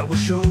that will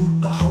show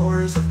the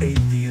horrors of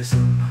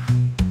atheism.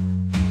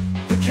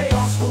 The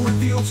chaos will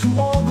reveal to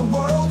all the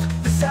world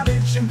the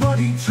savage and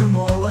bloody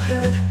turmoil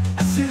ahead.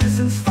 As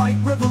citizens fight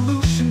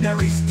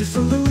revolutionaries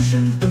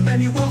disillusioned, the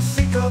many will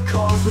seek a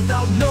cause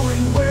without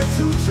knowing where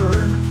to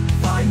turn,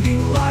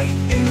 finding light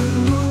in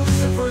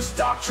Lucifer's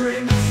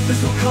doctrine.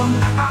 This will come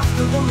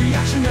after the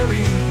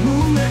reactionary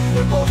movement,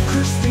 where both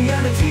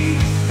Christianity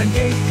and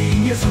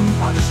atheism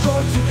are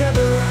destroyed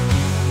together.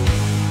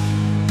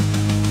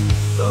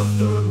 The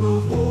Third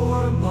World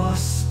War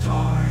must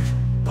start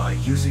by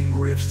using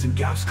rifts and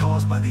gaps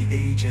caused by the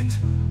agent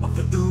of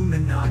the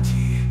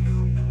Illuminati.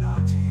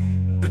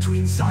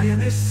 Between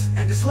Zionists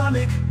and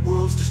Islamic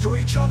worlds destroy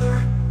each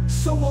other,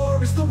 so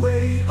war is the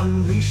way.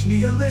 Unleash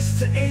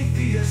nihilists and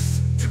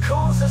atheists to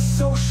cause a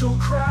social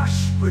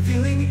crash,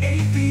 revealing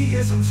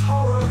atheism's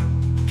horror.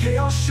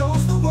 Chaos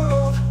shows the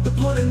world the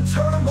blood and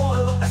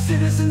turmoil, as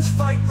citizens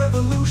fight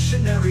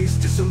revolutionaries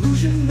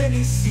disillusion,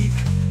 many seek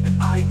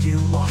an ideal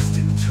lost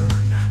in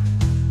turn,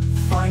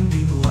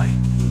 finding light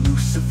in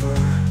Lucifer.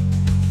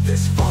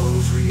 This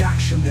follows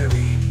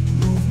reactionary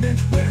movement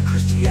where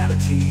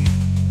Christianity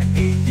and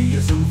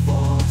atheism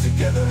fall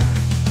together.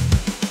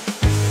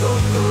 The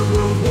Third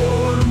World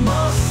War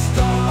must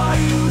start by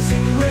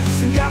using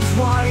rifts and gaps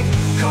wide,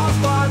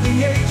 caused by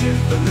the agent,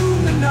 the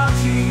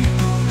Illuminati.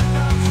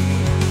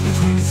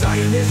 Between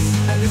Zionists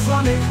and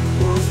Islamic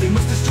worlds, they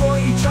must destroy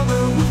each other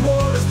with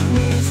war as the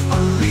means.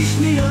 Unleash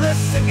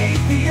nihilists and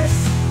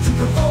atheists to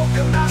provoke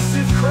a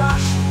massive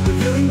crash,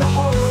 revealing the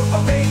horror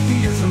of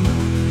atheism.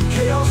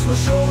 Chaos will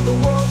show the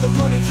world the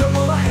bloody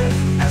turmoil ahead,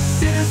 as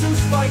citizens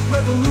fight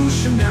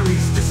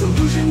revolutionaries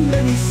disillusioned,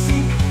 many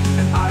seek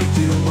an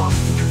ideal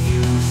lost and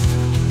confused,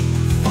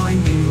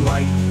 finding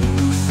light in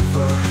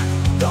Lucifer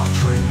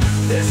doctrine.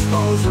 This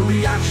follows a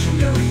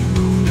reactionary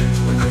movement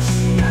where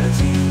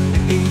Christianity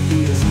and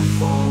atheism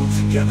fall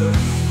together.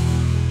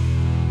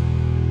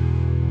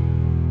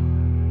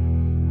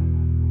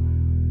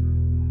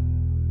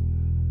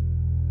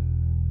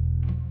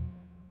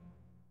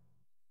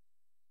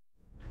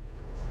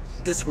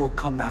 This will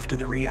come after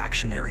the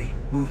reactionary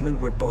movement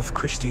where both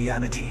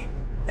Christianity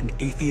and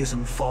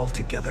atheism fall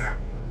together.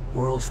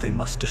 Worlds they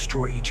must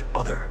destroy each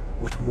other,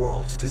 with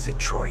worlds to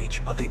destroy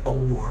each other, the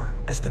war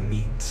as the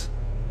means.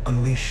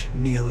 Unleash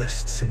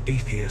nihilists and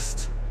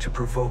atheists to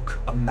provoke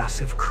a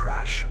massive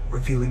crash,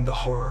 revealing the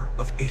horror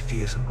of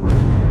atheism.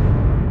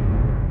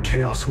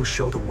 Chaos will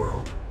show the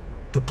world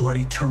the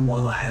bloody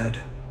turmoil ahead,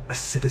 as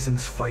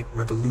citizens fight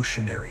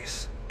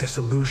revolutionaries.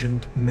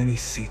 Disillusioned, many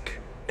seek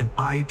an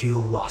ideal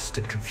lost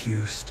and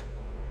confused,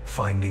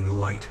 finding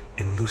light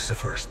in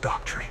Lucifer's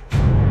doctrine.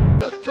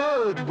 The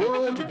Third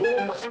World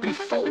War must be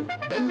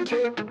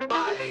fomented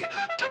by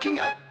taking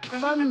out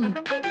fun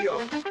petty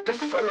of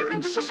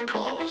differences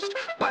caused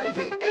by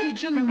the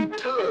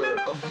agenter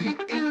of the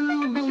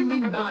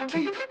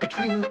Illuminati.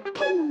 Between the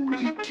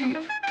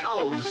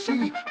political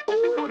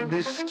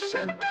Zionists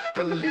and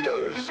the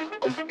leaders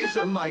of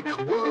Islamic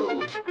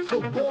world, the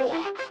war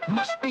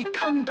must be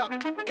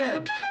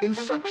conducted in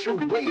such a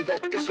way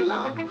that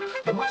Islam,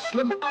 the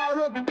Muslim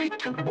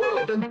Arabic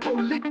world, and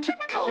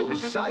political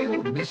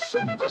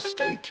Zionism, the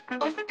state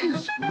of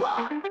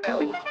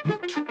Israel,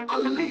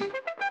 mutually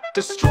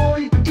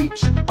destroy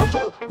each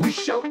other. We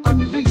shall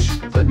unleash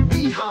the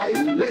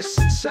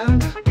nihilists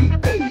and the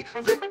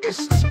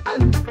atheists,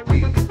 and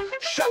we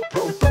shall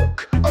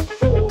provoke a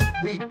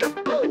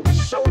formidable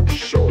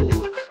social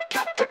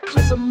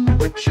cataclysm,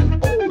 which in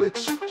all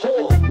its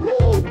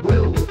horror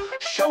will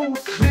show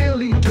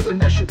clearly to the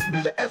nation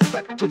the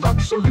effect of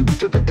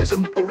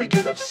absolutism,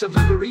 origin of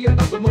chivalry, and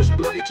of the most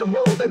bloody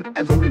turmoil than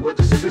everywhere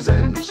the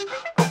citizens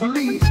are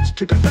pleased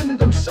to defend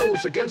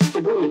themselves against the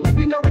world.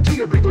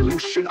 Minority of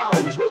revolution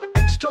arms will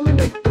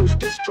exterminate those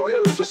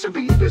destroyers of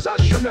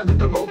civilization and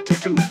the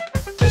multitude.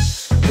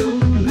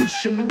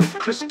 Disillusion with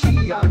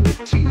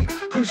Christianity,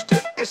 whose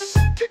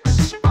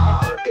deistics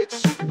are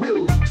its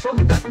will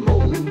from that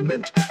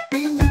moment,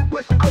 being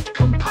without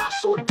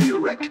compass or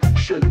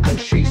direction, and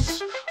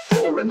she's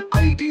for an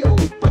ideal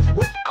but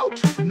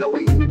without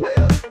knowing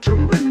where to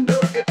render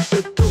its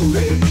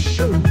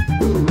adoration,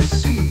 will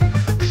receive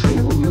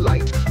true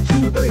light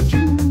through the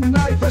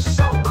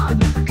universal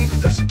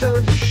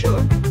manifestation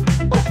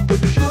of the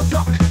pure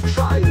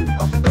doctrine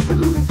of the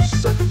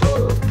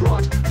Lucifer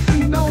brought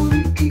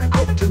finally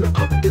out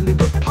in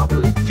the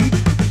public view.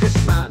 This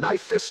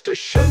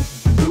manifestation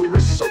will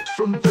result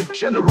from the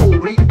general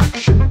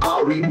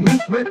reactionary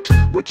movement,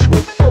 which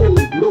will follow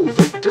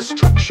the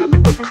destruction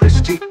of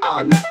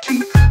Christianity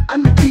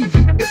and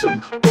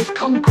atheism, both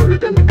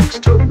conquered and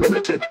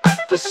exterminated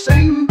at the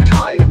same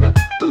time.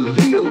 The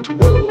lealed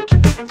world,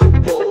 the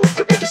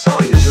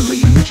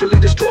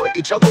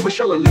each other. We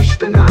shall unleash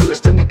the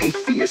nihilists and the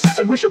atheists,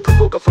 and we shall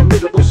provoke a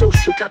formidable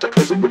social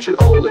cataclysm, which in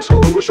all its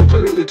horror will show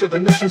clearly to the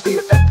nations the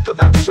effect of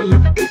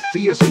absolute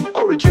atheism,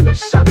 origin of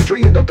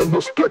savagery, and of the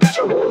most bloody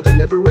turmoil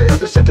than ever where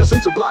the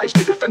citizens obliged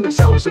to defend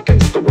themselves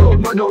against the world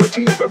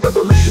minority of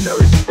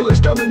revolutionaries will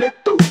exterminate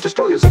those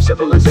destroyers of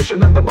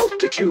civilization, and the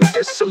multitude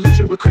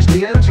disillusioned with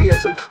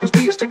Christianity-ism, whose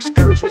theistic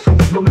spirits will from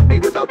that moment be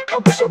without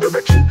compass or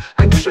direction,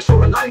 anxious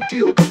for an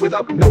ideal but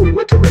without knowing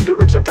where to render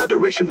its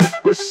adoration.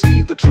 Will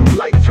see the true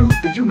light through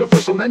the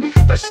universal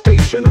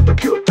manifestation of the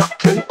pure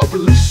doctrine of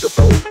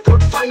Lucifer.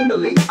 Brought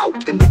finally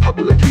out in the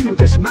public view,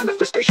 this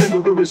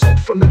manifestation will result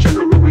from the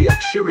general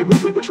reactionary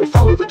movement, which will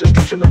follow the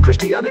destruction of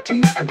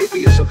Christianity and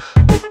atheism,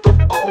 both of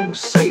all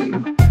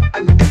same,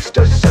 and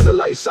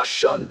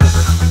externalization,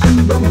 and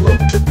the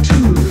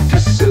multitude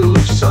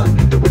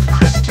disillusioned with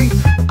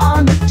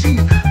Christianity,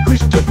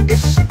 which took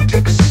its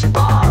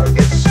spar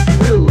its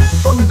will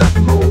from that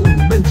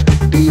moment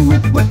be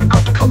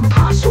without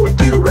compass or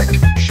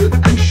direction,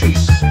 and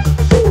chase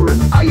for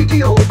an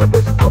ideal but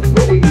without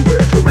knowing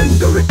where to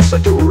render its a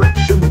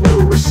direction,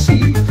 will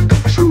receive the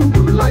true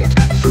light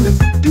through the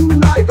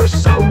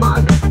universal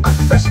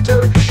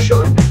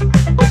manifestation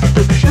of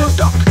the pure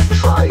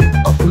doctrine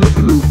of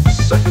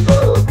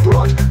Lucifer,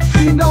 brought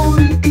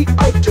finally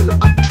out in a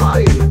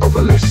trial of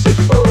Lucifer.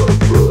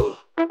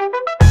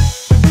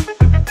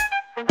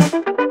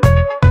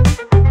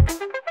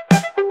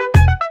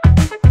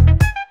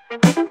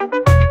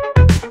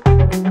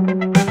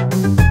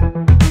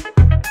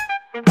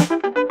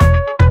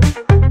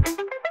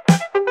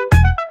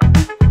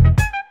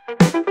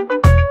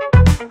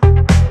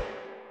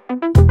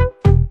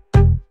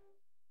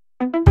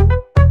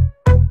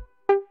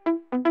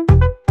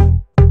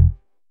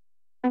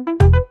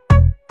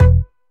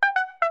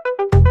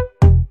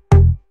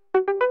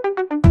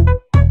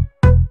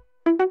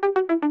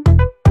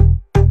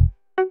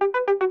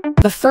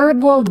 The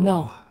Third World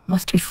War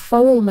must be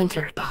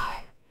fomented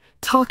by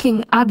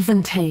taking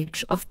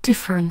advantage of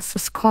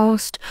differences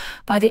caused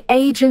by the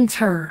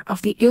agentur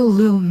of the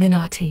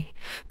Illuminati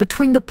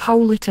between the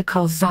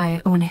political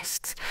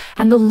Zionists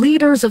and the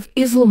leaders of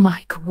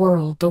Islamic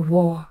world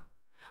war,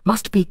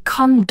 must be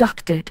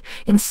conducted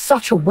in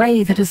such a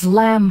way that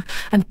Islam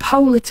and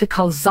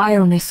political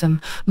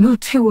Zionism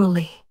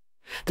mutually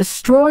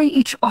destroy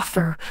each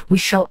other. We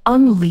shall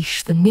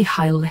unleash the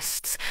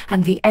nihilists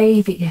and the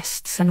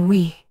atheists, and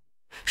we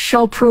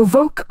shall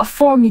provoke a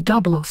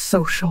formidable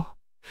social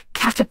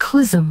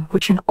cataclysm,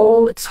 which in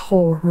all its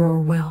horror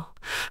will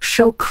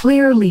show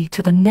clearly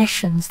to the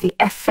nations the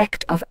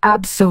effect of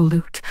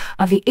absolute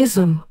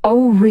atheism,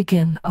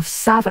 origin of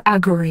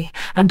savagery,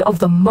 and of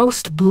the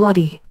most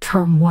bloody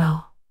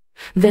turmoil.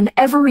 Then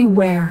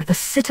everywhere the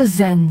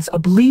citizens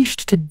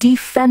obliged to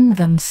defend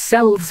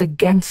themselves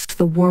against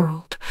the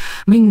world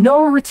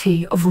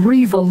minority of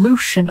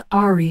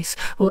revolutionaries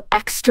will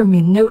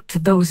exterminate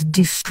those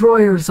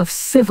destroyers of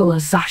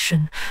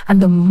civilization,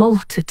 and the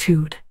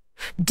multitude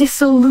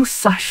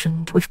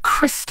disillusioned with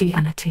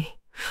Christianity,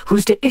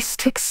 whose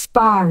deistic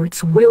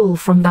spirits will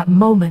from that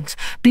moment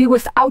be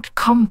without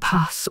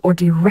compass or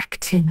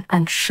directing,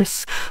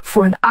 anxious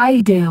for an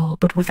ideal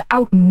but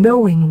without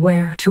knowing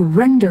where to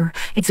render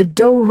its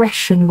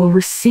adoration, will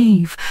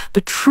receive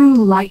the true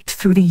light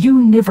through the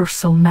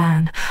universal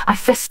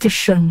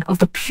manifestation of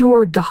the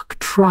pure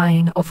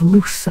doctrine of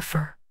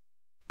Lucifer.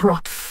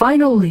 Brought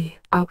finally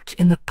out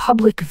in the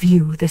public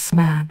view, this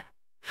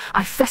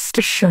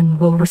manifestation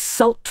will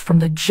result from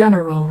the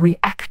general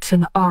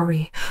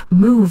reactionary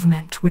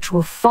movement, which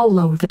will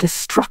follow the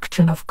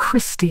destruction of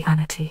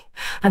Christianity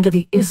and of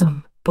the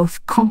ism,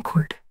 both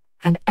conquered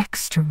and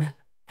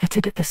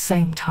exterminated at the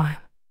same time.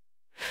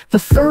 The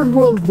Third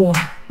World War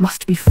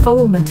must be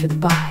fomented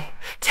by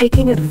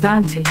taking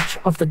advantage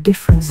of the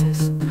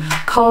differences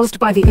caused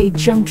by the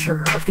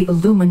agentur of the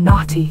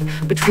Illuminati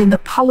between the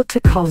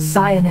political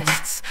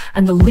Zionists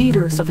and the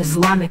leaders of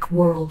Islamic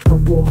world. The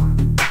war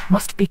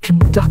must be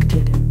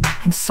conducted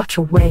in such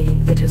a way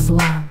that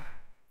Islam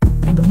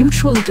and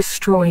mutually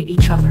destroy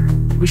each other.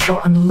 We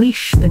shall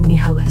unleash the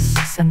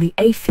nihilists and the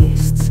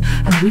atheists,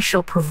 and we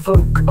shall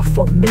provoke a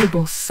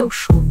formidable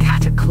social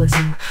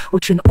cataclysm,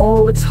 which in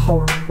all its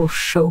horror will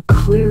show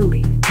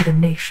clearly to the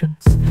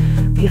nations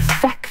the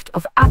effect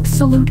of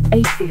absolute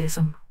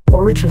atheism,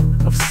 origin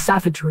of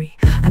savagery,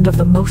 and of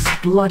the most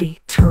bloody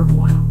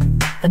turmoil.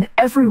 And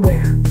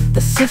everywhere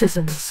the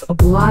citizens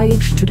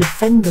obliged to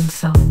defend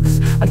themselves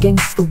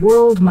against the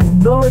world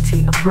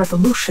minority of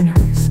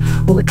revolutionaries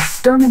will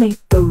exterminate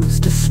those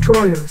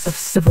destroyers of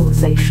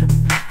civilization,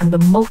 and the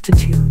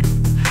multitude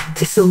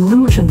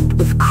disillusioned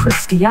with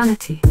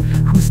Christianity,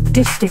 whose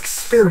deistic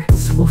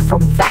spirits will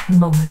from that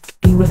moment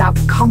be without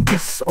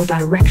compass or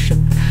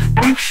direction,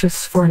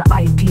 anxious for an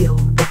ideal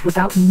but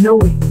without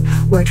knowing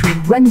where to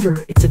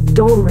render its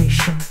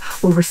adoration,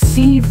 will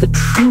receive the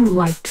true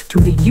light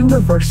through the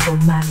universal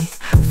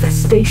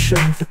manifestation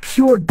of the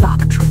pure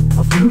doctrine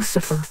of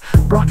Lucifer,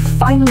 brought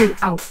finally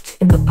out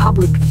in the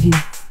public view.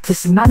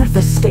 This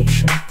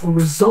manifestation will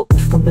result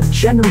from the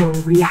general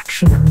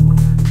reactionary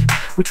movement,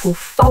 which will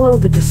follow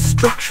the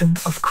destruction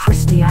of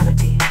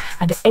Christianity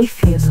and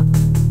atheism,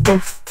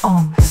 both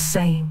on the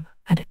same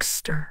and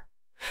external.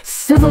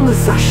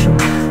 Civilization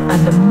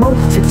and the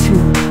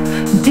multitude,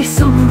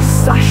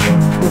 disillusion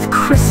with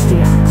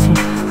Christianity,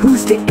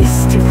 whose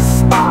deistic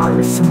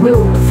spirits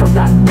will from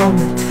that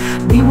moment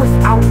be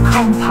without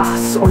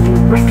compass or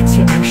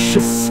directing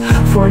wishes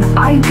for an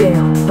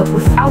ideal, but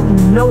without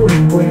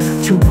knowing where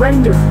to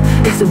render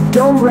its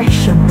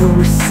adoration, will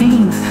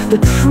receive the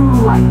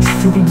true light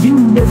through the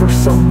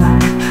universal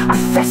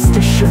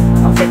manifestation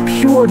of the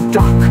pure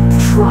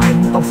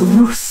doctrine of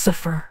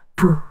Lucifer.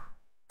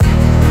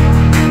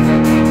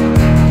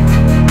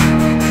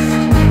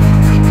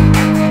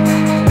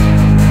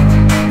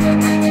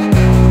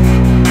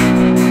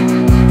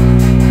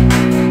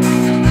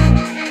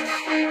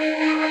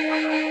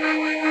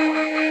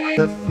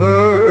 The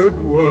Third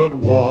World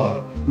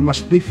War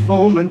must be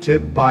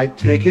fomented by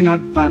taking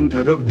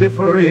advantage of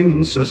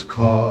differences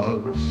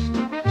caused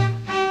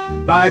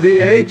by the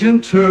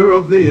agentur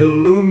of the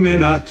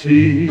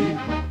Illuminati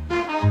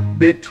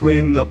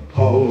between the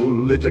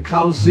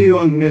political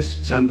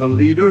Zionists and the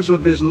leaders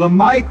of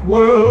Islamic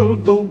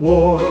world. The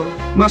war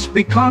must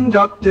be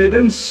conducted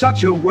in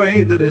such a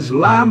way that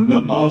Islam, the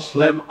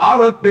Muslim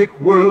Arabic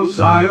world,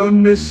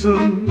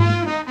 Zionism,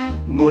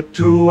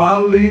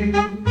 mutually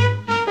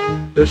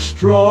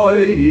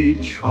destroy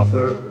each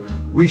other.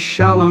 We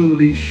shall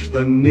unleash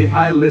the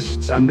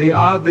nihilists and the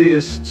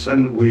atheists,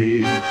 and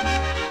we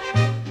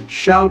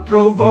shall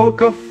provoke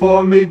a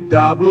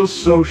formidable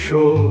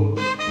social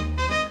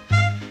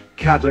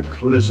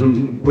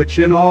cataclysm, which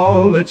in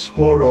all its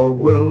horror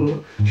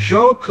will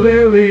show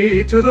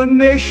clearly to the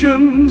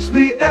nations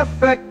the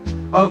effect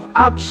of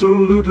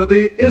absolute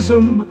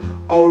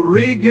theism,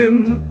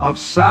 origin of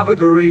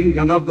savagery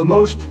and of the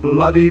most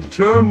bloody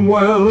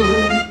turmoil.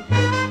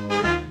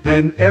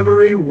 And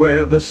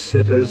everywhere the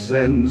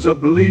citizens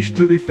obliged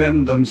to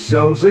defend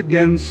themselves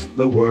against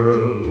the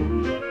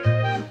world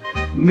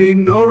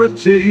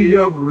minority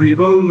of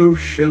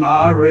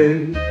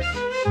revolutionaries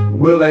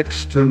will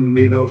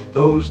exterminate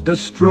those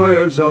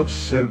destroyers of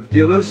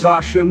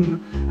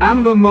civilization,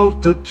 and the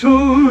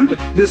multitude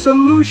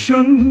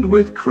disillusioned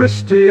with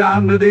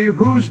Christianity,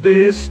 whose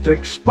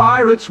deistic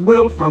spirits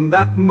will from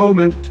that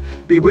moment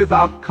be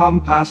without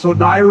compass or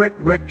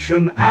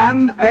direction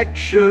and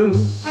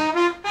actions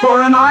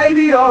for an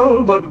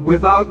ideal, but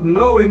without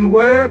knowing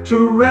where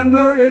to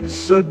render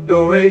its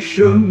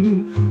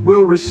adoration,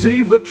 will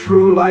receive the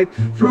true light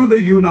through the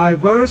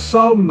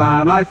universal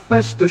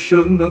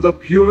manifestation of the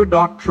pure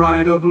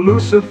doctrine of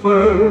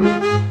Lucifer.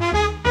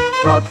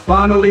 Brought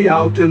finally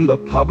out in the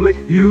public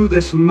view,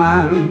 this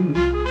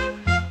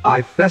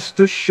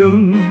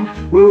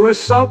manifestation will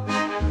result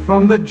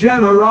from the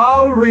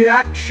general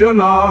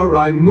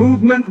reactionary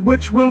movement,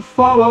 which will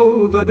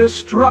follow the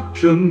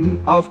destruction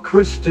of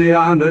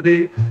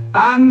Christianity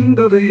and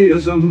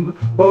atheism,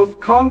 both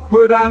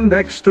conquered and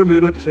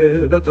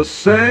exterminated at the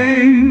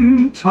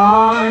same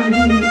time.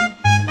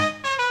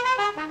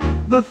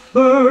 The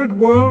Third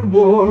World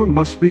War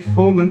must be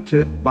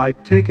fomented by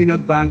taking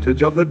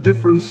advantage of the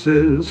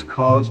differences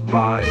caused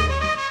by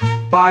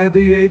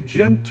the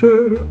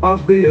agentur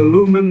of the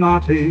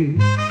Illuminati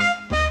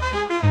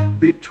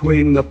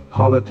between the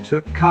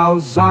political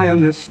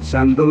Zionists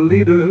and the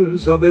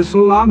leaders of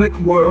Islamic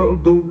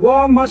world. The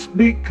war must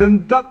be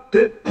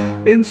conducted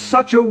in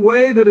such a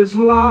way that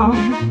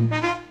Islam,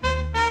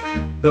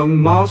 the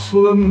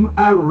Muslim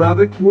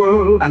Arabic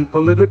world, and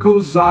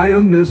political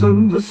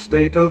Zionism, the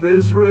state of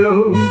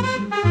Israel,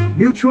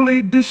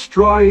 mutually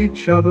destroy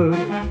each other.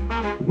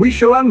 We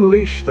shall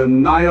unleash the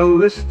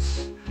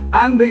nihilists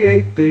and the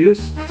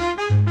atheists,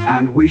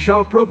 and we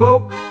shall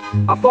provoke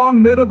a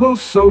formidable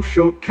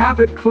social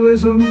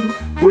cataclysm,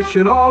 which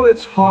in all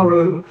its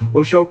horror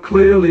will show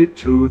clearly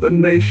to the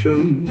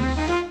nations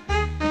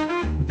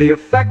the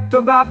effect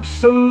of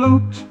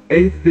absolute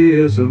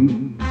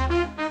atheism,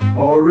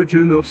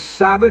 origin of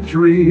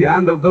savagery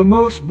and of the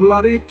most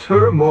bloody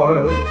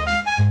turmoil.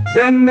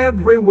 Then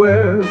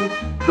everywhere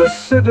the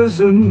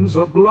citizens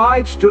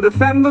obliged to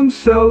defend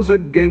themselves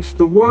against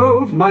the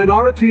world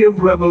minority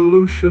of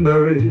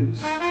revolutionaries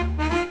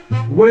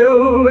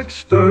will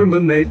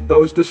exterminate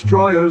those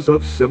destroyers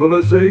of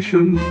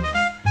civilization,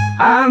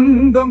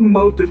 and the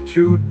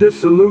multitude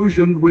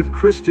disillusioned with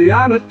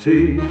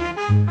Christianity,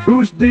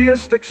 whose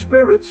deistic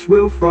spirits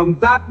will from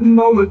that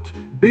moment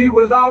be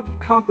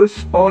without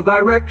compass or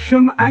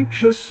direction,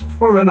 anxious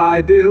for an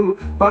ideal,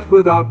 but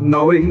without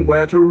knowing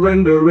where to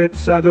render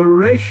its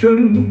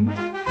adoration,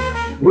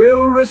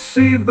 will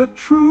receive the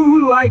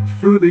true light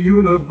through the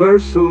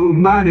universal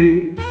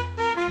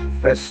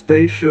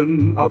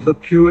manifestation of the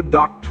pure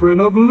doctrine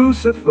of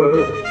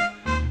Lucifer.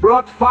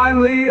 Brought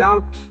finally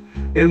out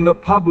in the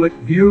public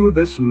view,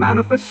 this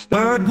manifest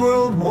Third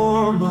World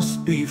War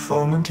must be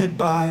fomented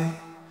by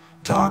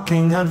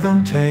talking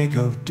advantage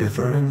of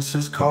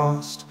differences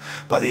caused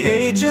by the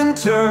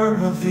agentur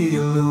of the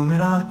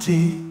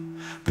Illuminati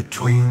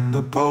between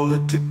the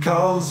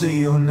political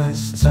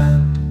Zionists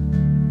and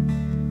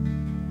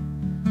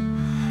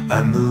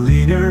and the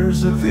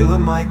leaders of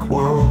Islamic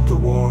world, the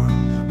war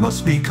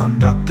must be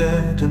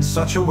conducted in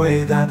such a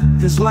way that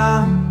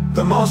Islam,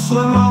 the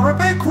Muslim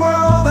Arabic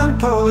world, and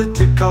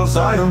political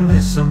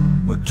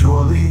Zionism would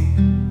duly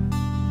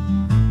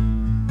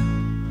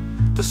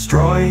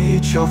destroy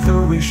each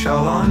other. We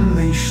shall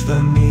unleash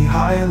the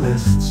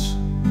nihilists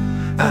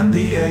and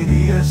the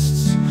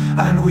atheists,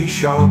 and we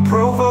shall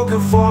provoke a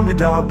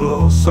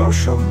formidable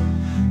social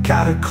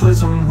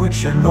cataclysm,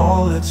 which in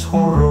all its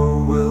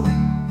horror will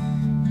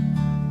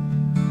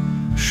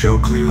show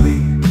clearly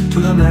to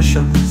the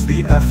nations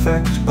the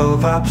effect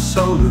of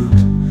absolute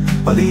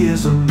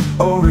polytheism,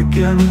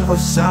 origin of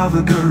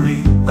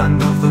savagery,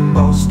 and of the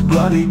most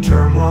bloody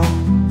turmoil.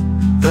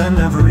 Then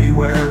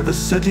everywhere the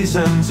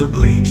citizens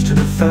obliged to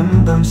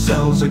defend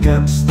themselves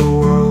against the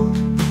world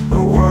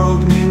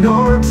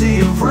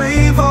minority of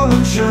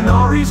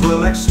revolutionaries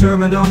will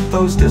exterminate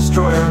those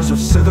destroyers of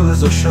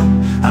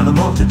civilization, and the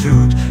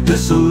multitude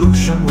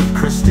dissolution with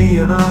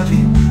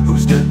Christianity,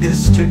 whose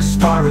deistic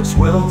spirits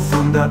will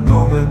from that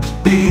moment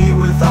be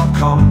without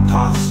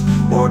compass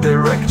or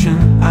direction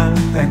and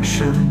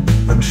action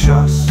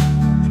anxious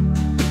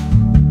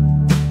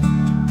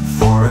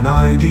for an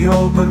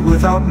ideal, but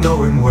without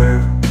knowing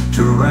where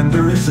to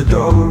render its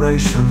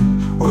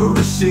adoration or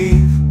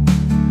receive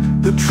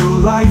the true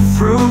life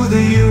through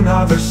the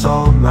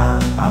universal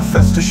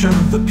manifestation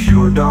of the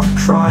pure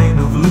doctrine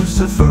of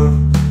Lucifer.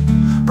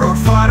 Brought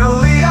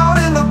finally out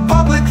in the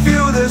public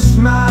view, this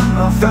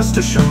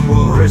manifestation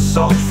will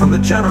result from the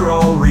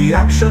general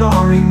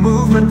reactionary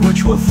movement,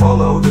 which will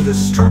follow the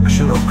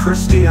destruction of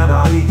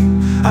Christianity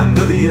and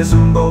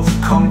Judaism, both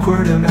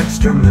conquered and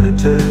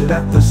exterminated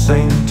at the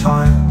same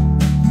time.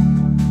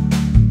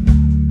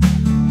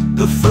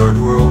 The Third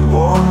World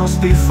War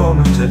must be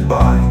fomented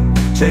by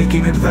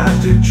taking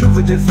advantage of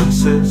the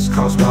differences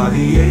caused by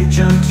the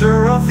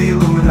agenter of the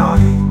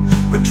Illuminati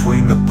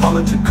between the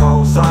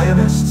political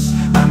Zionists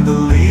and the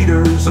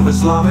leaders of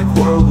Islamic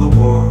world. The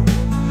war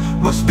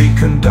must be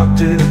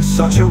conducted in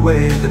such a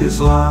way that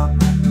Islam,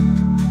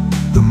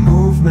 the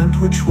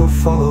movement which will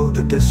follow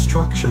the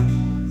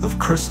destruction of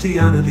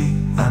Christianity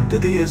and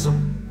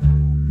Judaism,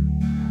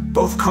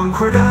 both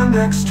conquered and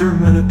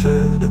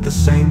exterminated at the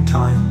same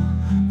time.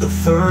 The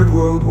Third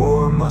World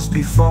War must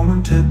be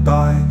fomented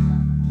by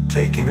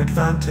taking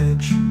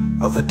advantage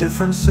of the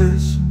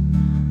differences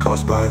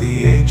caused by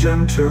the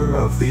agenter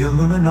of the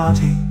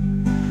Illuminati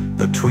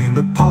between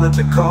the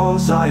political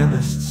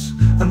Zionists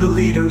and the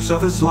leaders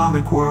of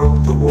Islamic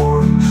world. The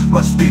war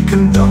must be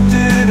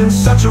conducted in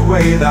such a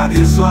way that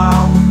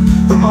Islam,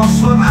 the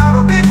Muslim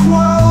Arabic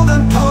world,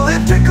 and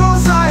political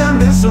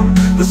Zionism,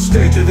 the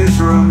state of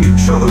Israel,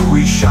 each other.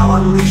 We shall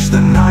unleash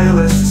the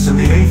nihilists and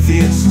the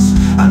atheists,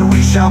 and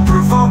we shall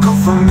provoke a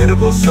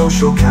formidable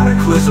social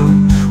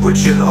cataclysm,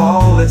 which in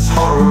all its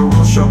horror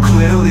will show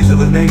clearly to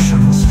the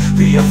nations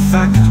the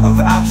effect of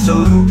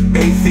absolute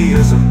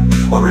atheism,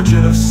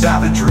 origin of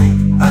savagery,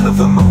 and of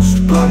the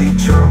most bloody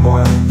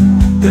turmoil.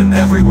 Then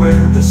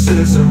everywhere the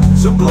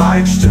citizens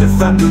obliged to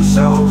defend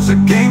themselves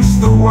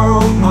against the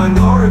world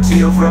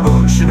minority of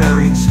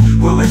revolutionaries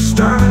will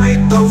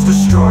exterminate those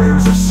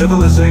destroyers of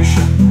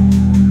civilization,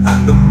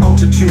 and the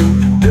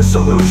multitude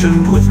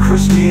disillusioned with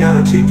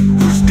Christianity,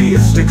 whose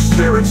deistic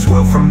spirits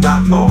will from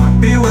that moment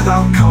be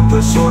without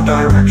compass or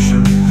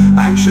direction,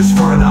 anxious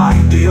for an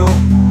ideal,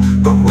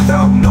 but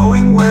without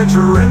knowing where to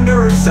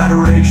render its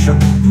adoration,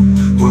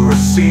 will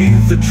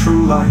receive the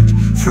true light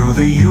through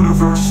the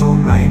universal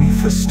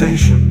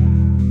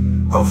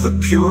manifestation of the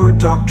pure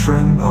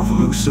doctrine of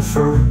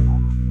Lucifer.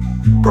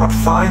 Brought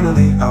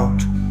finally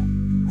out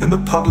in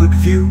the public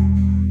view,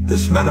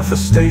 this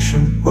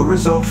manifestation will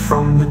result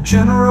from the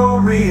general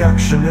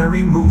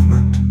reactionary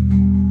movement,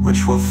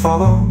 which will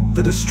follow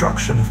the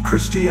destruction of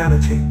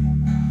Christianity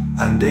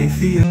and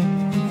atheism.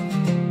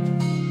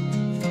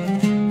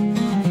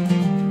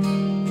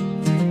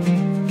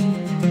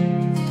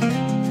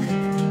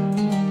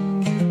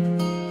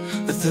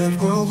 The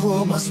Third World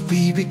War must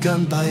be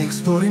begun by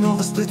exploring all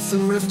the splits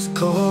and rifts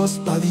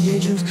caused by the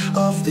agent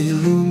of the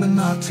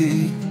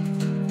Illuminati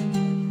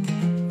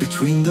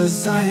between the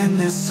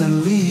Zionists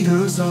and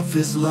leaders of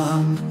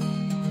Islam.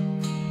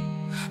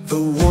 The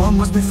war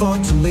must be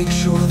fought to make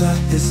sure that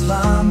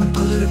Islam and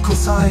political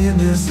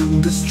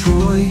Zionism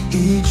destroy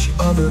each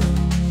other,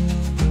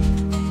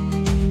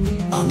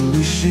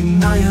 unleashing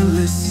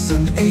nihilists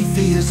and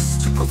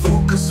atheists to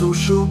provoke a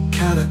social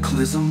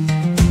cataclysm.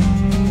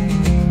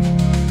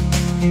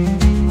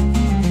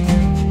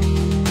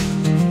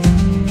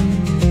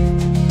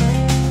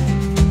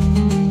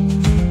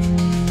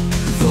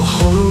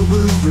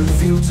 Will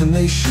reveal to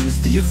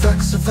nations the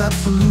effects of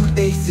absolute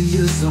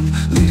atheism,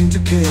 leading to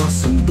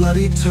chaos and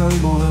bloody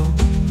turmoil,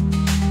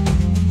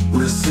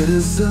 where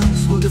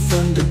citizens will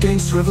defend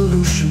against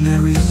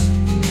revolutionaries.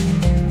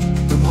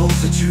 The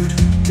multitude,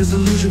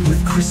 disillusioned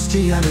with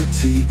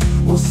Christianity,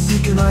 will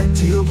seek an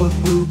ideal but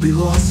will be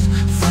lost,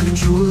 finding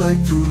true light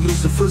through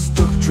Lucifer's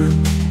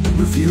doctrine,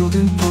 revealed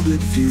in public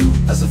view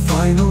as a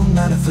final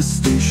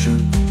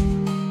manifestation.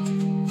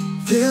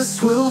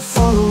 This will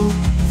follow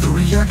the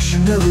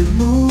reactionary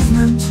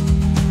movement,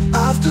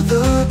 After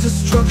the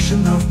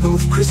destruction of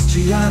both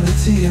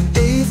Christianity and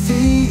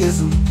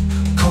atheism,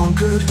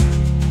 conquered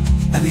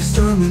and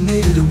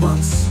exterminated at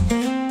once,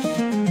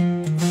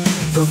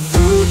 the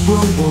Third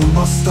World War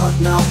must start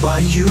now by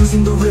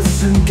using the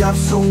rifts and gaps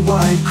so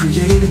wide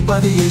created by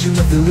the agent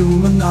of the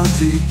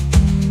Illuminati.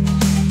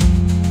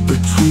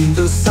 Between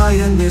the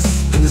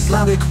Zionist and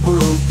Islamic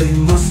world, they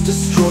must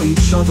destroy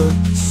each other,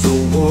 so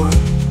war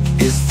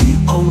is the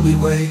only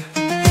way.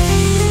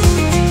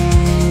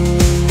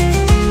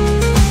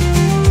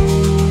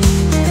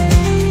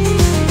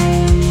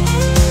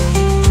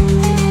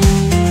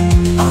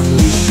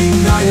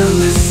 Unleashing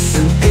nihilists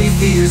and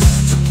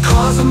atheists to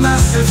cause a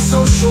massive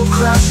social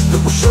crash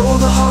that will show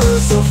the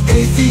horrors of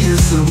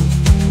atheism.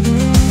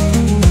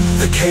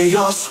 The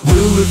chaos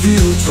will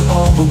reveal to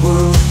all the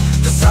world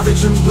the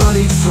savage and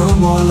bloody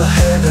turmoil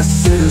ahead as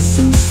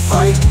citizens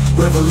fight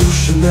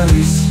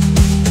revolutionaries.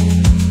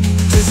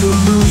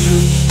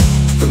 Disillusioned,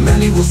 the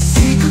many will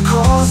seek a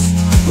cause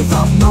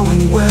without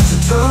knowing where to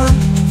turn,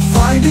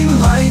 finding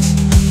light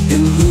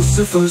in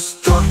Lucifer's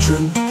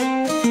doctrine.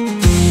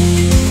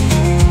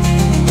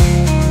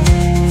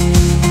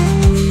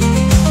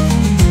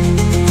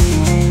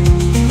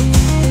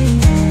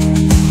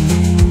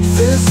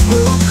 This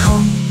will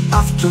come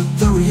after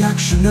the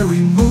reactionary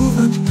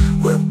movement,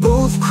 where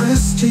both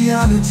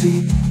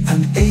Christianity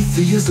and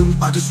atheism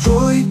are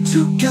destroyed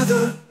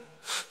together.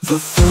 The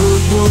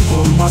Third World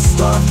War must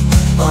start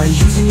by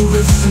using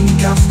rifts and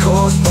gaps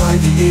caused by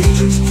the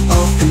agents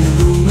of the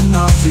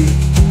Illuminati.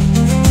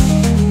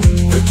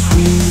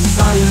 Between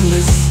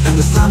Zionists and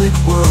Islamic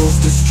worlds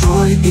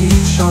destroy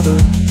each other,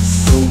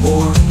 so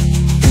war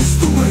is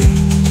the way.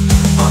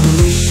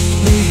 Unleash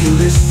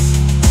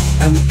nihilists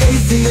and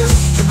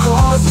atheists to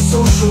cause a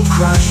social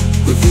crash,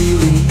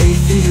 revealing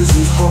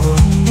atheism's horror.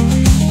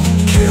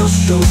 Chaos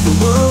shows the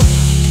world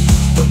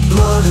the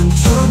blood and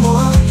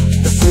turmoil,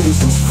 the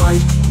citizens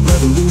fight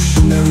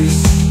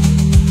revolutionaries.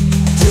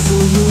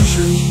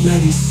 Disillusion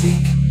many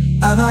seek,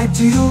 an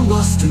ideal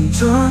lost in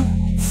turn,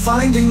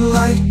 finding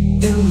light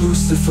in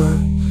Lucifer.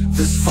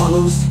 This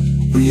follows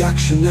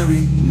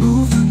reactionary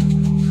movement,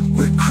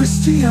 where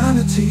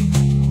Christianity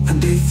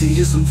and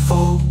atheism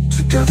fall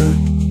together.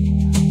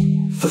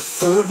 The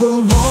Third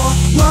World War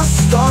must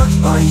start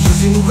by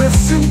using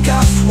rifts and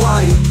gaps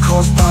wide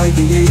caused by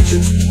the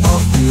agents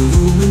of the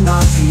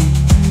Illuminati.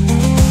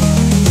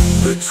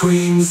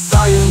 Between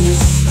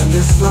Zionists and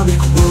Islamic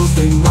worlds,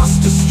 they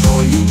must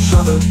destroy each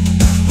other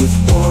with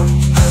war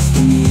as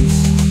the means.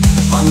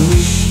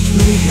 Unleash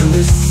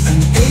nihilists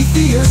and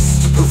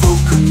atheists to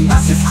provoke a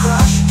massive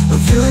crash,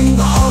 revealing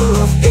the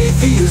horror of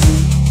atheism.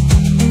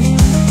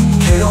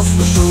 Chaos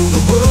will show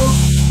the world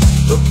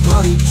the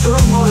bloody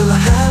turmoil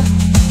ahead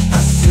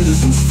as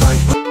citizens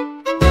fight.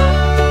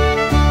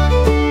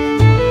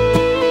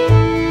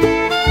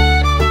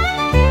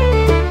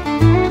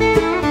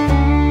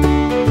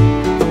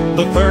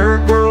 The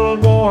Third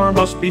World War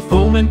must be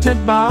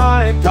fomented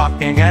by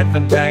talking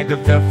advantage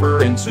of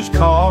differences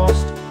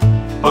caused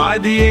by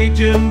the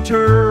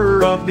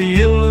agenter of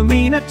the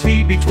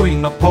Illuminati.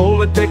 Between the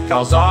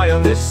political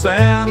Zionists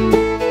and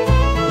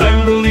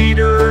the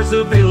leaders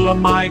of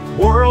Islamite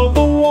world,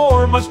 the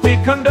war must be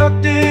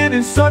conducted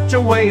in such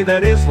a way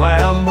that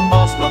Islam, the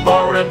Muslim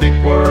Arabic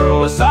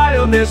world,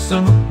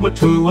 Zionism,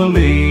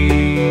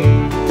 mutually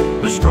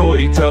destroy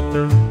each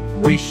other.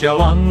 We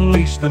shall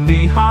unleash the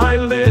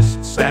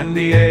nihilists and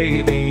the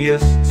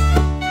atheists,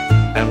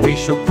 and we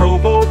shall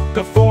provoke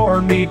a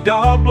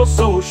formidable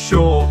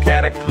social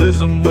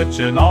cataclysm, which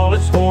in all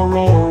its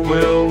horror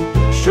will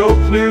show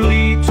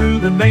clearly to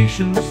the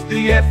nations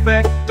the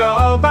effect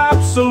of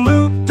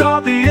absolute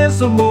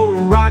atheism,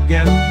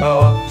 Oregon,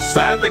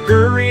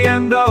 savagery,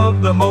 and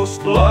of the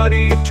most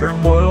bloody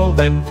turmoil.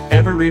 Then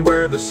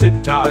everywhere the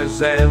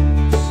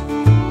citizens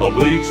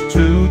obliged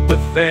to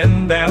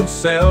defend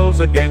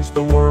themselves against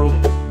the world,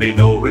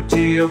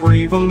 minority of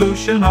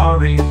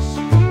revolutionaries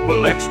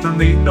will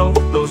exterminate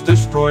those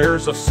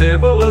destroyers of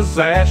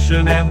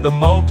civilization, and the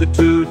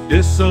multitude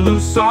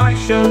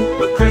dissolution.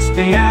 But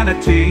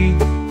Christianity,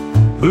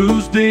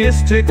 whose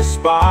deistic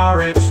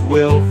spirits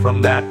will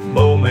from that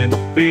moment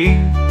be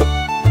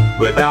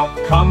without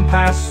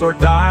compass or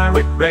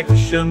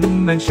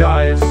direction, and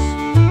shies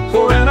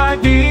for an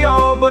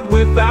ideal but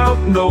without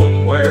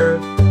nowhere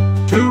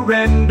to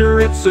render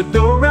its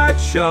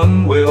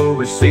adoration, will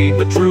receive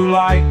the true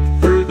light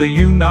through the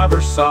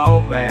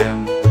universal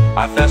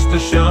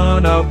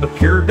manifestation of the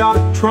pure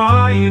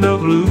doctrine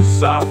of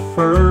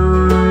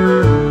Lucifer,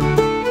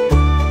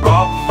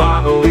 brought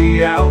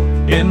finally out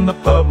in the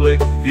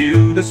public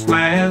view. This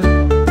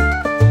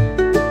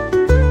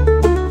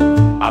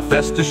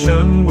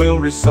manifestation will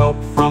result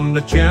from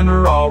the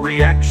general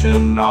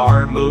reaction,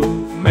 our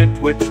movement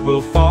which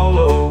will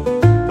follow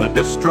the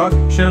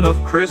destruction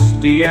of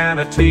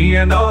Christianity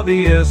and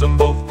atheism,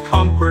 both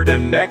conquered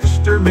and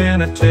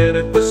exterminated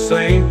at the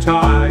same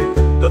time.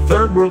 The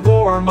Third World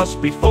War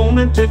must be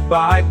fomented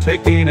by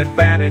taking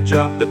advantage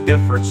of the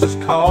differences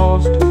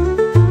caused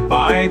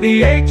by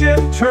the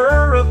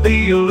agenter of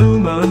the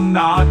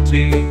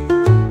Illuminati.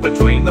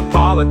 between the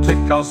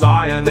political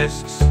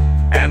Zionists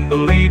and the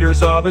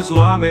leaders of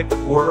Islamic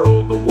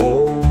world. The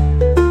war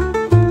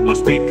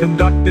must be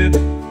conducted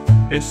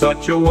in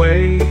such a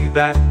way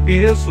that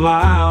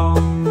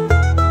Islam,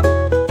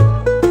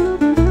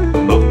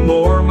 the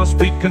war must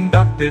be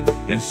conducted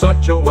in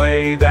such a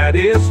way that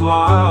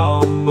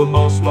Islam, the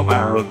Muslim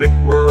Arabic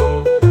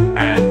world,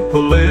 and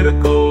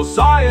political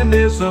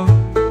Zionism,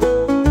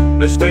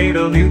 the state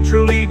will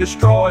mutually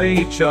destroy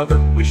each other.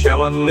 We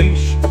shall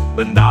unleash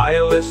the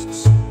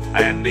nihilists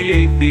and the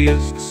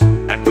atheists,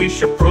 and we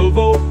shall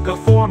provoke a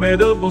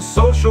formidable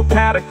social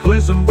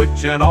cataclysm,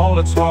 which in all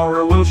its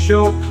horror will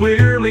show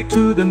clearly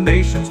to the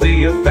nations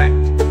the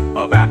effect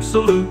of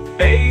absolute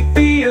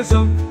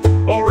atheism,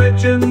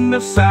 origin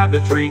of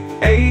savagery,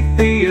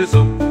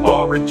 atheism,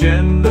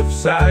 origin of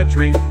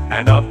savagery,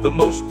 and of the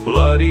most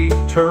bloody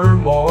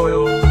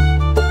turmoil.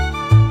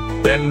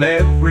 Then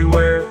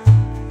everywhere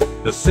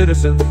the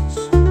citizens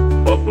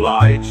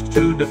obliged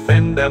to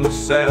defend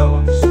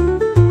themselves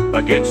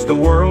against the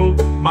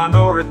world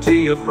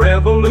minority of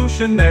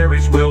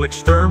revolutionaries will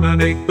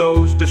exterminate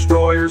those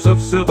destroyers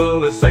of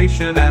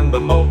civilization, and the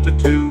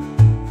multitude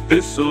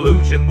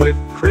disillusioned with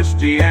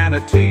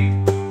Christianity,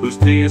 whose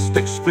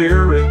theistic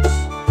spirits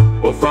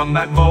will from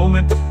that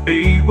moment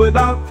be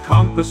without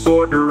compass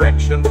or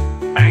direction,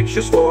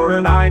 anxious for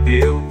an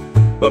ideal,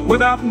 but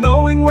without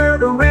knowing where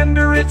to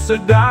render its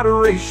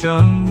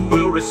adoration,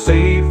 will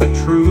receive the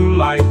true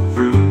light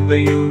through the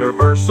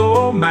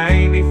universal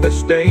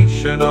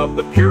manifestation of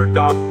the pure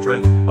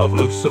doctrine of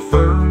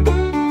Lucifer,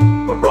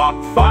 brought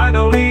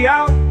finally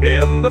out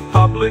in the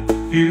public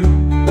view.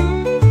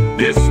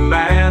 This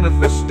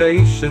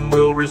manifestation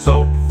will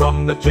result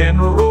from the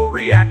general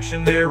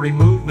reactionary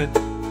movement,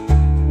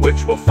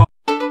 which will follow.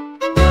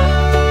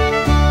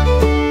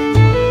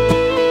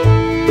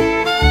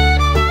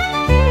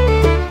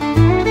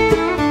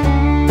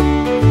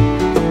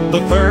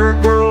 The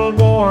Third World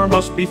War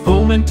must be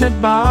fomented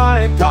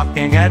by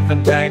talking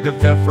advantage of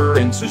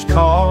differences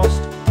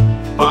caused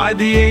by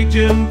the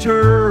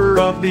agenter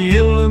of the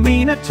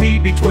Illuminati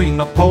between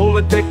the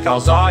political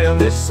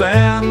Zionists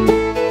and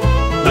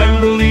the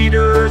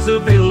leaders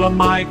of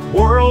Islamite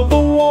world. The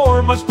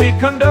war must be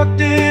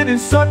conducted in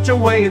such a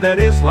way that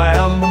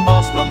Islam, the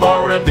Muslim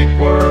Arabic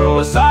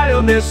world,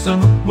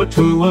 Zionism,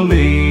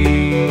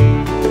 mutually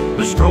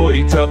destroy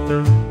each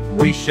other.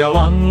 We shall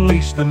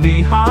unleash the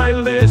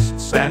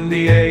nihilists and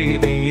the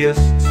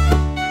atheists,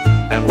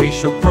 and we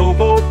shall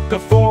provoke a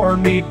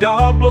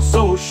formidable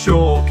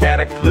social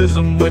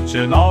cataclysm, which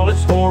in all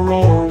its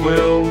horror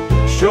will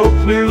show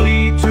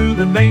clearly to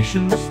the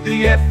nations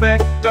the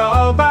effect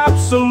of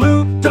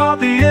absolute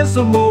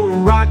atheism,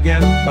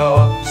 origin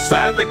of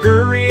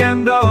savagery,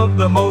 and of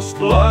the most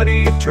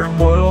bloody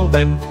turmoil.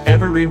 Then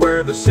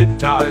everywhere the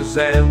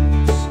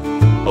citizens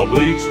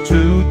obliged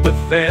to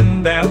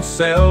defend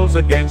themselves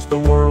against the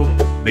world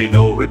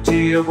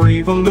minority of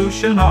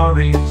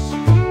revolutionaries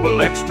will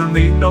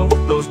exterminate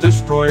those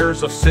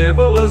destroyers of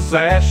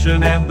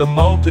civilization, and the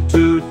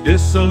multitude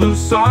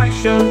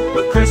dissolution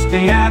with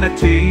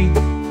Christianity,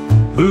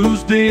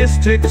 whose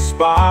deistic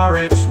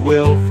spirits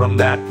will from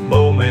that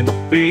moment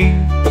be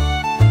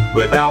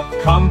without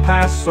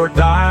compass or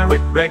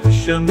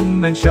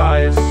direction, and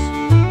shies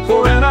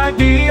for an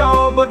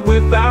ideal but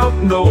without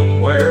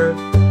nowhere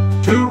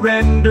to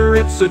render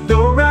its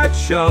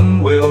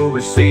adoration, will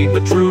receive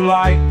the true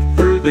light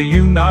through the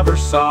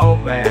universal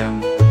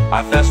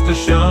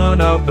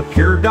manifestation of the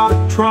pure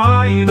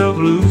doctrine of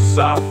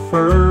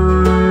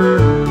Lucifer,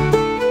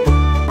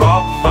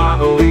 brought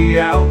finally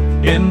out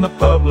in the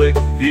public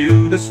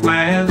view. This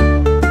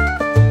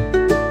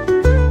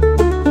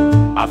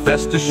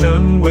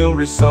manifestation will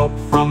result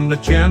from the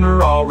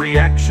general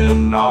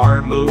reaction,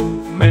 our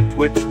movement,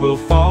 which will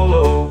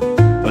follow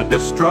the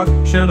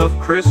destruction of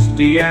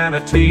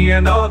Christianity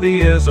and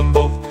atheism,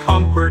 both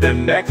conquered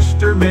and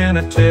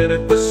exterminated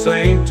at the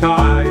same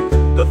time.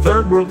 The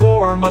Third World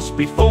War must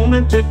be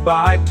fomented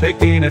by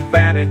taking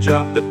advantage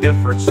of the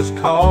differences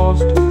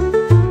caused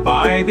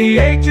by the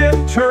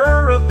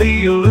agenter of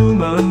the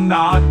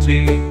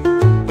Illuminati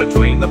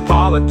between the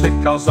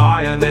political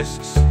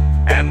Zionists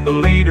and the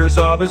leaders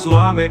of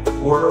Islamic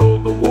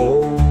world. The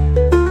war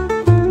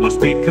must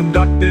be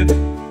conducted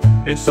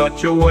in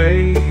such a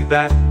way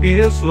that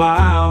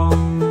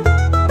Islam,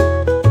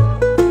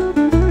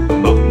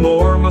 the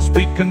war must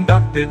be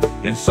conducted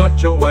in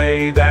such a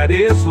way that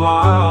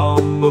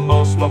Islam, the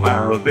Muslim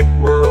Arabic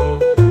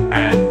world,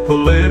 and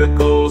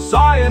political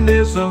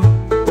Zionism,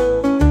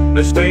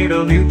 the state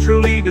will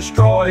mutually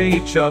destroy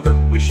each other.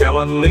 We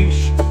shall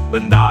unleash the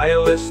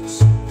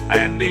nihilists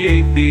and the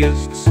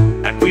atheists,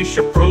 and we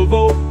shall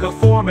provoke a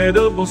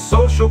formidable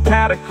social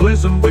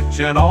cataclysm, which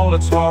in all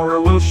its horror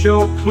will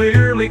show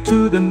clearly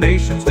to the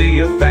nations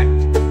the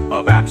effect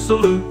of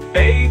absolute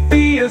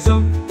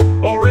atheism,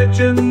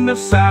 origin of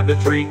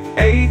savagery,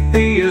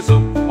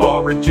 atheism,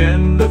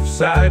 origin of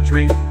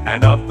savagery,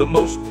 and of the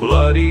most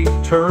bloody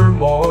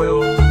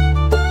turmoil.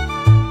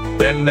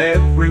 Then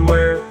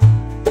everywhere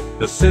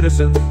the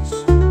citizens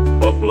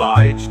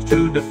obliged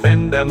to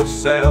defend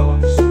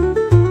themselves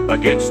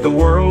Against the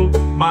world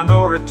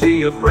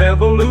minority of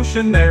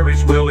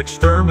revolutionaries will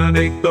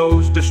exterminate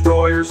those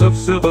destroyers of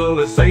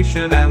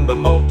civilization, and the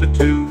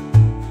multitude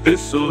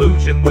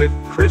disillusioned with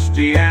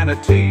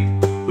Christianity,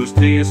 whose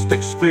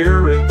theistic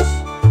spirits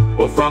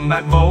will from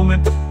that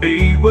moment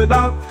be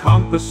without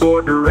compass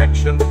or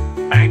direction,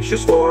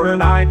 anxious for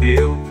an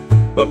ideal,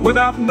 but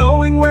without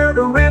knowing where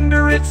to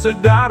render its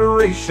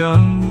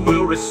adoration,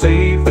 will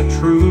receive the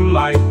true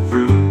light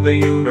through the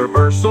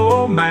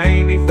universal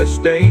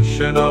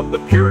manifestation of the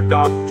pure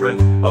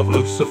doctrine of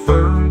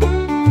Lucifer,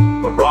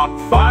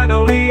 brought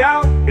finally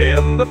out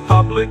in the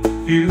public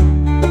view.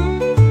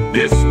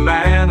 This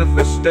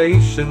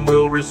manifestation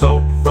will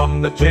result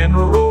from the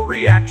general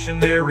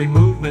reactionary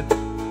movement,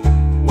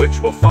 which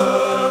will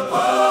follow.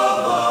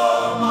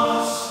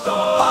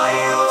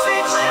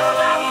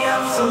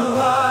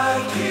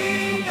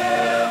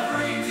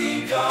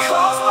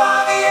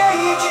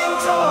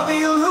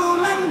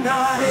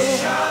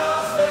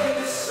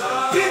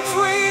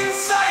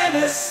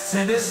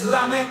 And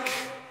Islamic,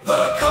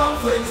 the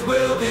conflict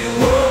will be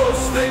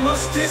worse. They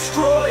must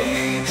destroy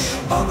each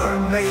other,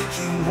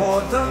 making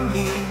war the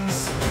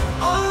means,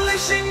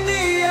 unleashing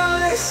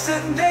nihilists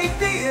and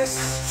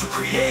atheists to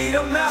create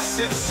a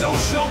massive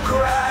social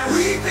crash,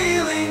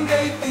 revealing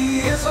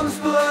atheism's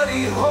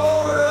bloody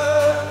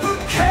horror. The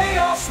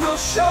chaos will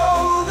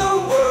show the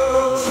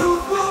world,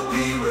 truth will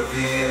be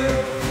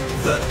revealed.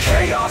 The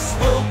chaos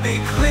will be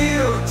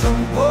clear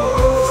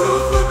tomorrow,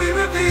 truth will be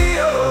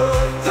revealed.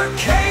 The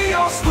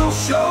chaos will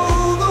show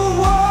the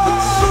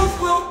world, truth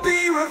will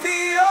be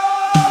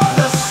revealed.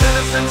 The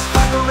citizens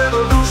fight a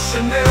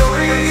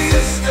revolutionary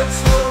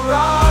resistance will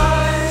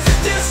rise.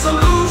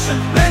 Disillusion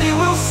many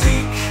will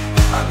seek,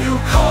 a new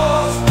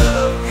cause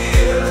will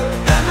appear,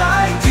 an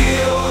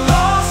ideal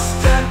lost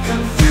and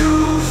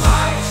confused.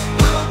 Light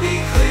will be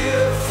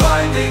clear,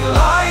 finding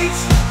light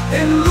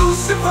in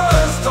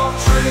Lucifer's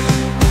doctrine.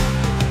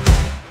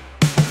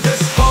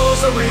 This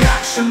follows a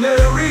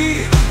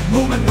reactionary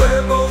movement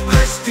where both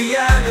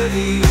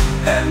Christianity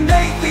and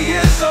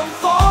atheism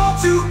fall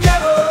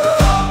together.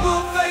 All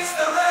will face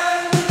their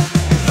end.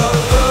 The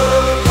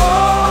third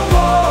world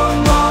war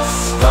must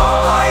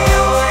start. By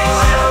using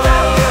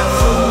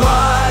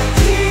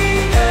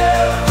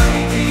every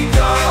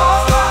begun,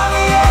 caused by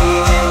the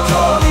agent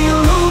or the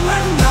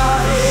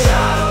Illuminati.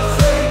 Shadows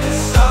they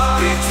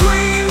decide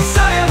between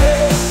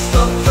scientists.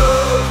 The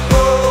third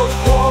world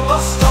war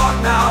must start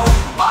now,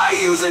 by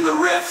using the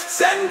rifts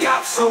and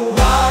gaps so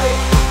wide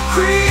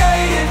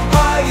created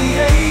by the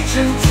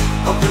agent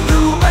of the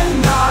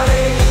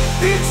Illuminati.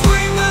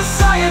 Between the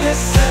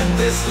Zionists and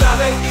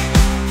Islamic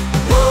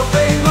world,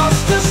 they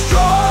must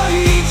destroy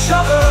each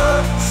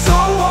other, so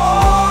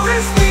war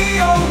is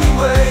the only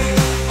way,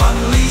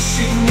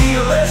 unleashing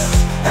nihilists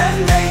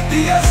and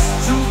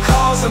atheists to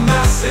cause a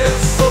massive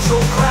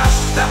social crash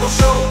that will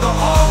show the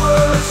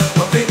horrors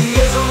of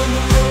atheism.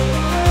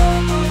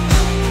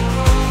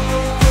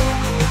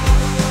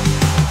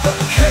 The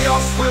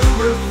chaos will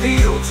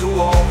reveal to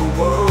all the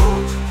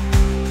world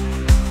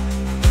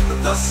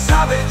the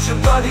savage and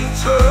bloody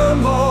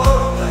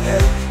turmoil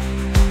ahead.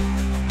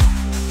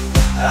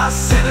 As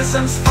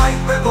citizens fight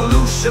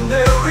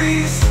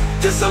revolutionaries,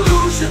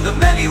 disillusioned the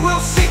many will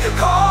seek a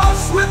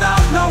cause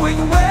without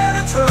knowing where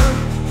to turn,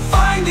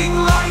 finding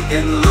light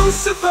in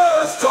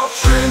Lucifer's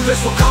doctrine. This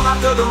will come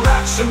after the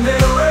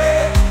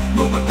reactionary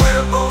movement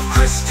where both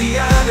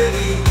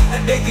Christianity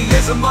and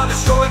atheism are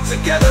destroyed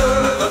together.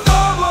 The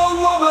third world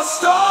war must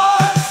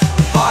start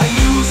by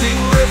using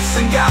rifts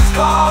and gaps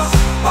caused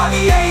by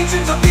the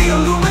agents of the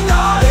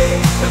Illuminati.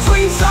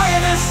 Between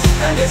Zionists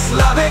and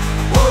Islamic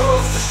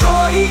worlds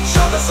destroy each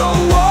other, so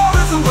war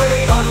is the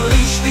way.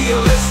 Unleash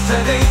nihilists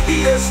and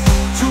atheists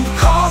to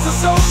cause a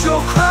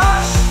social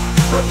crash,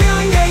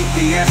 revealing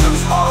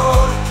atheism's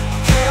horror.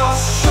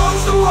 Chaos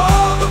shows the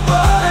world the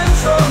blood and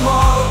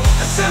turmoil,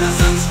 and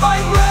citizens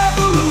fight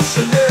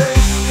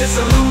revolutionaries.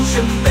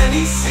 Disillusion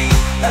many see,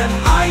 an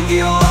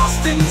ideal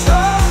lost in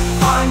turn,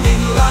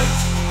 finding light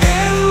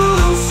in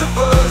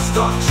Lucifer's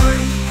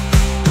doctrine.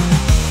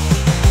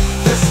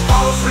 This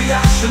follows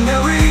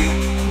reactionary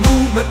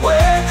movement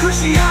where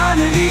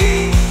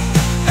Christianity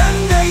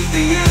and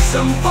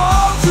atheism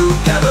fall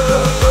together.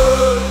 The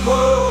third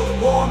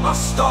world war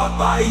must start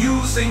by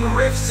using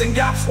rifts and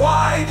gaps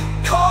wide,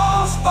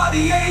 caused by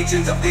the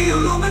agents of the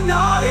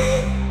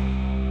Illuminati.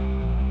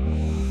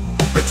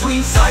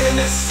 Between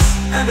Zionists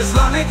and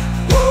Islamic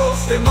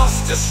worlds, they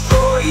must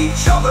destroy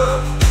each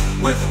other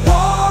with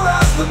war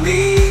as the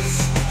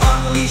means,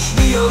 unleash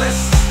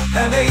nihilists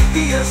and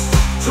atheists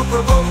to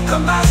provoke a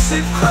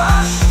massive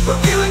crash,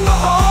 revealing the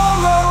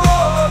horror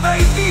of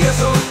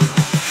atheism.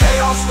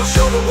 Chaos will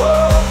show the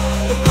world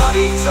the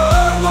bloody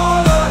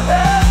turmoil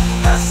ahead,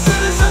 as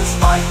citizens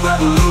fight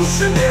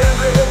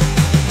revolutionary.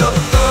 The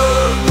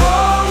third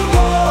world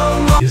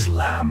war.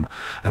 Islam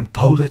and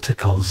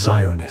political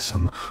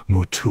Zionism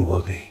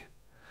mutually.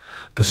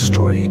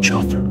 destroy each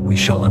other. We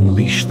shall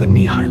unleash the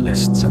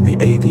nihilists and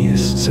the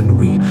atheists, and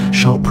we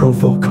shall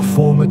provoke a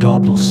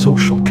formidable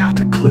social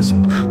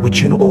cataclysm,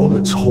 which in all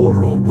its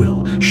horror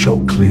will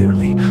show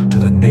clearly to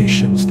the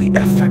nations the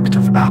effect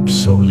of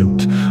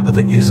absolute, of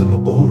the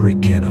ism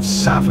origin of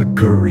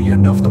savagery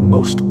and of the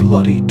most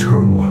bloody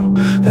turmoil.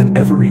 Then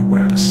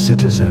everywhere the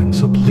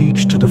citizens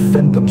obliged to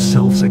defend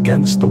themselves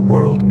against the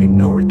world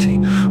minority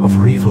of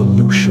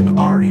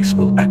revolutionaries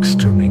will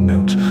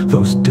exterminate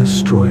those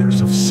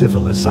destroyers of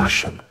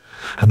civilization,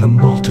 and the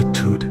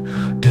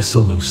multitude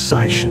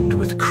disillusioned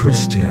with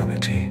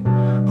Christianity,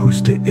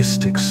 whose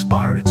deistic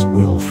spirits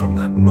will from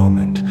that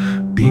moment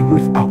be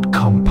without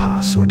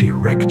compass or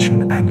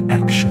direction and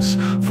anxious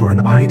for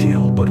an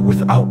ideal, but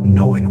without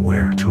knowing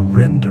where to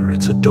render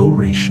its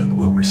adoration,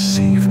 will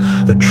receive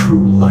the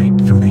true light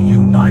through the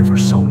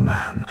universal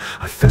man.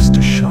 I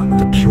festa shun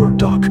the pure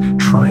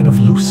doctrine of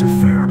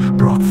Lucifer,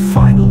 brought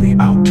finally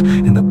out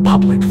in the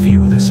public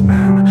view. This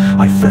man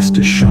I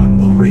festa shun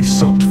will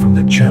result from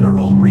the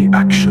general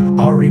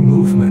reactionary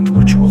movement,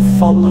 which will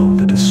follow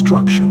the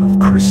destruction of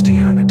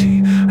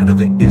Christianity and of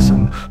the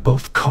ism,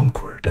 both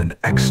conquered and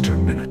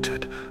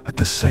exterminated at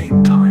the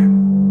same time.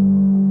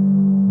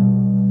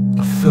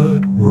 A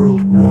third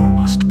world war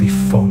must be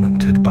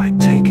fomented by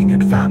taking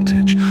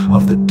advantage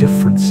of the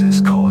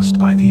differences caused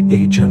by the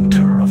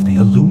agenter of the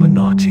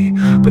Illuminati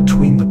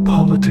between the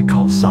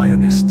political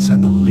Zionists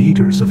and the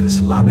leaders of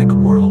Islamic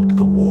world.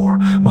 The war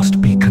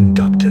must be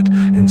conducted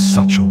in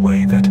such a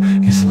way that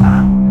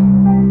Islam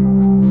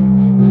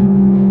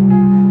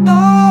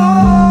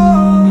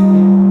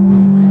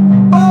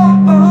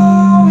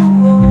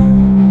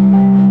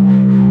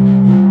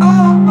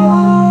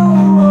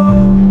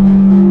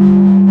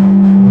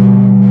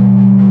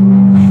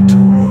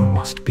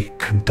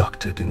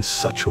in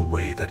such a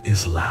way that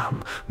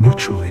Islam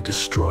mutually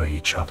destroy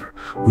each other.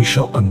 We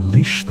shall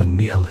unleash the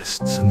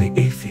nihilists and the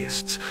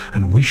atheists,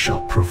 and we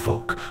shall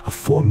provoke a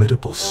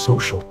formidable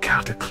social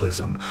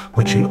cataclysm,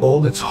 which in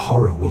all its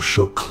horror will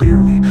show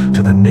clearly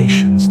to the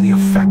nations the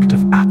effect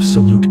of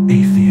absolute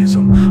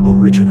atheism,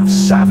 origin of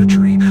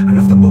savagery, and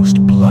of the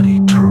most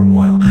bloody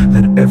turmoil.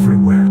 Then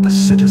everywhere the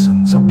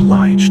citizens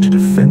obliged to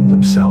defend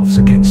themselves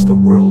against the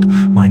world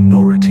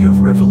minority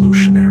of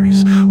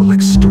revolutionaries will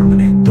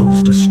exterminate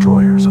those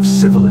destroyers of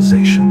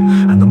civilization,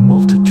 and the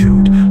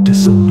multitude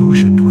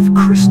disillusioned with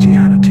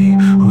Christianity,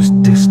 whose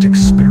deistic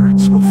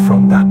spirits will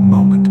from that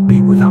moment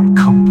be without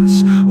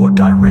compass or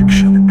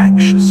direction,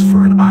 anxious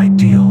for an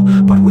ideal,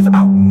 but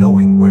without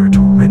knowing where to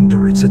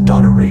render its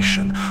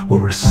adoration, will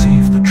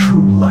receive the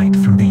true light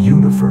through the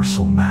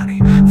universal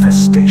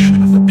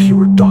manifestation of the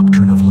pure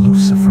doctrine of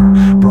Lucifer,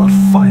 brought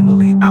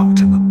finally out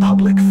in the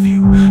public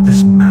view.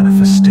 This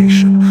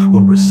manifestation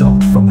will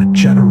result from the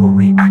general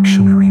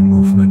reactionary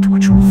movement,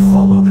 which will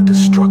follow the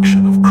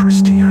destruction of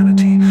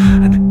Christianity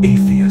and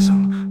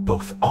atheism,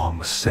 both on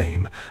the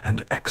same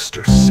and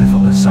extra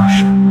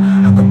civilization,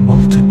 and the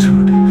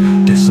multitude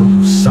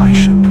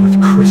disillusioned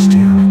with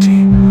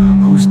Christianity,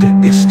 whose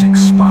deistic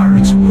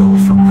spirits will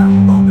from that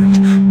moment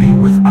be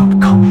without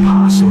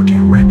compass or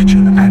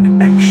direction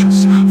and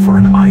anxious for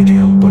an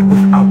ideal, but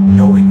without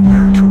knowing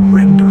where to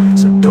render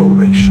its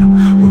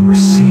adoration, will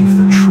receive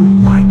the true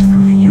light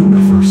through the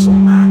universal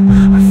man,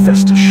 a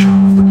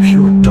festation of the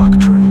pure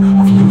doctrine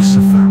of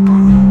Lucifer.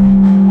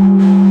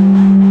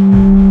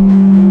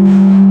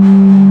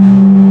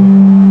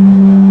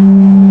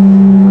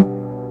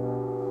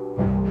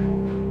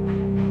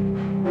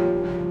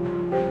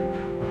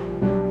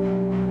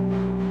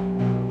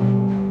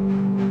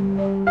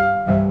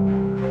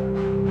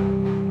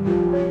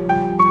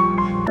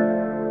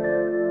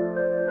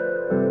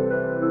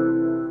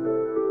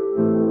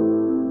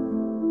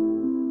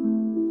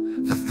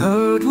 The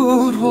Third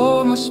World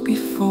War must be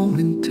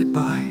fomented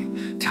by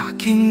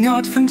taking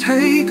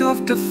advantage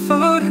of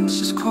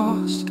differences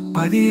caused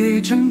by the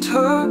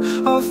agenter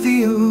of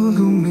the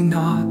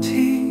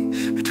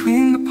Illuminati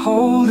between the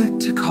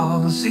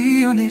political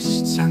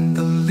Zionists and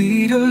the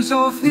leaders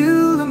of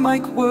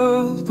Islamic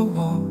world. The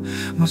war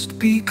must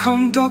be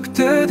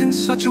conducted in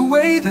such a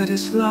way that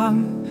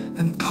Islam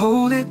and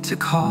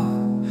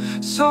political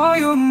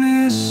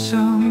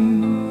Zionism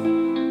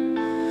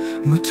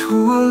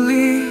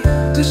mutually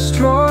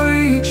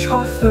destroy each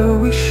other.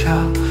 We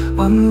shall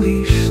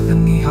unleash the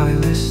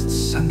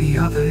nihilists and the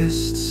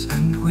otherists,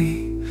 and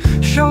we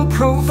shall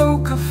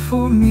provoke a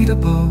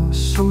formidable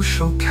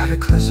social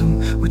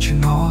cataclysm, which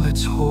in all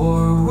its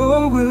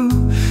horror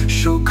will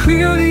show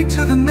clearly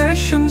to the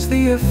nations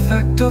the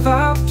effect of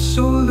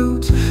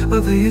absolute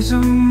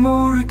atheism,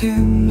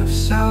 origin of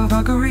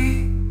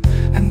savagery,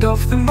 and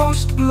of the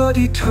most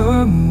bloody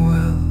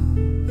turmoil.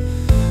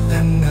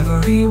 Then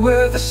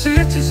everywhere the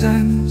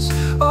citizens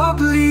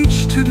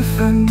obliged to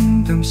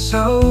defend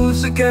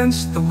themselves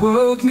against the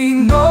world.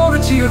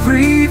 Minority of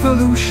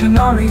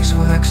revolutionaries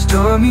will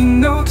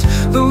exterminate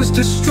those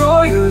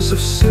destroyers of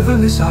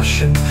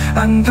civilization,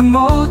 and the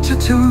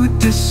multitude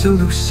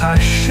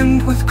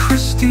disillusioned with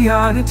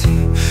Christianity,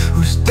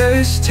 whose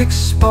deistic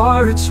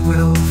spirits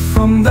will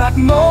from that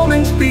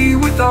moment be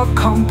without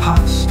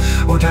compass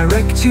or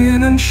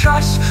direction and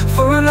choice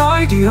for an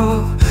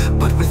ideal,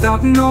 but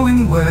without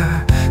knowing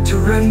where to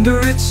render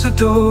its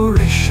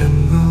adoration,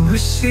 will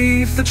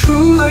receive the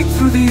true light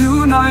through the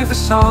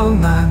universal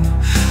man,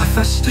 a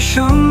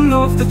festation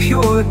of the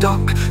pure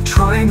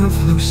doctrine of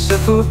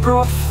Lucifer,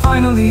 brought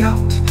finally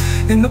out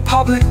in the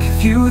public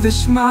view.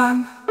 This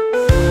man,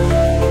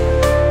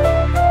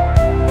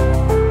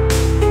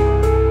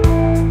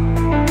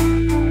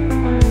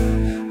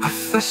 a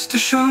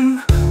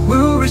festation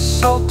will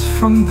result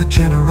from the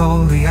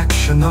general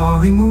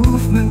reactionary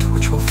movement,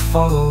 which will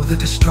follow the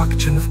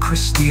destruction of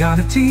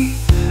Christianity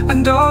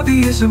and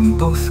atheism,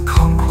 both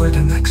conquered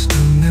and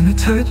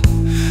exterminated.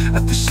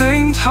 At the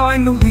same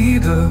time,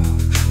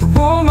 the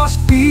war must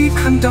be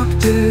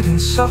conducted in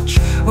such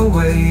a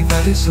way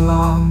that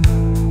Islam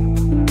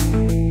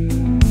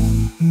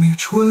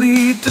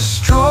mutually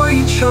destroy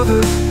each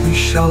other. We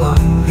shall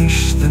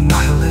unleash the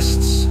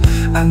nihilists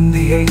and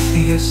the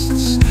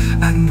atheists,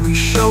 and we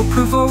shall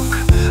provoke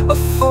a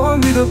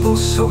formidable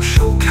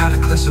social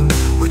cataclysm,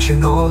 which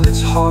in all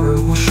its horror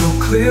will show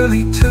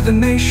clearly to the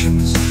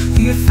nations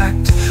the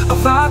effect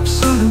of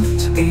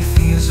absolute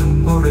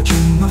atheism,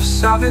 origin of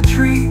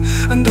savagery,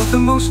 and of the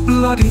most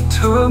bloody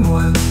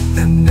turmoil.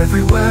 Then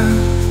everywhere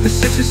the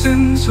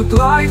citizens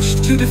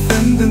obliged to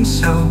defend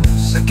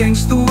themselves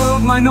against the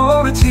world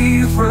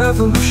minority of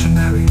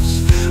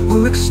revolutionaries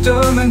will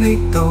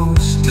exterminate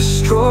those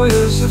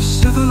destroyers of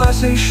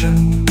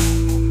civilization,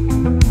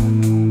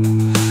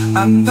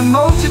 and the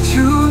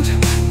multitude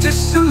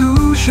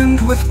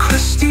disillusioned with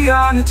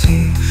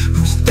Christianity,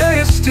 whose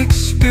deistic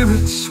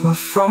spirits will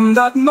from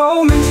that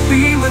moment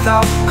be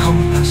without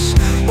compass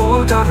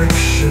or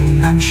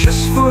direction,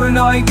 anxious for an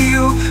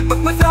ideal, but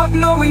without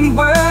knowing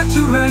where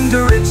to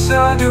render its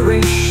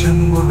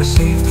adoration, will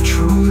receive the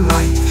true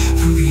light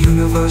through the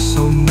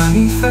universal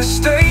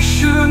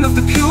manifestation of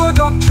the pure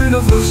doctrine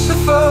of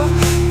Lucifer,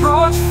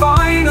 brought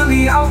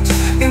finally out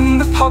in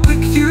the public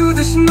view.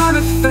 This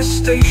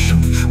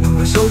manifestation will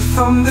result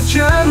from the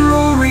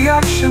general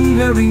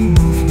reactionary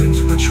movement,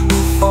 which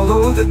will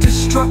follow the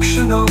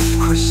destruction of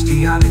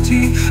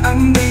Christianity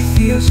and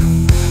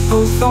atheism,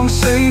 both on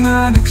same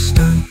and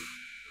extent.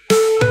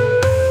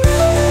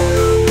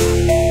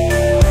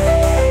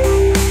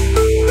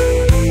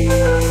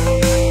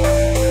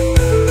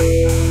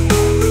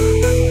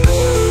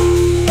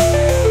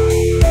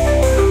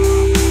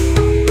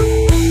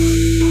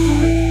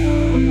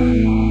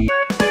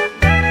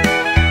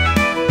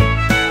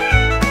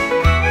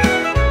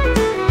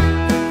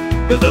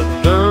 The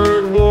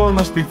third war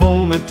must be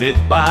fomented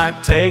by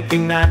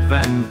taking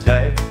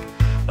advantage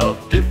of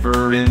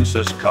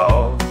differences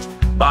caused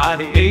by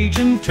the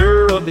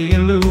agenter of the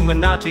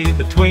Illuminati,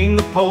 between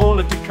the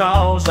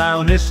political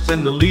Zionists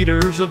and the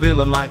leaders of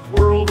Islamite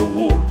world. The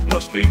war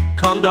must be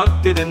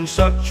conducted in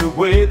such a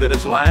way that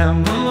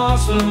Islam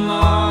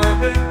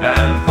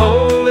and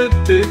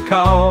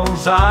political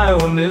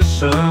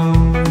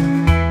Zionism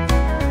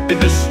they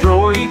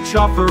destroy each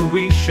other.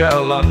 We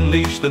shall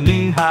unleash the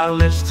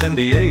nihilists and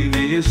the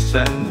atheists,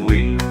 and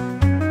we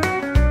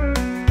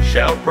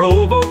shall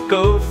provoke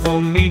a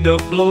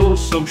formidable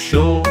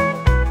social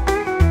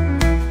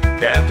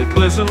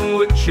cataclysm,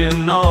 which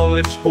in all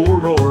its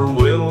horror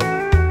will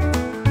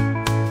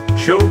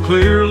show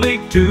clearly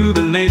to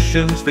the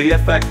nations the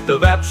effect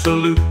of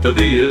absolute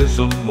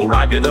atheism,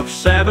 origin of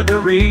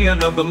savagery,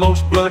 and of the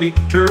most bloody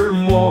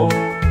turmoil.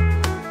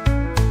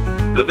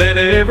 Then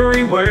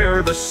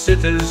everywhere the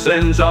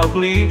citizens are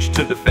obliged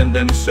to defend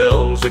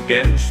themselves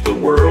against the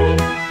world.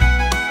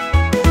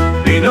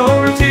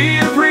 Minority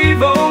of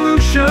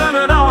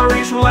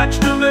revolutionaries will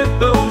exterminate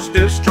those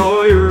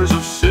destroyers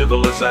of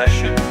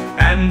civilization,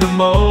 and the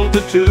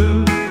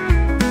multitude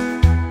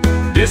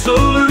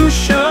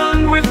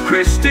disillusioned with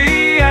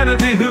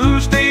Christianity,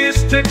 whose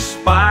deistic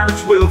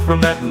spirits will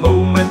from that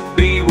moment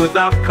be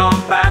without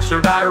compass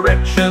or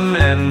direction,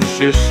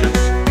 anxious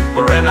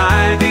for an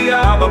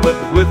idea,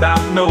 but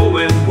without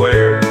knowing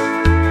where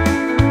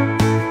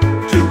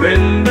to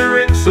render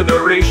its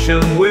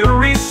adoration, will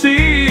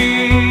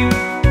receive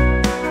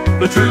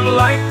the true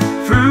light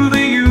through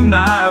the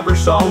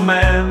universal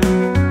man,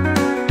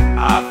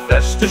 a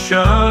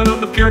festation of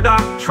the pure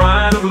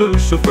doctrine of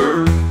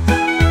Lucifer,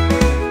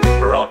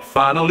 brought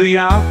finally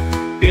out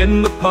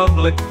in the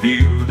public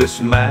view.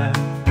 This man,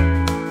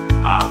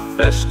 a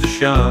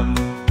festation,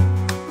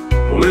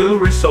 will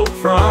result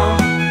from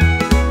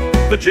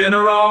the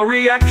general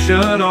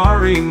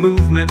reactionary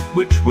movement,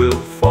 which will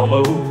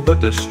follow the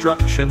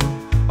destruction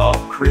of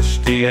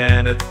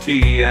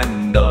Christianity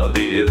and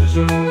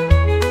atheism,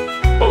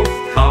 both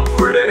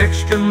conquered and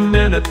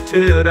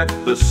exterminated at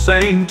the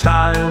same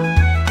time.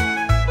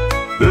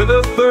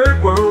 The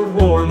Third World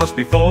War must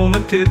be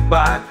fomented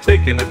by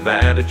taking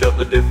advantage of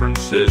the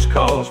differences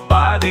caused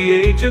by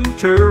the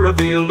agenter of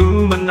the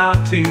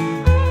Illuminati.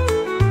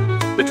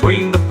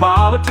 Between the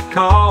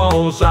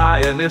political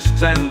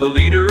Zionists and the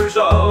leaders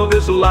of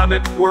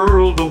Islamic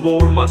world, the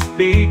war must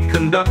be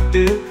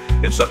conducted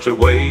in such a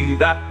way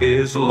that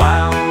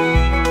Islam,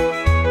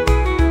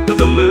 the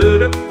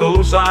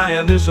political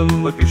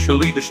Zionism,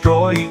 officially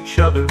destroy each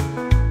other.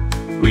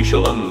 We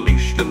shall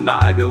unleash the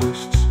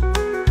nihilists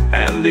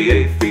and the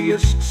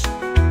atheists,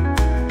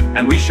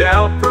 and we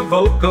shall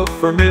provoke a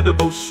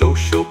formidable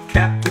social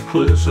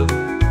cataclysm,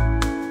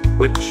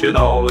 which in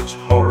all its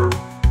horror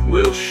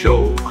will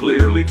show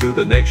clearly to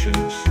the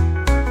nations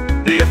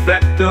the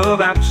effect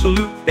of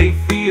absolute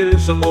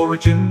atheism,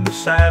 origin of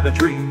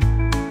savagery,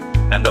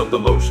 and of the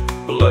most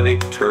bloody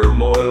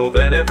turmoil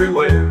then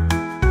everywhere.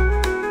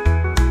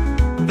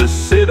 The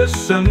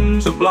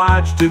citizens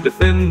obliged to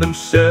defend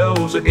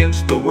themselves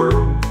against the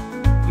world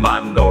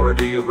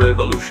minority of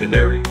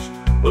revolutionaries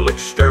will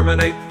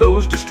exterminate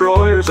those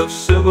destroyers of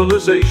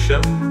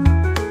civilization,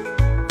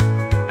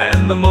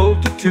 and the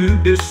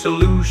multitude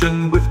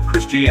disillusioned with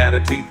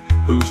Christianity,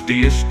 whose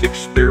deistic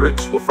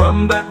spirits will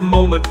from that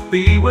moment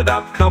be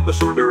without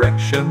compass or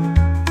direction,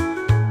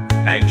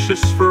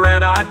 anxious for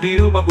an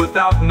ideal but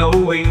without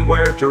knowing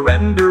where to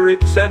render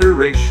its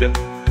adoration,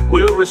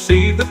 will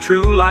receive the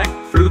true light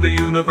through the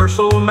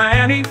universal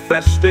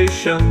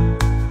manifestation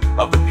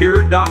of the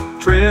pure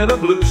doctrine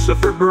of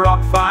Lucifer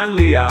brought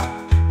finally out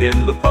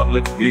in the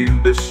public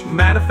view. This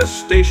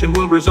manifestation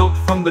will result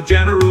from the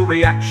general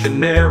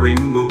reactionary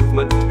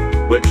movement,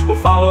 which will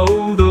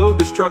follow the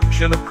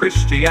destruction of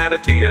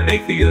Christianity and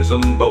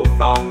atheism, both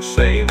on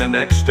sane and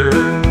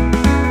external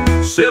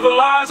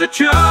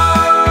civilization,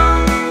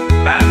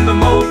 and the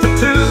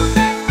multitude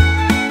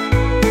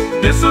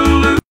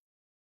dissolute.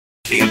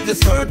 If the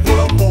Third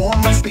World War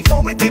must be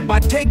fomented by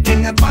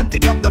taking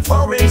advantage of the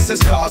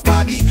forensics caused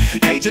by the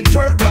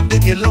agenter of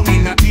the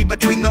Illuminati,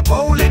 between the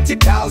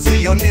political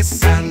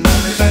Zionists and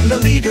the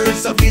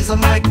leaders of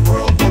Islamic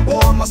world. The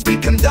war must be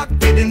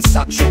conducted in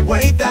such a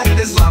way that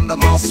Islam, the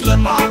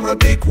Muslim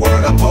Arabic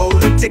world, a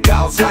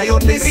political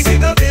Zionist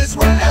seed of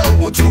Israel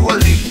will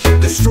duly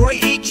destroy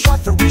each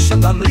other. We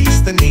shall unleash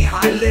the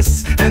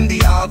nihilists and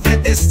the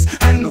atheists,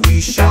 and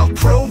we shall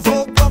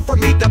provoke a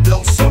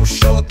formidable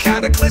social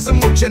cataclysm,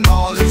 which in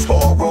all its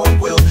horror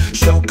will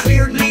show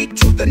clearly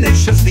to the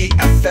nations the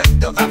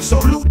effect of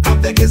absolute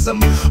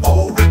atheism,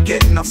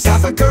 origin of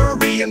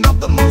savagery, and of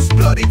the most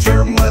bloody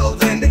turmoil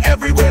then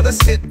everywhere. The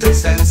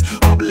citizens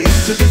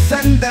obliged to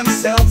defend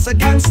themselves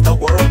against the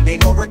world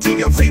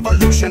minority of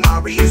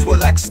revolutionaries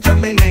will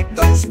exterminate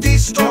those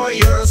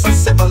destroyers of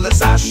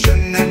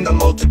civilization, and the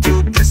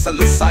multitude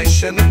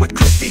disillusion with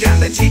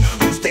Christianity,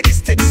 whose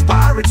deistic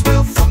spirits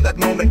will from that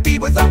moment be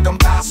without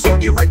compass or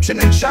direction,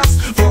 and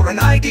just for an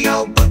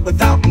ideal but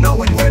without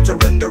knowing where to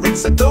render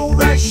its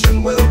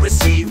adoration, will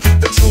receive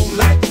the true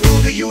light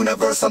through the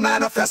universal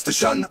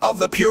manifestation of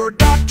the pure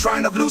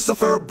doctrine of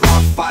Lucifer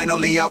brought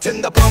finally out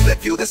in the public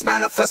view. This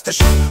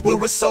manifestation will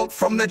result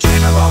from the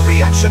general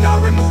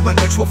reactionary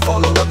movement, which will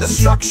follow the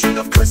destruction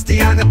of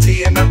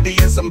Christianity and of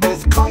deism,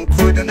 both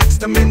conquered and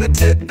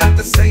exterminated at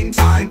the same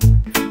time.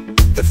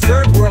 The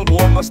Third World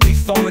War must be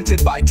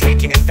fomented by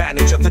taking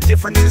advantage of the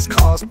differences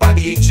caused by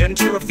the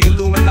agenter of the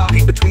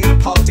Illuminati, between the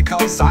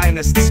political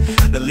Zionists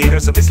and the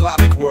leaders of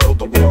Islamic world.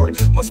 The war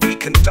must be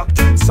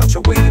conducted in such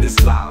a way that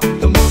Islam,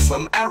 the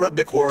Muslim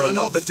Arabic world, and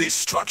all the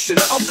destruction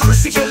of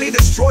Christianity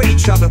destroy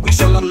each other. We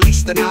shall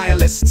unleash the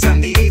nihilists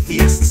and the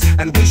atheists,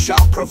 and we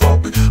shall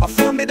provoke a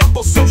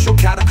formidable social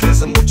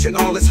cataclysm, which in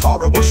all its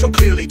horror will show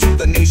clearly to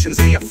the nations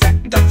the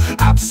effect of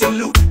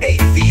absolute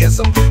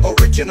atheism,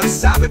 origin of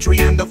savagery,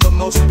 and of the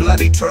most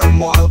bloody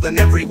turmoil then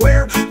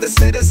everywhere. The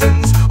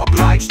citizens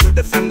obliged to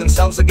defend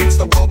themselves against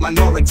the world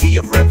minority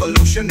of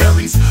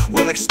revolutionaries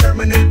will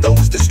exterminate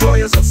those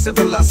destroyers of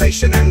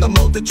civilization, and the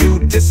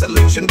multitude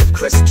disillusioned with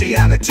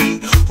Christianity,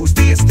 whose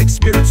deistic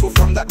spirits will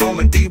from that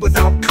moment be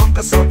without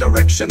compass or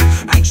direction,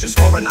 anxious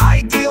for an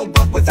ideal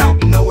but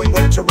without knowing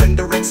where to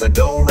render its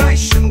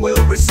adoration,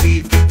 will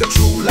receive the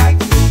true light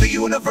through the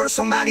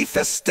universal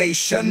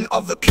manifestation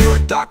of the pure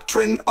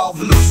doctrine of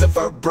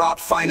Lucifer brought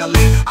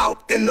finally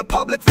out in the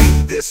public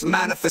view. This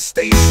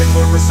manifestation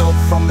will result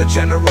from the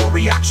general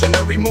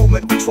reactionary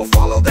movement, which will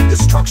follow the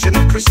destruction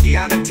of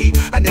Christianity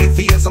and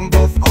atheism,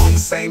 both on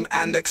same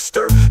and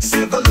external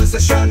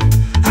civilization,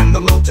 and the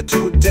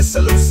multitude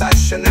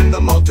disillusion, and the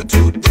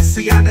multitude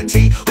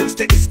Christianity, whose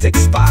deistic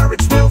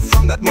spirits will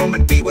from that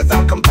moment be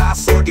without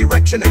compass or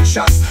direction, and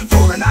just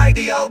for an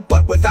ideal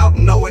but without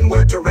knowing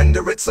where to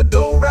render its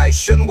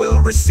adoration,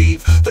 will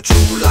receive the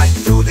true light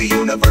through the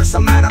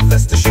universal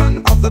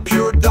manifestation of the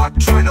pure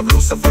doctrine of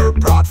Lucifer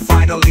brought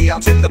finally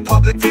out in the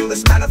public view.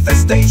 This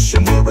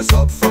manifestation will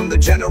result from the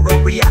general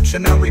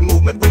reactionary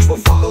movement, which will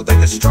follow the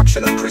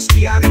destruction of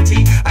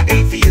Christianity and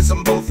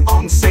atheism, both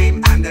on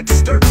same and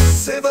external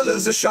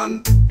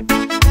civilization.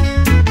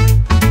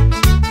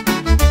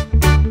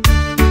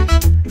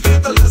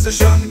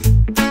 Civilization.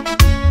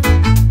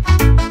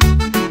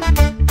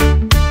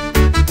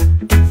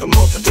 The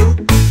multitude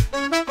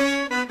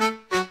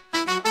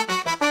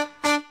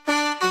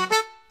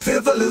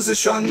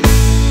position.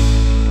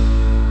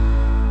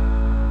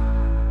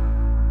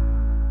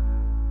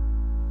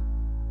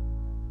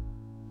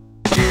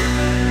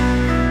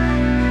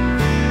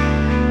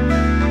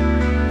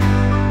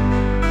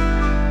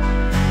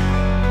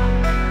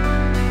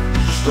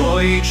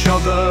 Destroy each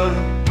other,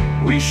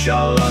 we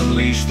shall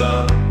unleash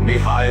the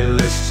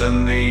nihilists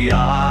and the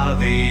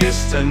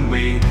atheists, and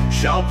we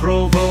shall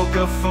provoke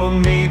a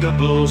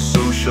formidable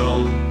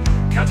social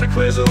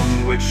cataclysm,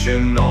 which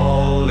in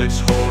all its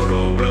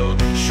horror will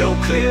show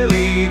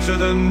clearly to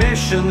the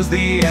nations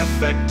the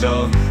effect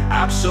of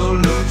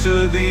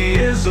absolute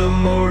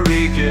theism, or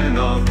reeking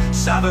of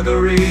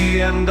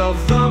savagery and of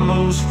the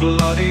most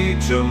bloody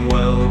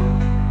turmoil.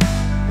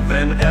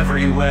 Then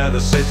everywhere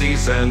the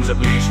citizens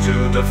obliged to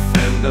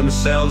defend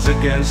themselves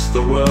against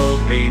the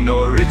world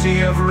minority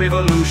of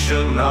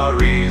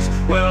revolutionaries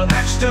will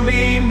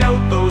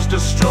exterminate those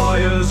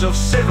destroyers of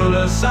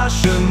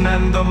civilization,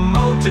 and the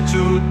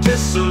multitude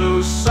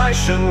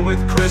dissolution with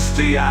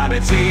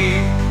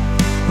Christianity,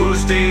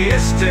 whose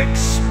deistic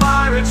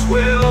spirits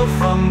will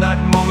from that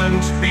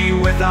moment be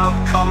without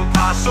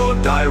compass or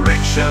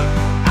direction,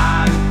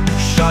 and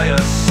shy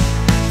us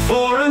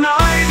for an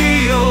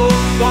ideal,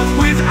 but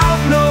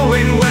without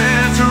knowing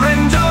where to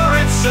render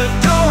its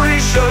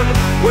adoration,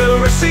 will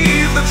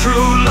receive the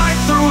true light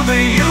through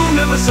the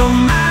universal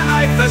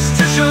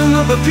manifestation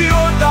of the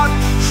pure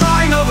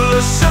doctrine of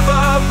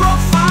Lucifer, brought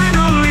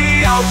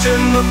finally out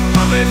in the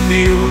public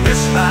view.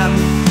 This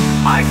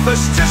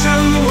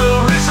manifestation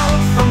will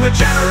result from the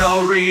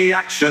general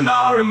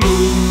reactionary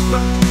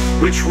movement,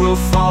 which will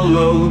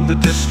follow the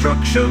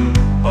destruction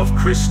of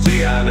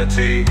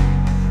Christianity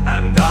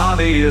and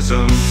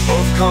atheism,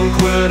 both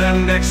conquered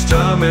and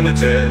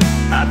exterminated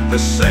at the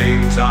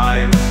same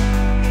time.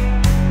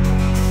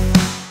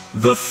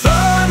 The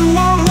Third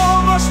World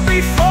War must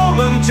be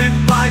fomented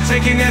by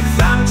taking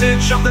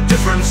advantage of the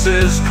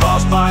differences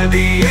caused by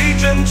the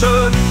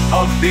agenthood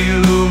of the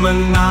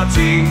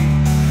Illuminati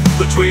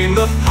between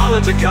the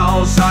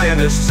political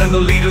Zionists and the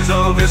leaders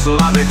of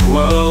Islamic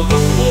world.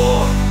 The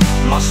war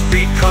must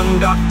be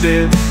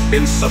conducted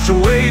in such a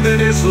way that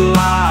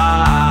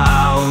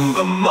Islam,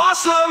 the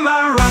Muslim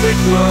Arabic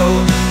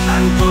world,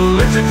 and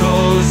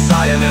political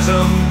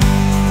Zionism,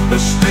 the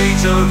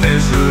state of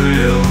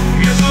Israel,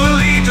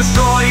 mutually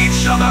destroy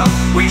each other.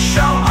 We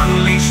shall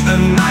unleash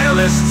the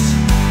nihilists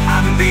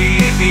and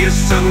the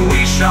atheists, and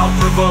we shall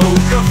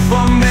provoke a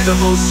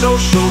formidable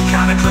social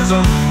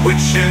cataclysm,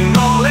 which in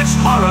all its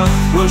horror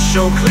will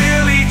show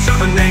clearly to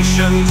the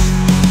nations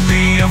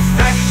the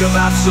effect of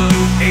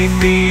absolute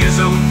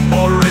atheism,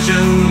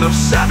 origin of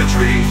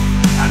savagery,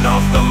 and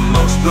of the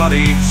most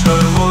bloody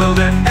turmoil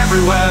that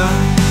everywhere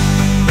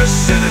the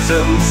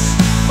citizens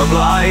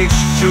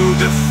obliged to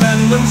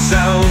defend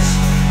themselves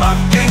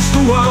against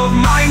the world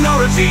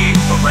minority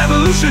of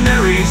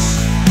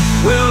revolutionaries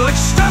will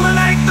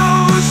exterminate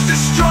those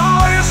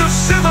destroyers of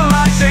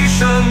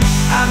civilization,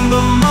 and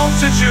the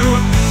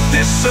multitude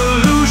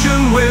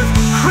disillusioned with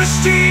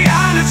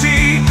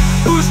Christianity,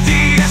 whose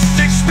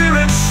deistic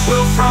spirits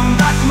will from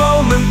that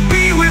moment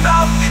be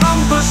without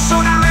compass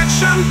or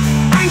direction,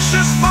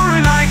 anxious for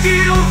an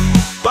ideal,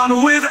 but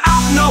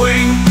without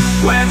knowing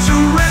where to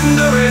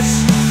render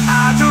its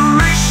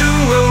adoration,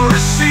 will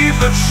receive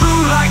the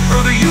true light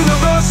through the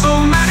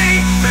universal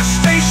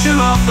manifestation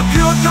of the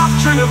pure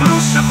doctrine of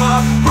Lucifer,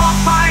 brought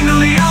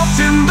finally out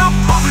in the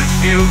public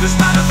view. This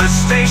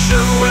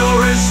manifestation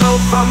will result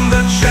from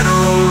the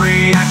general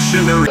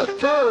reactionary. The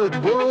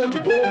Third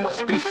World War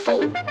must be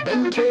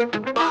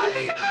fomented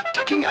by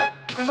taking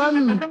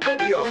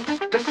advantage of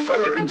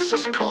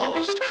differences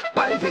caused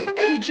by the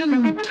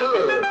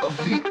agenthood of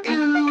the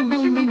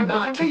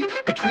Illuminati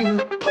between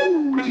the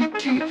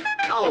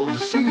political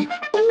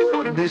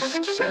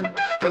Zionists and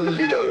the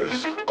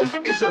leaders of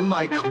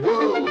Islamic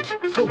world.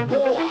 The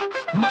war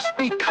must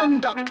be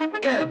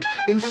conducted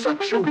in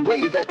such a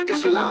way that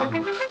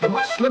Islam, the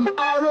Muslim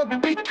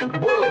Arabic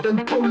world,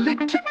 and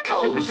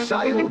political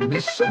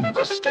Zionism,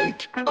 the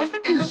state of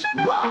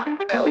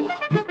Israel,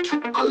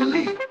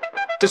 mutually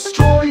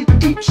destroy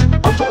each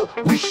other.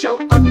 We shall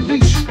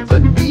unleash the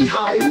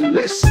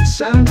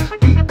nihilists and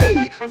the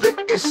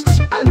atheists,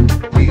 and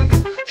we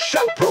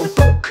shall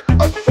provoke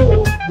a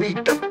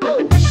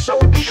formidable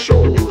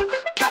social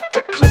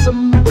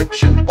cataclysm,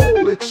 which in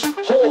all its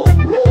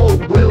horror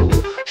will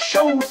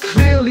show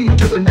clearly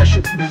to the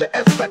nation the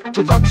effect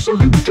of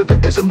absolute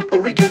theism,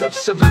 origin of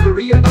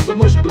savagery, and of the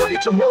most bloody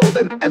turmoil.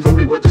 Then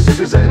everywhere the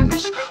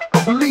citizens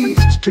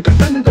obliged to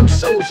defend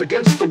themselves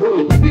against the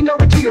world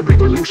minority of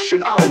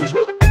revolutionaries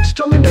will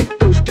exterminate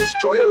those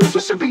destroyers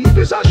of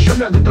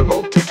civilization, and the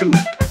multitude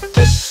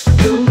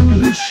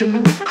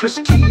disillusion with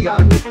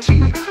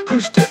Christianity,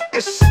 whose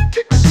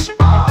deistic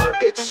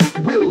spirits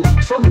will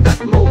from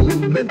that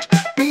moment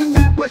be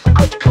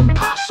without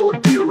compass or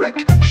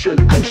direction,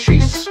 and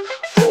chase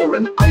for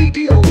an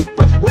ideal,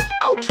 but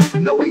without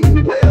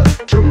knowing where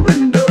to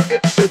render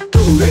its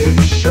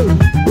adoration,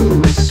 will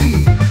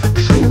receive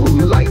true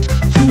light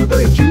through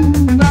the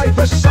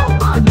universal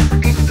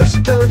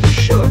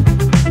manifestation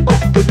of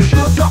the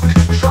pure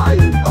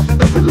doctrine of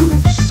the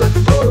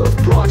Lucifer,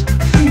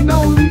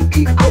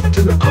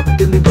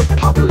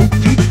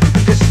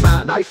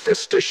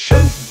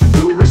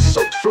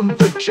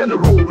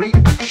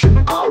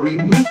 reactionary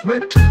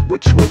movement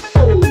which will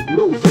follow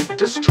the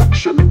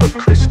destruction of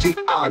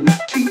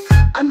Christianity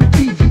and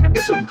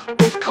deism,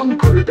 both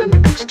conquered and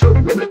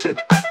exterminated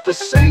at the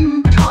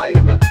same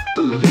time.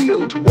 The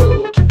lealed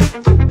world,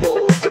 the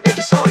war, the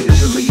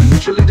desires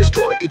mutually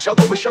destroy each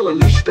other. We shall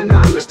unleash the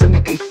nihilists and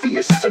the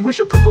atheists, and we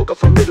shall provoke a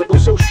formidable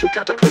social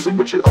cataclysm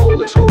which in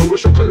all its horror will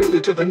show clearly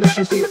to the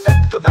nations the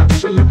effect of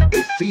absolute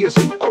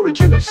atheism,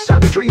 origin of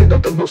savagery and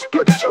of the most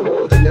bloody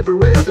terror than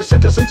everywhere. The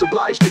citizens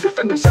obliged to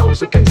defend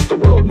themselves against the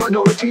world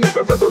minority of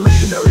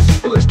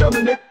revolutionaries will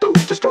exterminate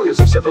those destroyers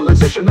of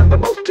civilization, and the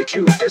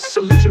multitude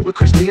disillusioned with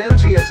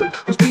Christianity,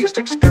 whose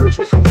deistic spirits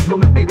will from that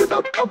moment be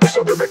without compass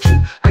or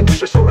direction,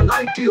 anxious for an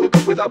ideal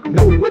but without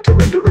knowing where to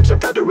render its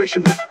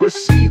adoration, will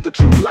see the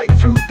true light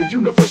through the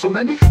universal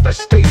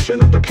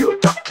manifestation of the pure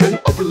doctrine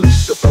of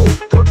Lucifer.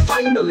 But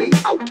finally,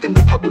 out in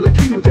the public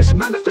view, this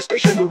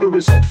manifestation will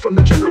result from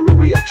the general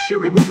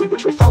reactionary movement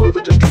which will follow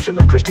the destruction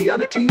of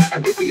Christianity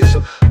and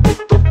atheism,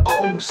 both of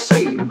all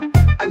same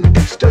and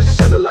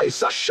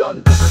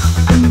externalization,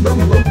 and the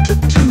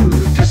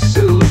multitude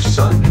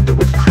disillusioned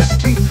with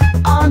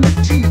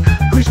Christianity,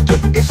 whose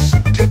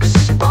deistic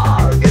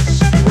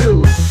spirits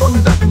will from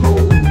that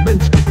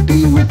moment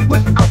be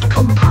without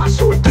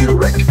compass or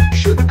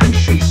direction, and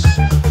she's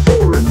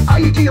for an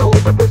ideal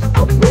but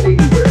without knowing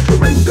where to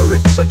render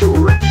it. A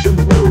direction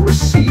will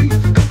receive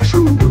the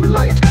true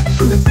light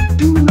through the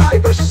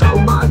universal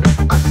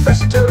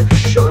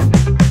manifestation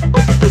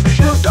of the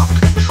pure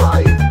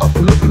doctrine of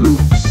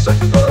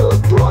Lucifer,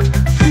 brought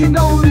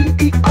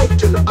finally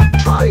out in a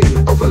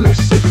trial of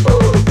Lucifer.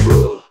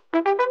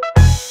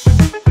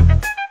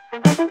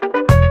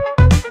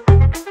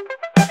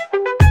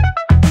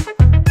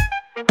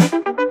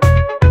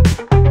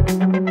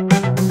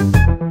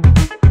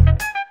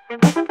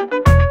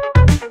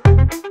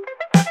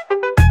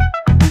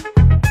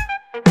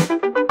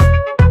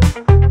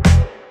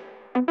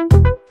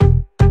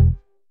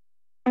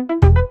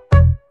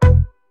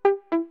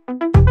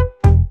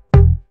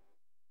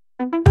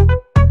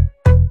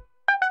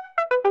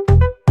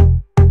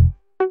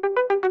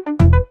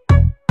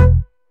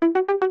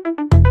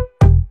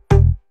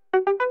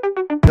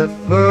 The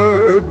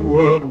Third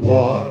World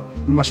War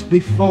must be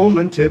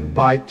fomented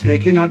by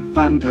taking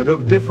advantage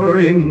of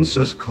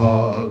differences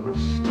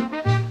caused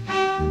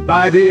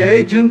by the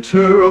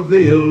agentur of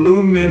the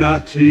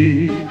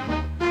Illuminati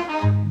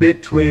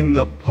between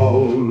the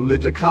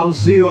political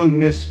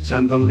Zionists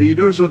and the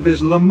leaders of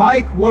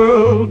Islamic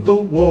world. The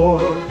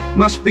war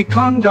must be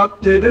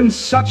conducted in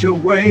such a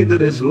way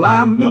that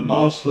Islam, the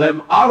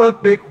Muslim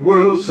Arabic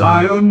world,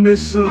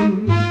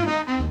 Zionism,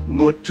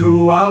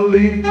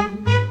 mutually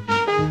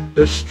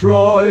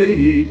destroy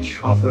each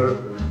other.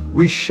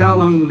 We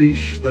shall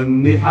unleash the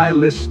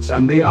nihilists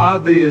and the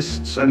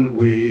atheists, and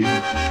we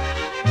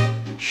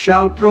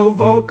shall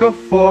provoke a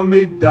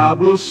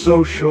formidable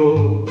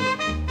social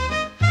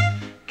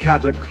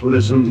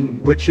cataclysm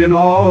which in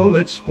all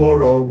its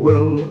horror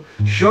will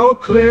show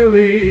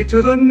clearly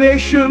to the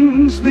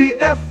nations the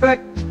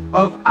effect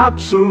of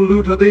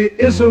absolute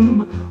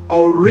theism,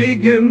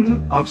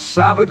 origin of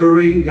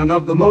savagery and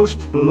of the most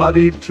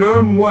bloody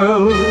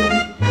turmoil.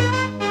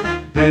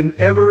 And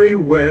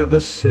everywhere the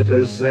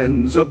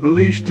citizens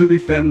obliged to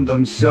defend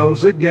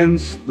themselves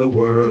against the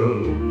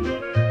world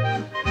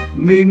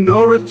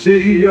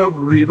minority of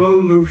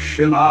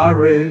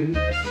revolutionaries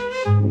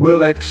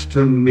will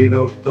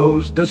exterminate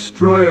those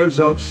destroyers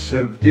of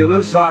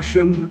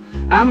civilization,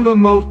 and the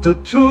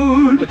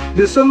multitude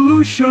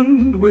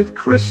disillusioned with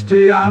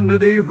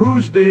Christianity,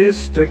 whose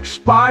deistic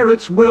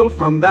spirits will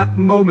from that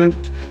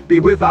moment be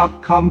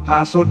without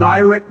compass or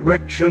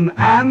direction,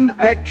 and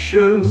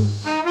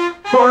anxious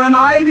for an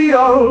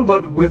ideal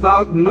but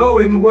without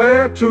knowing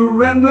where to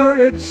render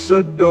its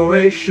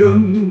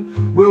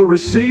adoration, will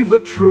receive the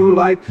true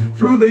light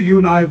through the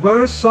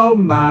universal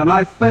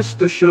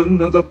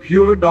manifestation of the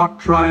pure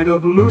doctrine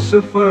of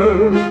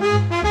Lucifer.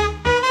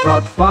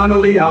 Brought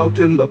finally out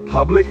in the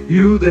public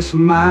view, this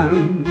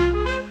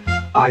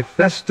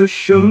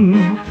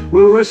manifestation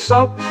will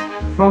result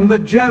from the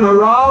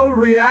general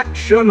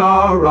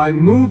reactionary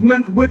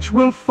movement which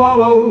will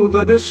follow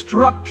the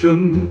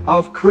destruction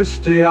of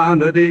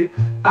Christianity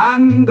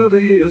and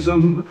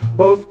atheism,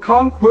 both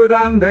conquered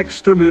and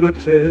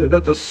exterminated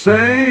at the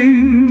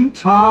same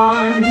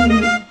time.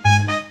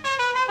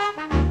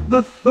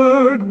 The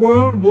Third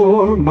World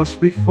War must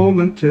be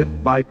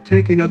fomented by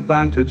taking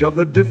advantage of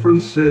the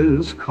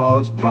differences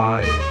caused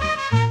by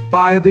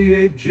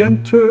the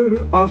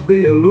agentur of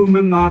the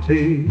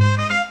Illuminati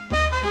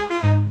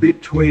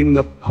between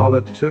the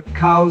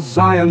political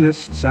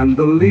Zionists and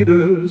the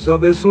leaders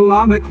of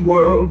Islamic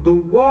world. The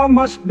war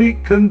must be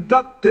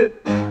conducted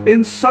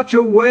in such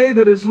a way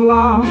that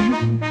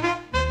Islam,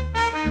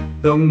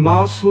 the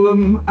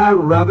Muslim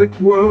Arabic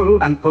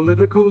world, and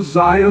political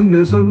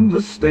Zionism,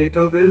 the state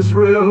of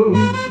Israel,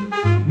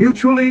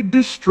 mutually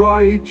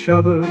destroy each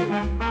other.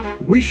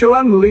 We shall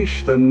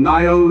unleash the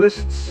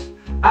nihilists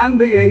and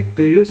the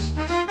atheists,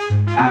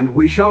 and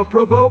we shall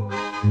provoke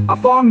a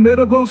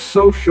formidable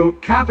social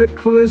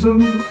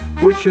cataclysm,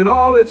 which in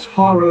all its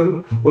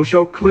horror will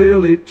show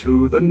clearly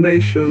to the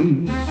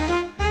nations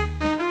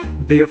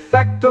the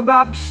effect of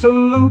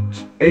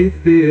absolute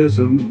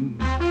atheism,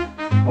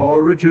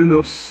 origin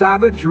of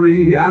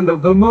savagery and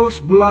of the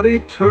most bloody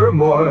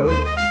turmoil.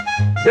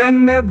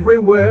 Then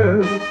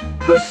everywhere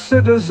the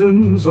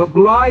citizens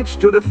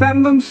obliged to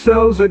defend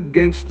themselves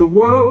against the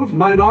world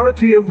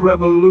minority of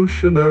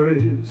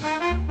revolutionaries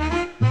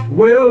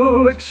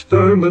will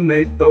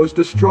exterminate those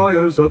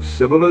destroyers of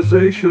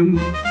civilization,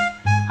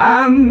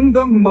 and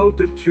the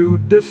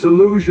multitude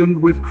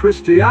disillusioned with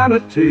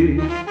Christianity,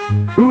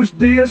 whose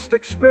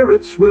deistic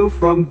spirits will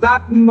from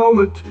that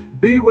moment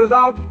be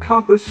without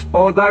compass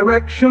or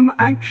direction,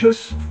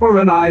 anxious for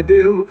an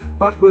ideal,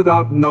 but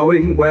without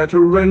knowing where to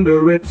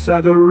render its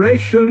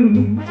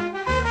adoration,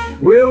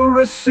 will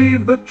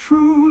receive the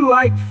true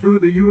light through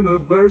the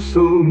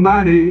universal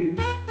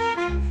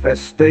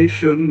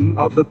manifestation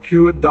of the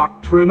pure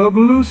doctrine of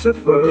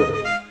Lucifer,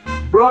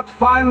 brought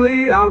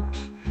finally out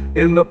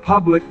in the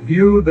public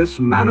view. This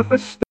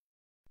manifestation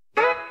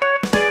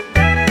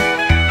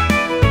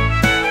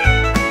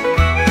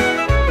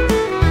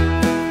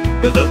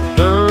the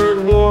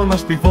third war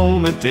must be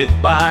fomented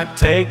by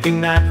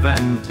taking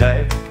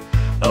advantage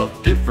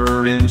of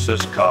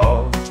differences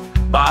caused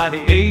by the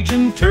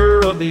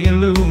agenter of the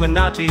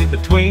Illuminati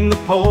between the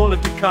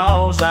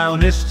political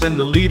Zionists and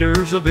the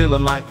leaders of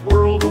Elamite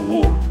world. The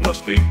war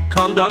must be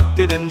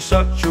conducted in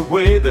such a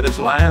way that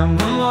Islam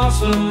and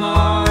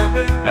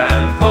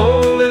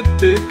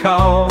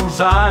political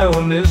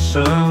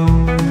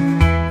Zionism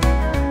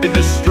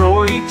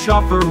destroy each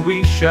offer.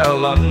 We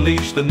shall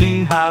unleash the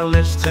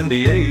nihilists and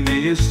the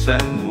atheists,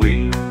 and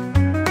we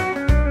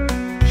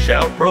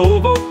shall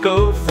provoke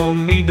a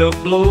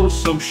formidable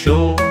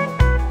social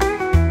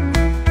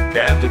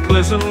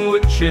cataclysm,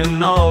 which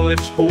in all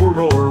its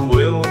horror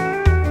will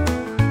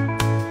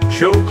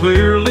show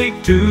clearly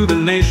to the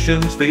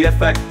nations the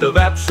effect of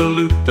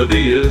absolute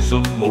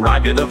deism,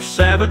 origin of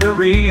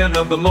savagery and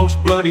of the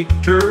most bloody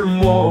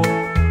turmoil.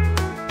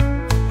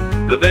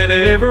 Then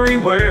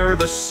everywhere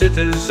the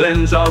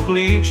citizens are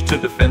obliged to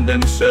defend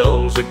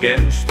themselves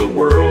against the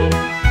world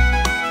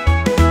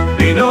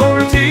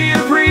minority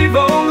of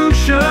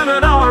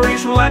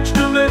revolutionaries will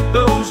exterminate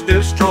those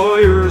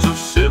destroyers of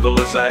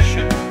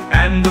civilization,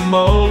 and the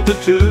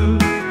multitude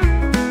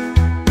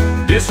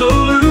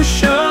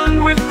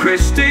disillusioned with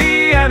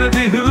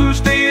Christianity, whose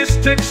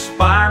deistic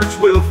spirits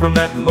will from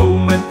that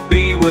moment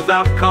be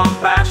without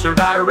compass or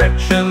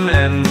direction,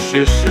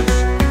 anxious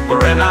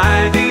for an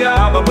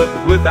idea but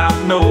without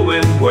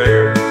knowing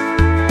where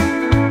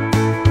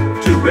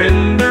to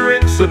render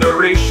its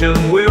adoration,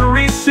 will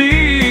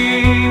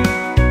receive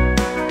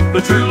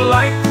the true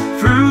light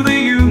through the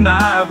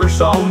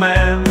universal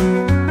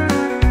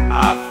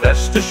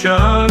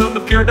manifestation of the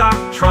pure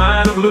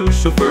doctrine of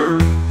Lucifer,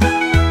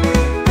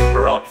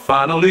 brought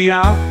finally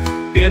out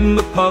in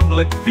the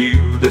public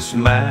view. This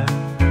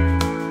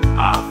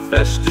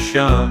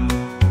manifestation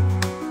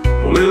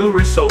will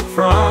result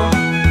from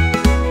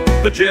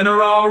the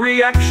general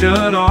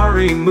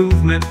reactionary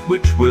movement,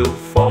 which will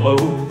follow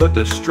the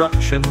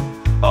destruction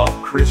of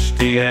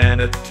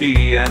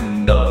Christianity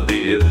and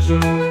deism,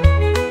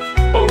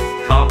 both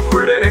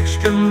conquered and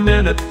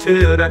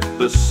exterminated at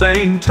the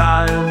same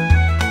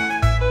time.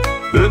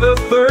 The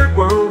Third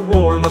World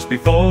War must be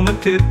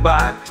fomented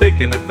by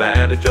taking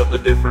advantage of the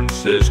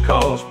differences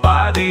caused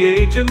by the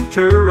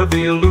agenter of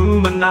the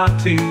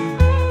Illuminati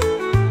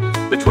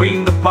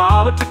between the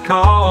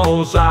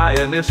political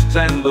Zionists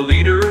and the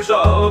leaders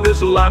of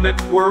Islamic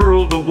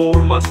world. The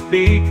war must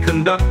be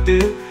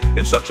conducted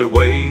in such a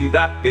way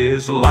that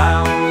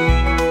Islam,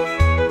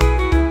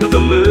 the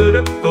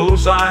political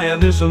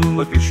Zionism,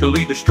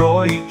 officially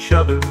destroy each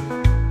other.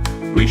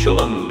 We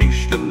shall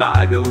unleash the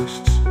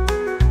nihilists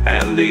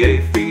and the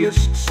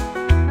atheists,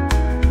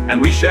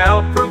 and we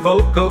shall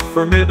provoke a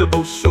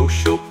formidable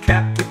social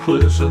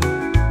cataclysm,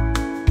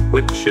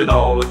 which in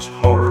all its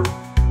horror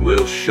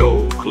will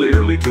show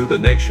clearly to the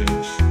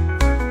nations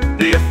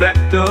the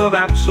effect of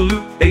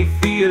absolute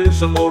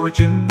atheism,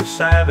 origin of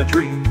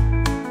savagery,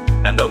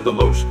 and of the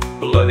most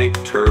bloody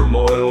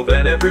turmoil.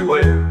 Then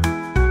everywhere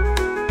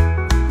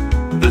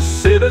the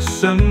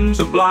citizens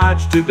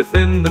obliged to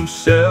defend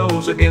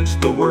themselves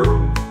against the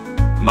world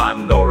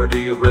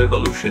minority of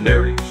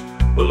revolutionaries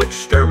will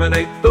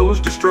exterminate those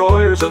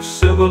destroyers of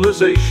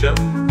civilization,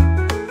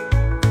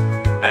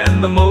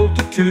 and the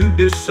multitude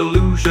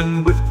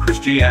disillusioned with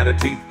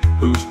Christianity,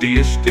 whose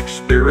deistic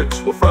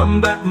spirits will from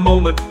that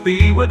moment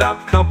be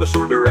without compass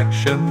or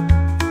direction,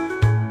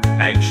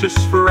 anxious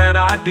for an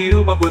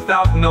ideal but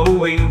without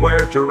knowing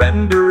where to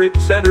render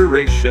its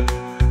adoration,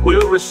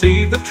 will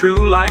receive the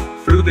true light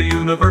through the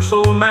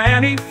universal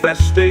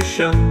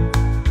manifestation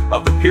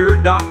of the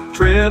pure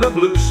doctrine of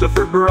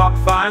Lucifer, brought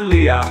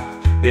finally out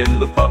in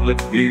the public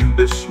view.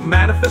 This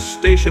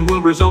manifestation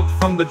will result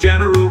from the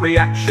general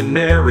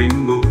reactionary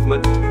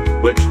movement,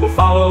 which will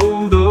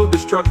follow the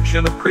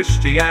destruction of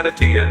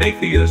Christianity and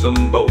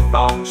atheism, both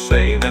on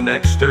sane and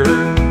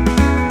external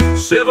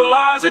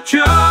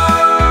civilization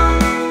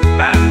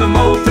and the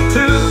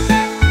multitude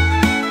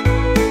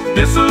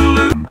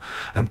dissolute,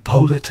 and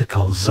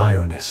political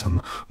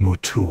Zionism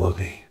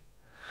mutually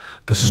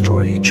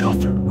destroy each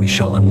other. We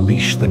shall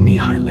unleash the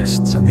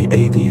nihilists and the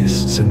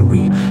atheists, and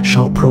we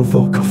shall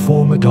provoke a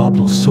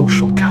formidable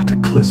social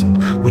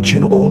cataclysm, which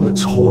in all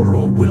its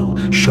horror will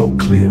show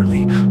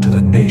clearly to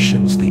the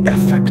nations the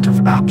effect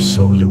of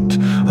absolute,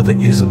 of the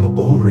ism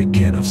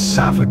origin of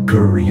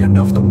savagery and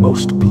of the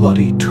most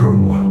bloody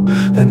turmoil.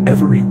 Then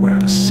everywhere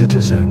the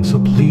citizens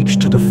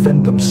obliged to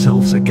defend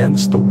themselves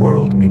against the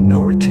world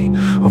minority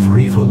of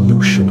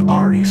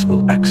revolutionaries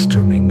will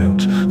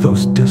exterminate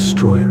those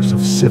destroyers of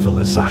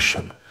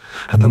civilization,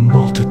 and the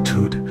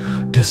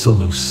multitude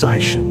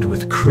disillusioned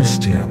with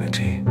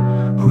Christianity,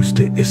 whose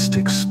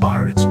deistic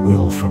spirits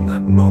will from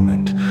that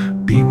moment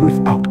be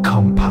without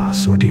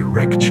compass or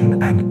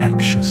direction and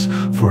anxious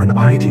for an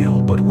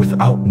ideal, but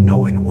without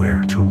knowing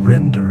where to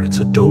render its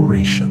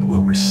adoration,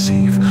 will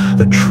receive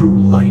the true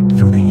light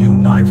through the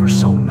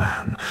universal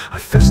man.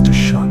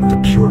 Ifestation,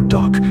 the pure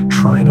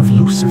doctrine of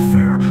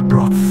Lucifer,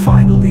 brought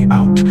finally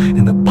out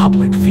in the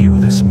public view.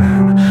 This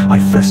man,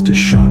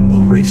 Ifestation,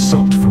 will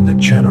result from the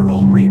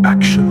general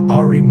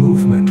reactionary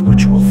movement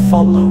which will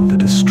follow the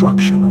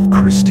destruction of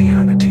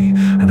Christianity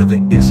and of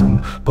the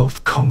ism,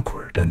 both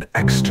conquered and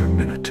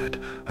exterminated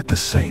at the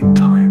same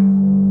time.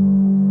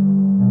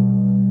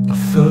 A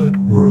third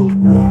world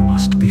war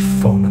must be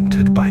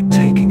fomented by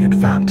taking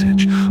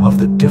advantage of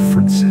the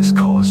differences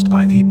caused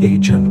by the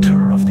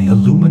agentur of the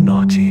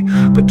Illuminati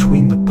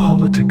between the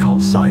political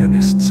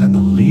Zionists and the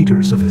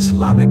leaders of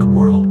Islamic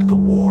world. The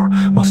war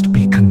must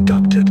be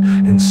conducted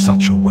in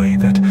such a way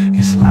that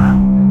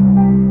Islam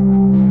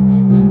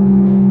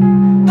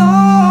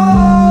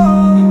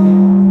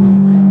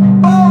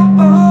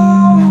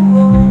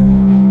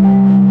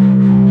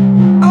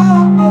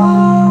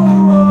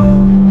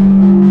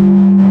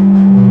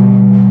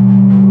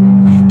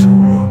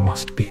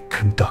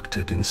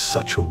in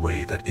such a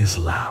way that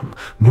Islam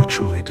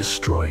mutually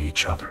destroy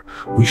each other.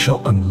 We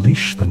shall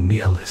unleash the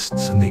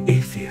nihilists and the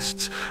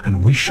atheists,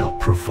 and we shall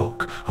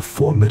provoke a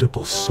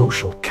formidable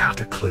social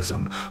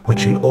cataclysm,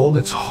 which in all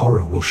its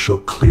horror will show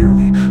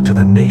clearly to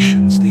the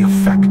nations the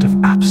effect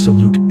of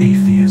absolute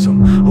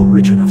atheism,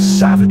 origin of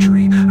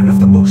savagery, and of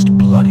the most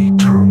bloody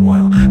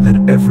turmoil.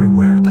 Then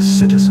everywhere the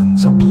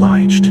citizens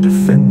obliged to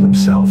defend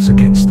themselves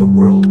against the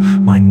world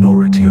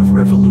minority of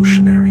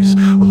revolutionaries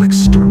will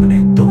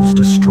exterminate those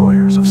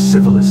destroyers of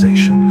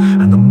civilization,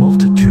 and the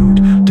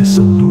multitude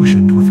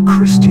disillusioned with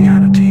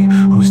Christianity,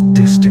 whose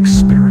distic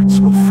spirits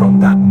will from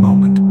that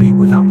moment be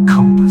without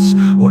compass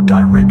or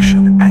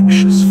direction,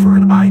 anxious for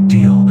an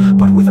ideal,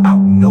 but without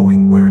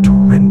knowing where to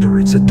render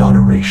its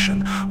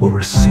adoration, will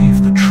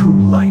receive the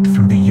true light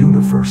through the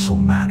universal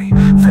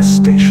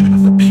manifestation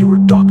of the pure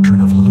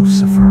doctrine of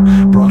Lucifer,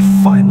 brought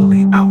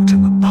finally out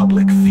in the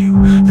public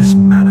view. This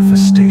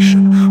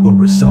manifestation will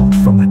result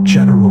from the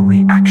general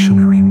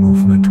reactionary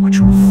movement which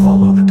will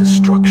follow the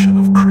destruction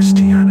of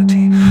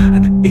Christianity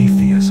and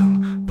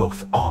atheism,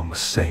 both on the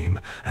same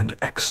and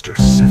extra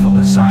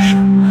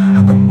civilization,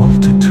 and the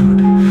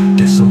multitude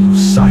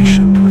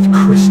disillusioned with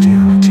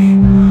Christianity,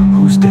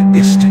 whose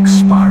deistic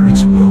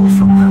spirits will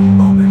from that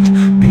moment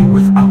be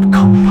without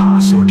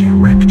compass or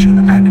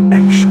direction and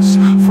anxious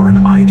for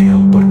an ideal,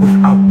 but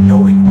without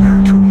knowing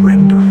where to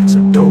render its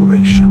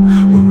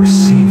adoration, will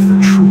receive the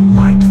true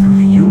light through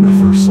the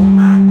universal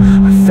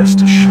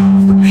manifestation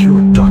of the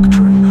pure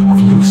doctrine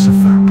of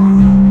Lucifer.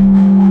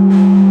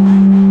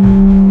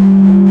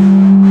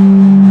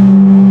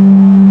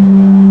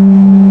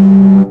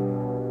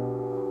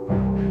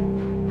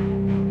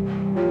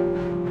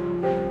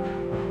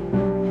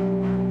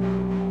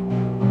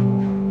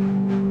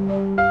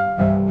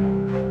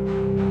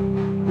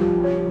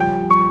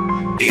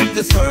 If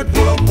the third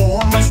world war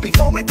must be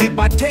fomented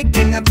by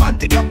taking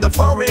advantage of the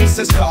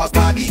forensics caused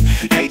by the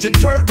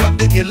agent of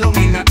the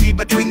Illuminati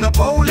between the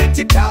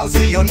political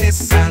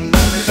Zionists and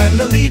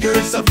the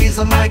leaders of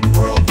Islamic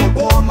world. The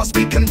war must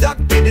be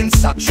conducted in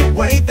such a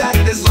way that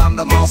Islam,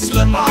 the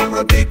Muslim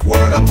Arabic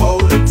word of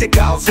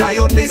political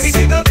Zionists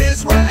of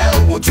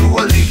Israel will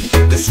truly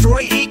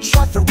destroy each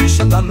other. We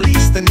shall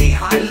unleash the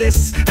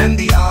nihilists and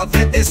the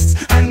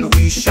atheists, and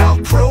we shall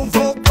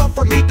provoke a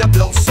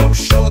formidable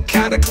social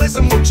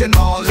cataclysm, which in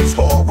all its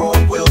horror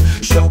will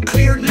show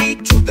clearly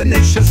to the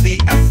nations the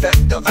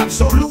effect of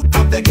absolute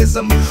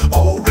atheism,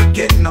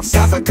 origin of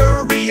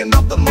savagery, and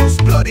of the most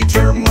bloody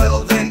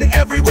turmoil. Then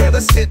everywhere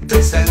the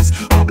citizens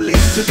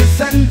obliged to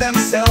defend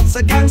themselves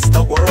against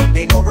the world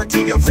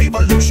minority of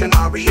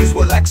revolutionaries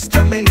will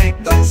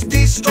exterminate those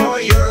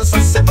destroyers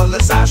of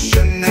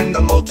civilization, and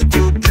the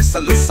multitude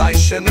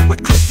disillusioned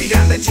with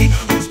Christianity,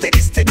 whose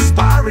deistic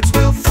spirits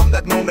will from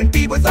that moment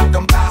be without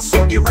compass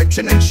or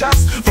direction, and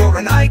just for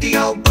an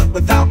ideal, but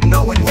without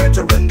knowing where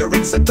to render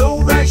its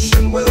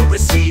adoration, will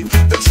receive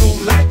the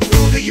true light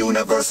through the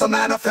universal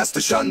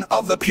manifestation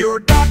of the pure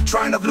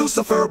doctrine of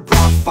Lucifer,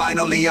 brought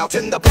finally out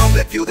in the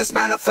public view. This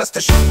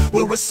manifestation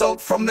will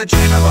result from the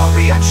general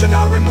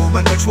reactionary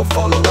movement, which will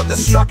follow the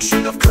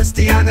destruction of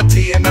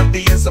Christianity and of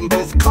deism,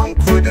 both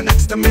conquered and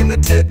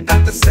exterminated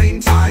at the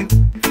same time.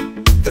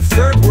 The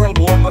Third World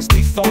War must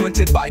be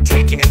fomented by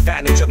taking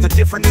advantage of the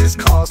differences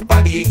caused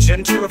by the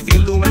agenda of the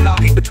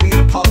Illuminati between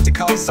the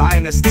political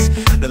Zionists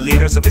and the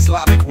leaders of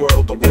Islamic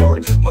world. The war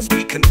must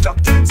be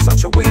conducted in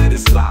such a way that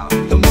Islam,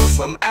 the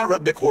Muslim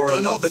Arabic world,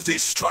 and all the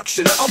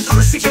destruction of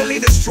Christianity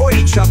destroy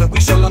each other. We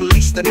shall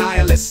unleash the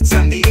nihilists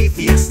and the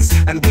atheists,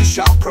 and we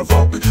shall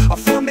provoke a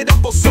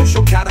formidable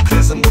social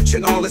cataclysm, which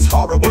in all its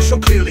horror will show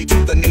clearly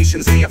to the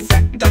nations the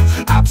effect of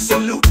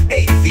absolute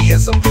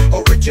atheism,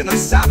 origin of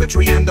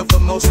savagery and of the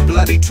most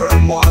bloody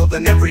turmoil.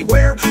 Then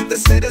everywhere the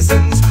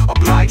citizens,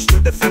 obliged to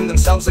defend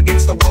themselves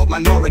against the world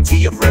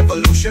minority of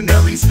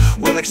revolutionaries,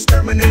 will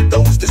exterminate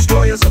those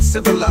destroyers of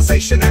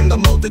civilization and the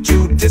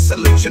multitude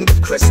disillusioned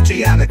with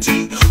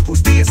Christianity,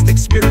 whose deistic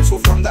spirits will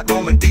from that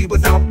moment be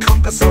without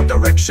compass or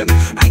direction,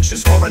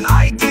 anxious for an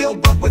ideal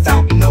but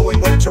without knowing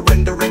when to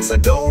render its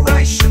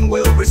adoration,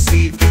 will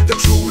receive the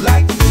true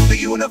light through the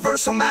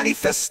universal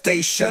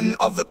manifestation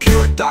of the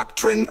pure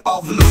doctrine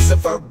of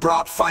Lucifer,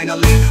 brought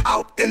finally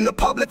out in the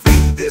public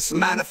view. This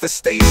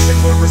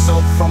manifestation will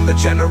result from the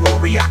general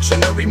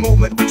reactionary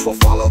movement, which will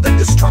follow the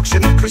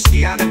destruction of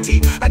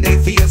Christianity and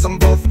atheism,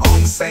 both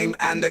on same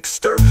and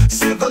exter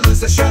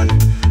civilization,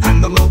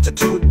 and the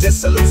multitude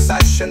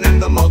dissolution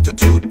and the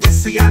multitude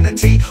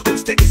disunity,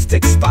 whose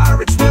deistic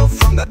spirits will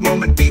from that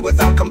moment be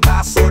without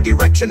compass or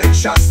direction, and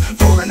just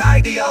for an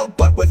ideal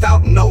but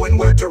without knowing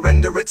where to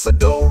render its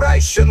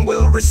adoration,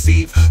 will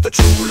receive the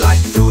true light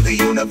through the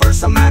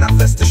universal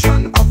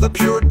manifestation of the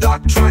pure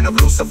doctrine of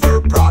Lucifer,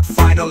 brought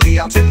finally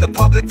out in the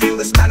public view.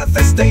 This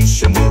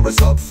manifestation will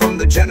result from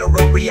the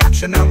general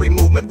reactionary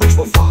movement, which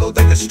will follow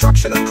the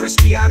destruction of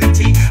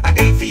Christianity and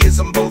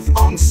atheism, both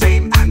on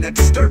same and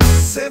exter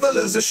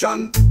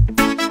civilization.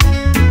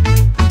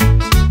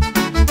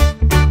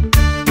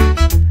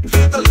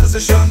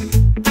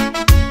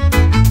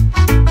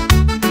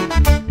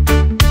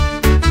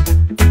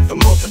 The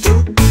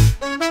multitude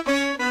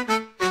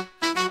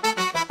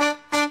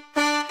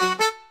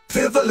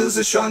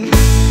civilization.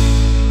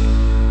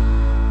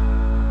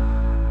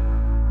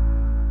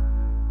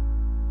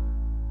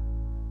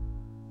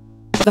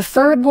 The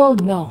Third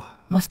World War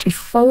must be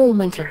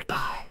fomented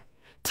by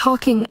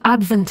talking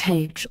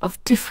advantage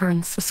of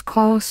differences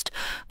caused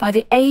by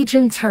the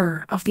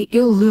agenter of the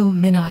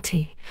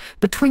Illuminati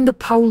between the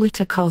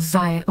political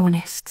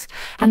Zionists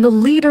and the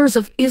leaders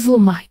of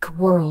Islamic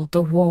world.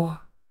 The war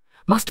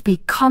must be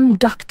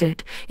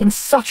conducted in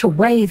such a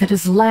way that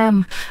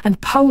Islam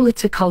and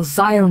political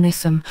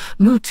Zionism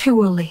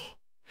mutually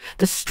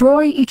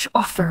destroy each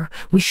other.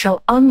 We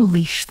shall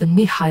unleash the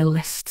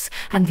nihilists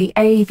and the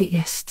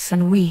atheists,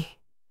 and we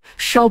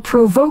shall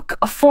provoke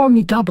a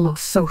formidable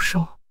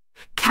social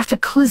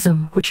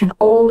cataclysm, which in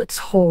all its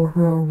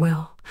horror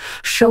will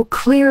show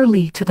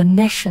clearly to the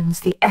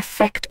nations the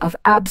effect of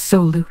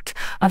absolute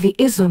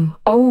atheism,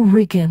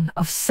 origin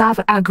of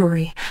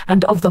savagery,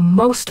 and of the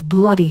most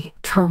bloody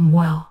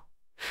turmoil.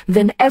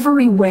 Then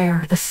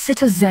everywhere the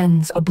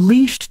citizens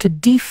obliged to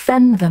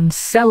defend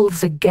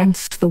themselves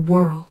against the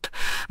world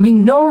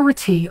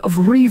minority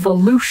of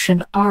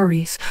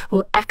revolutionaries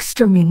will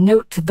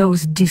exterminate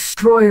those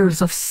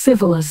destroyers of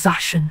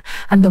civilization,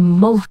 and the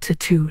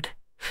multitude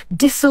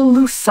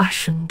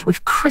disillusioned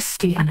with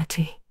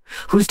Christianity,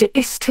 whose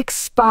deistic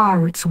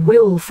spirits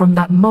will from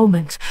that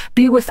moment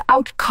be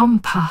without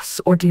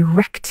compass or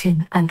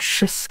directing,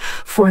 anxious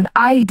for an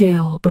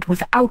ideal but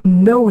without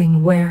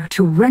knowing where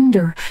to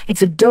render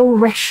its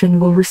adoration,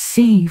 will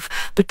receive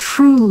the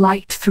true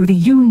light through the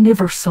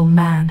universal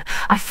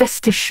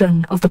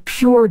manifestation of the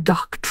pure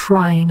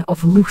doctrine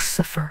of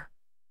Lucifer,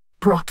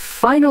 brought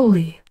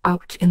finally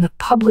out in the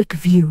public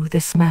view.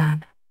 This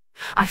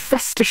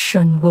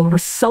manifestation will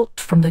result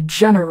from the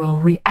general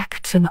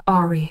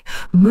reactionary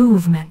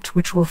movement,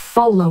 which will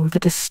follow the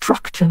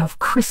destruction of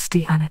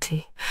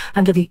Christianity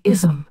and of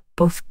Islam,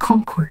 both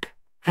conquered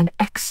and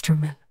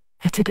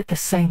exterminated at the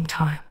same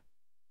time.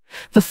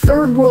 The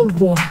Third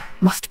World War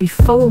must be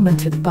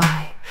fomented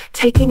by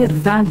taking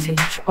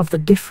advantage of the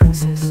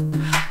differences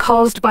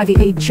caused by the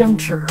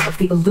agenter of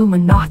the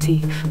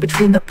Illuminati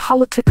between the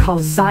political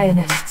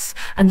Zionists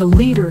and the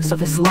leaders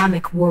of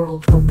Islamic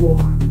world. The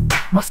war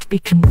must be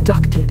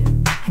conducted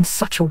in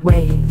such a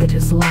way that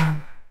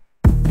Islam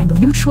and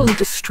mutually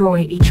destroy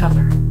each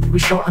other. We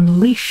shall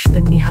unleash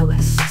the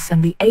nihilists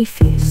and the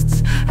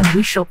atheists, and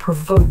we shall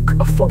provoke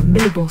a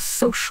formidable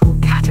social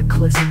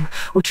cataclysm,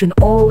 which in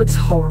all its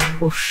horror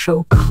will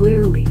show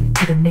clearly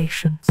to the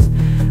nations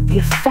the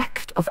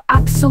effect of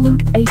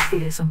absolute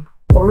atheism,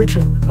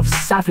 origin of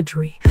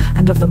savagery,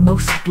 and of the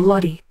most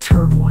bloody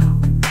turmoil.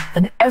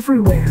 And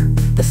everywhere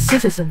the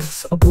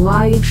citizens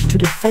obliged to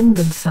defend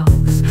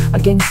themselves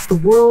against the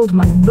world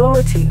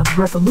minority of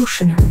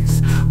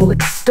revolutionaries will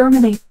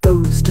exterminate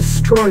those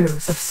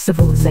destroyers of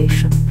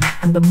civilization,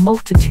 and the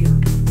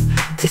multitude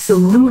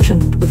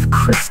disillusioned with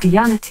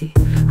Christianity,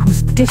 whose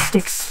whose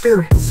distinct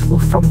spirits will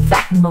from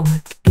that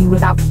moment be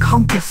without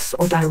compass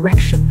or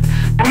direction,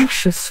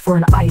 anxious for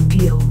an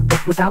ideal,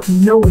 but without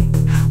knowing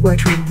where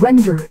to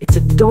render its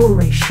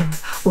adoration,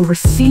 will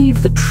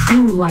receive the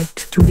true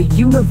light through the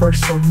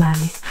universal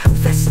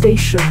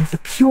manifestation of the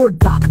pure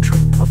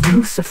doctrine of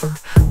Lucifer,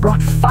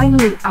 brought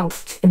finally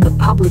out in the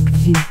public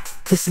view.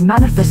 This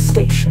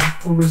manifestation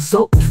will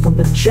result from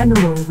the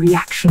general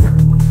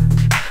reactionary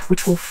movement,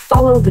 which will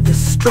follow the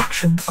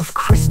destruction of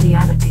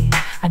Christianity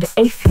and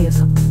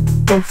atheism,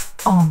 both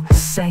on the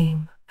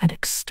same and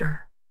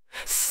exter.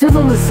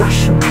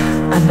 Civilization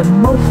and the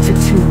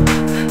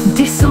multitude,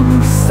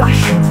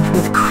 dissolution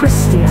with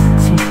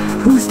Christianity,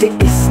 whose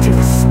deistic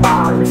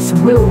spirits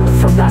will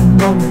from that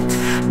moment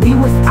be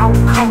without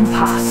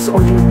compass or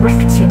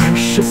directing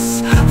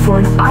anxious for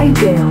an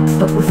ideal,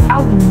 but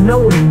without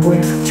knowing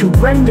where to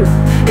render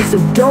its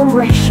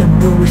adoration,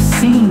 will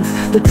receive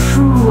the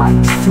true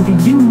light through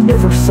the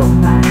universal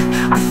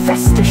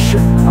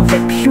manifestation of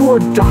the pure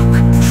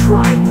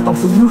doctrine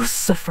of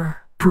Lucifer.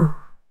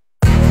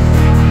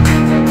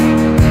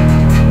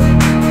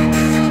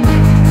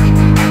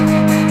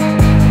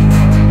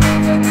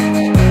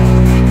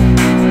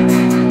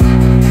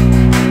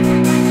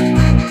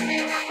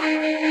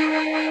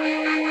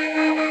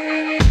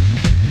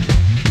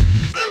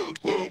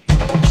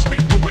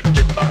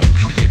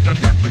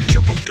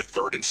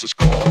 Is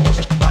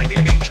caused by the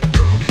ancient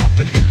term of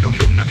the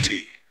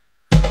Illuminati.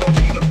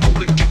 The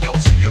political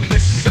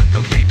Zionists and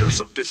the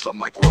leaders of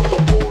Islamic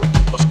world war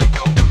must be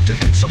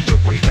conducted in such a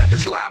way that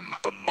Islam,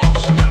 the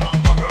Muslim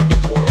and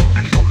the world,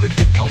 and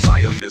political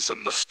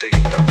Zionism, the state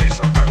of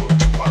Israel,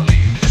 to Ali,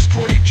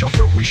 destroy each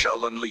other. We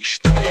shall unleash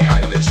the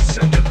nihilists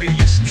and the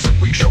theists, and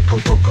we shall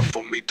provoke a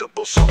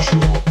formidable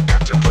social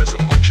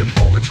cataclysm which in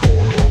all its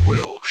horror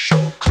will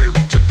show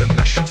clearly to the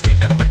nations the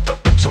effect of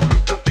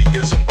absolute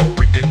theism,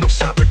 origin of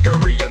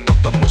savagery and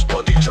of the most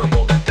bloody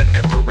turmoil, and then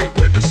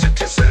everywhere the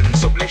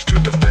citizens obliged to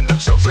defend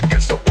themselves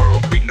against the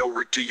world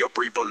minority of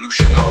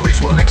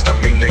revolutionaries will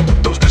exterminate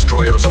those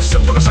destroyers of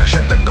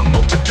civilization and the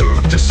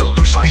multitude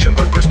dissolution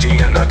with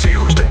Christianity,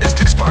 whose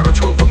deistic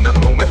spirits will from that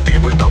moment be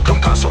without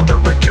compass or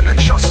direction and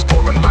just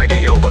for an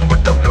ideal, but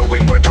without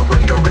knowing where to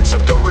render its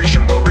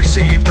adoration, will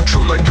receive the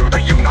true light through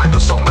the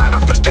universal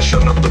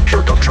manifestation of the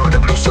pure doctrine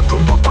of Lucifer,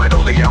 but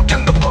vitally out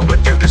in the public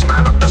view. This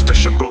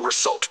manifestation will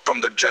result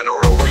from the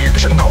general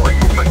reactionary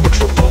movement which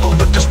will follow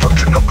the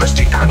destruction of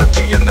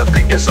Christianity, and the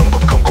theism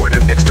of conquered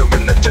and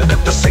exterminated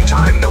at the same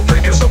time. No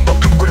theism of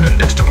conquered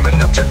and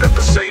exterminated at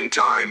the same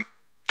time.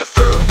 The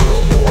Third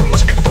World War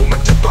must be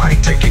fomented by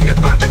taking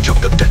advantage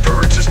of the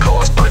differences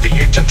caused by the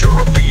agent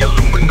of the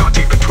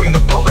Illuminati between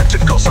the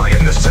political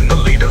Zionists and the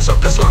leaders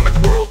of the Islamic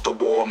world. The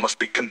war must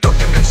be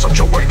conducted in such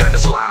a way that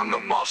Islam, the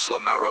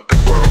Muslim Arabic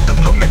world, the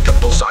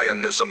formidable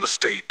Zionism, the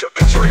state of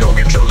Israel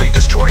mutually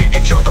destroy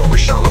each other. We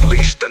shall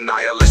unleash the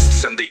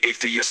nihilists and the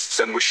atheists,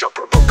 and we shall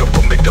provoke a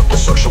formidable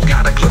social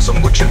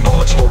cataclysm which in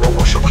all its horror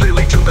will show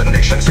clearly to the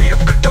nations the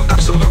effect of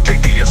absolute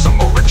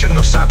atheism, origin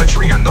of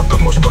savagery and of the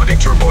most bloody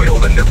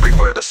turmoil, and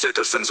everywhere the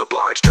citizens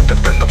obliged to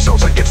defend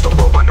themselves against the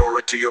world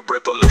minority of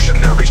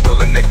revolutionaries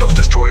will innate those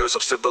destroyers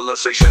of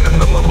civilization and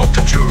the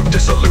multitude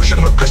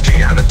dissolution with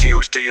Christianity,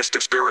 whose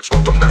deistic spirits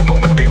will from that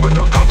moment be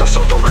without compass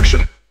or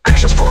direction,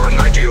 anxious for an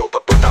ideal,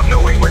 but without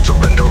knowing where to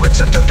render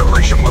its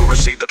adoration, will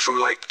receive the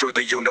true light through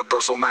the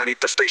universal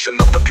manifestation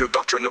of the pure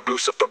doctrine of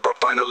Lucifer, but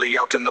finally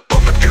out in the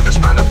public view. This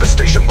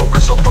manifestation will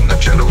result from the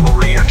general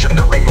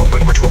reactionary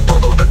movement which will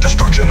follow the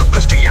destruction of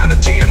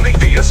Christianity and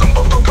atheism,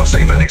 both of those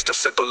emanates to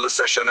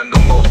civilization and the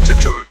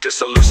multitude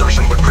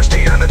dissolution with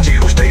Christianity,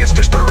 whose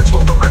deistic spirits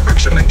will direct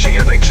action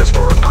and anxious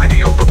for an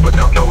ideal, but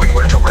without knowing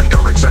where to render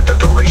its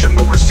adoration,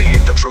 will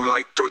receive the true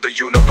light through the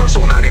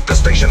universal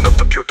manifestation of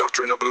the pure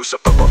doctrine of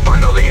Lucifer, but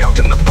finally out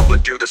in the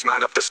public view. This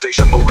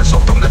manifestation will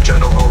result from the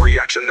general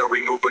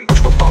reactionary movement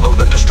which will follow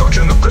the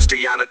destruction of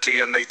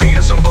Christianity and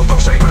atheism, both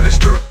of same and is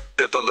true.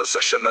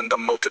 Civilization and the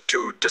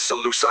multitude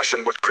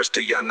dissolution with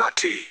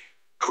Christianity,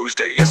 whose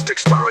deistic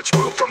spirits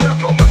will from that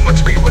moment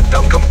must be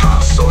without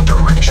compass or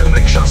direction,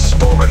 anxious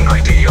for an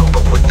ideal,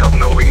 but without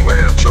knowing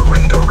where to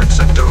render its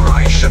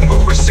adoration,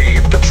 will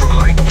receive the true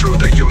light through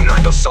the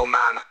universal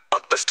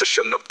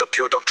manifestation of the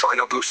pure doctrine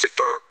of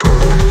Lucifer.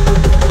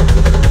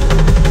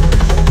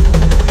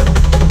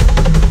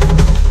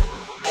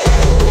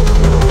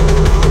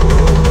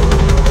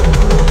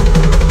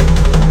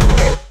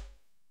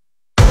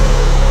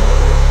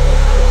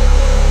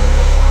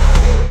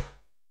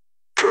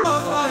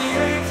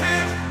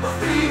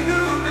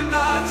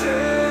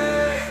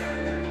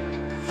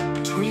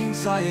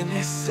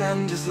 Zionists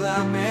and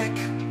Islamic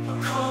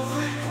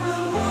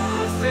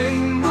they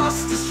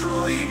must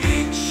destroy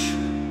each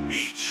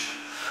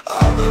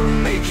other,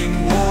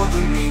 making war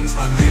the means,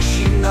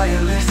 unleashing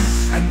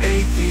nihilists and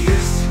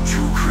atheists to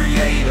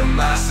create a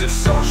massive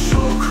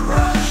social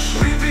crash,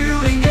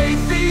 revealing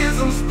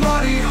atheism's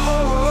bloody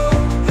horror.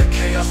 The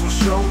chaos will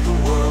show the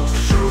world,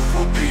 the truth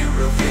will be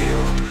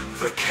revealed.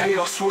 The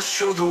chaos will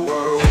show the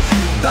world.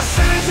 The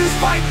citizens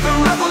fight the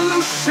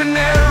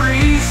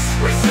revolutionaries.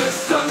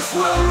 Resistance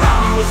will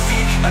rise, will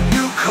seek a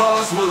new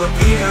cause will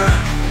appear.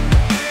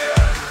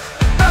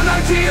 An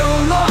ideal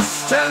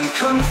lost and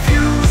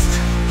confused,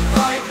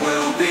 light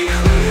will be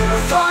clear,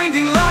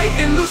 finding light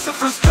in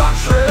Lucifer's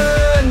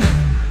doctrine.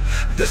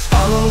 This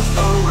follows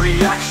a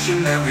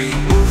reactionary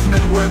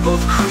movement where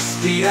both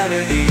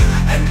Christianity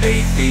and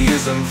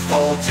atheism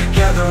fall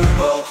together.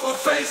 Both will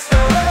face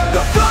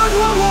the Third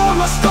World War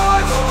must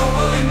start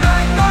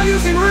by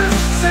using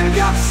rifts and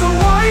gaps so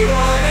wide.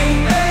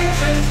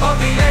 Agents of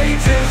the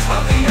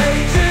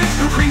ages,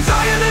 Ukraine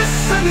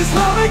Zionists and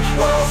Islamic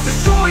worlds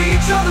destroy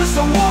each other,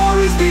 so war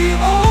is the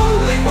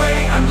only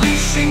way.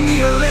 Unleashing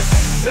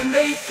nihilists and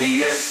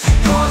atheists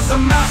cause a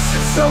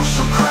massive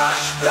social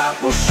crash that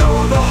will show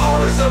the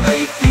horrors of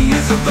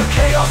atheism. The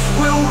chaos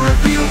will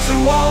reveal to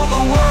all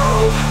the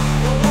world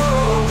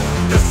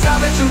the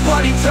savage and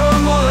bloody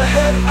turmoil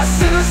ahead as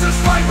citizens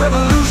fight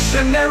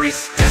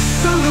revolutionaries.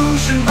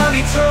 Disillusion,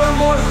 bloody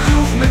turmoil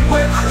movement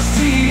where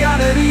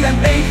Christianity and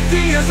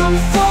atheism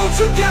fall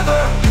together.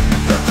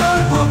 The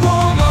Third World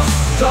War must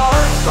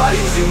start by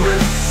using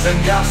rifts and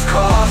gaps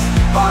caused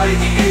by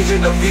the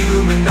agent of the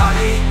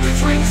Illuminati.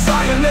 Between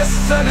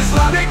Zionists and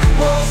Islamic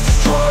worlds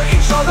destroy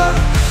each other.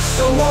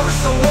 So war,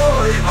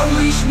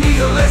 unleash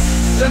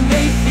nihilists and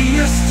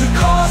atheists to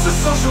cause a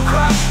social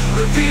crash,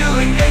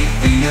 revealing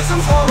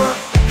atheism's horror.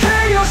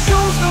 Chaos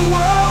shows the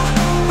world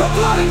the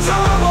blood and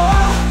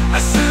turmoil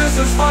as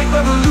citizens fight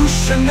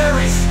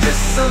revolutionaries.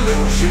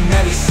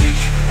 Disillusionary seek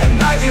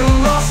an ideal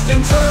lost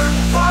in turn,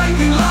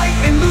 finding light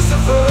in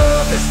Lucifer.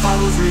 This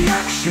follows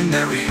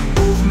reactionary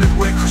movement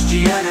where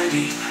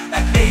Christianity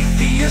and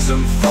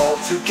atheism fall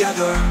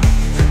together.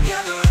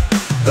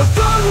 The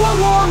Third World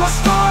War must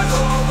start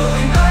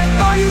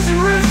by using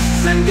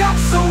rifts and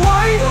gaps so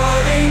wide.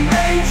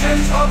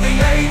 Agents of the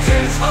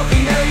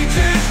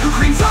ages,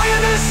 Ukraine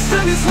Zionists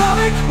and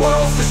Islamic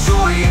worlds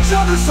destroy each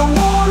other, so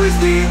war is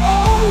the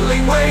only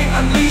way.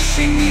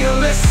 Unleashing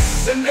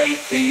nihilists and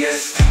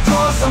atheists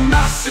cause a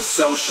massive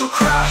social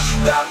crash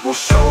that will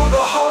show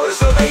the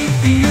horrors of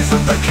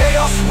atheism. The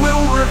chaos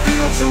will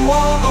reveal to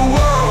all the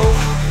world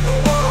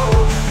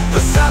the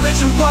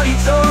savage and bloody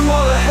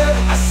turmoil ahead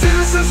as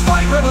citizens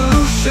fight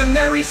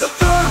revolutionaries. The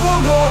Third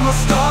World War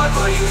must start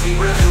by using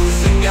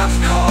rifts and gaps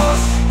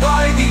caused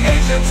by the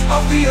agents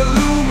of the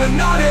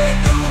Illuminati.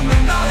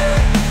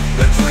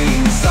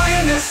 Between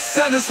Zionists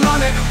and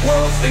Islamic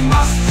worlds, they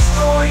must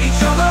destroy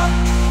each other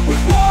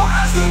with war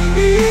as the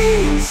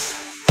means.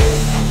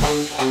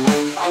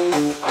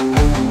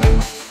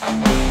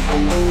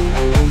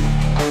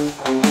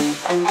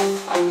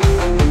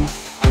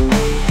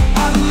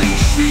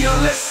 Unleash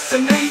nihilists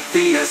and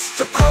atheists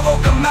to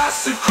provoke a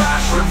massive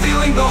crash,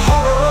 revealing the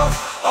horror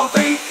of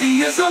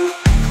atheism.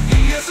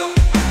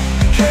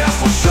 Chaos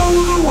will show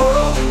the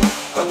world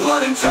the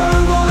blood and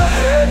turmoil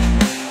ahead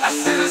as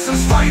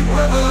citizens fight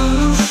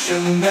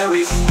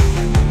revolutionaries.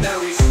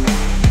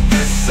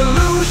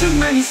 Disillusion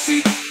many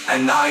seek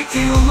an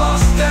ideal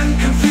lost and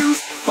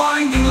confused,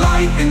 finding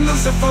light in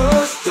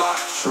Lucifer's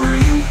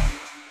doctrine.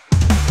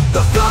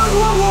 The Third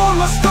World War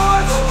must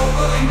start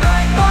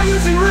by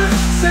using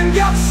rifts and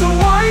gaps so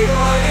wide.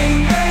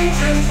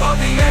 Agents of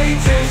the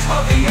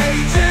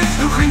ages,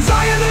 Ukraine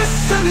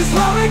Zionists and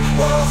Islamic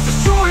worlds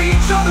destroy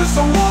each other,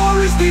 so war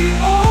is the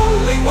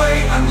only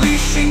way.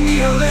 Unleashing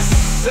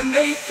nihilists and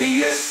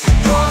atheists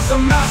cause a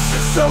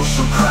massive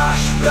social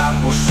crash that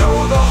will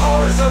show the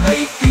horrors of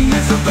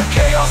atheism. The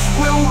chaos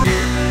will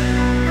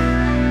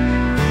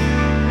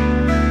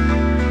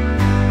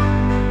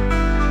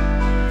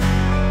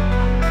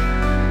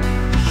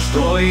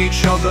destroy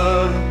each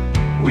other.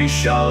 We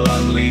shall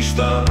unleash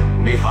the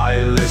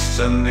nihilists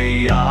and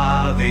the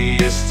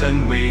atheists,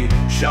 and we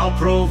shall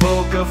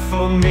provoke a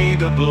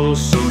formidable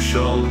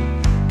social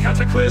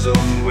cataclysm,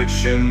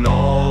 which in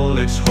all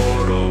its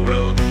horror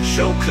will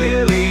show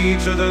clearly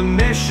to the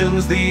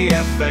nations the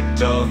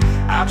effect of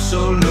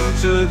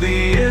absolute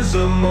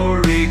theism,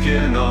 or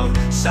reeking of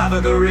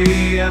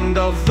savagery and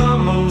of the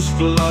most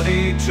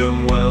bloody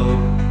turmoil.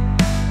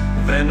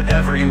 Then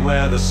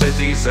everywhere the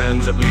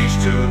citizens unleash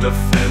to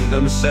defend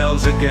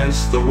themselves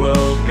against the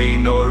world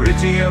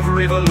minority of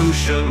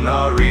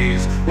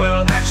revolutionaries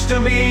will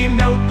exterminate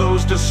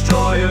those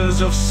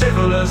destroyers of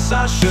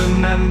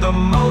civilization and the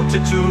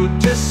multitude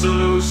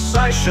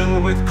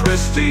disillusion with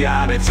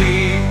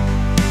Christianity,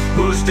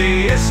 whose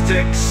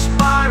deistic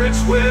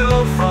spirits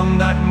will from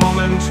that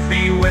moment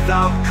be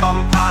without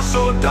compass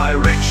or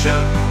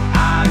direction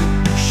and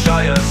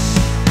shy us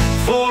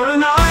for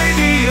an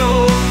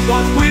ideal,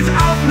 but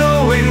without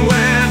knowing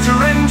where to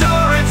render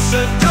its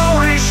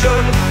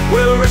adoration,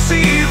 will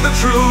receive the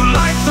true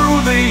light through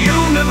the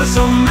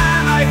universal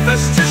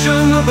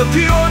manifestation of the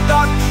pure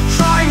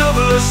doctrine of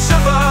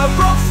Lucifer,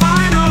 brought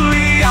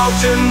finally out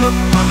in the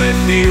public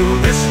view.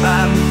 This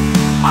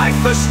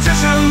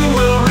manifestation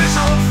will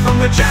result from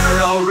the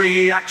general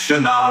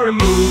reactionary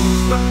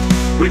movement,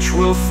 which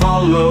will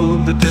follow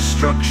the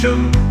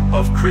destruction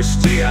of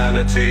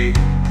Christianity.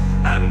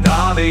 and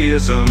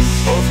atheism,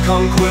 both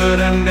conquered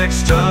and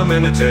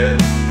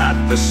exterminated at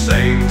the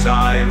same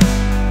time.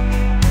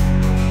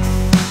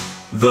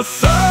 The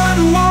Third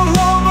World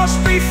War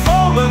must be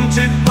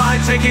fomented by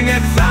taking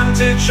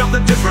advantage of the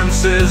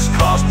differences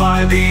caused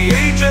by the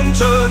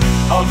agenthood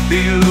of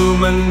the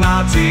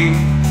Illuminati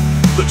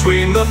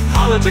between the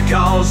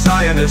political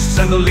Zionists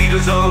and the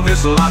leaders of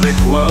Islamic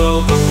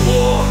world. The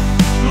war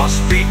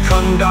must be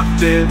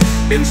conducted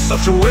in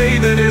such a way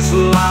that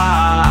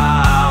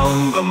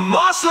Islam, the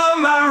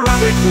Muslim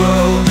Arabic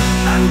world,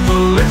 and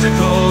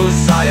political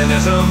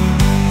Zionism,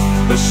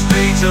 the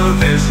state of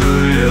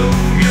Israel,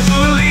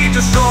 mutually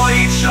destroy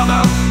each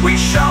other. We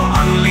shall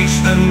unleash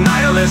the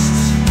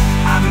nihilists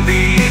and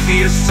the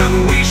atheists,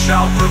 and we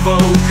shall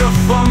provoke a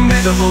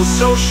formidable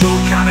social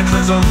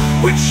cataclysm,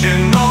 which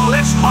in all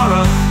its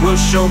horror will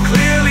show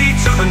clearly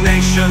to the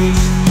nations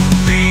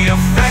the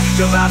effect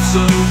of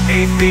absolute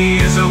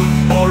atheism,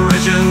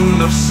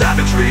 origin of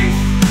savagery,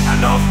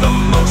 and of the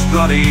most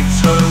bloody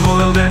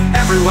turmoil that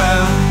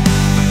everywhere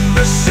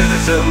the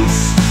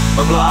citizens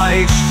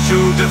obliged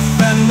to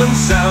defend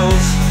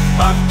themselves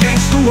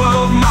against the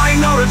world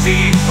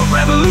minority of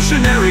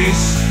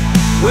revolutionaries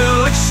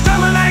will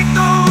exterminate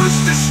those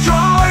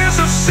destroyers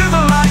of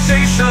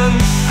civilization,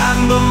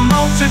 and the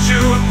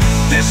multitude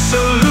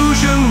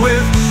disillusioned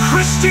with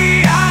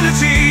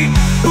Christianity,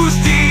 whose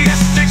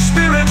deistic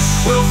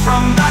spirits will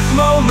from that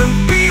moment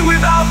be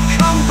without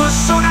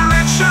compass or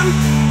direction,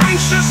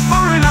 anxious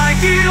for an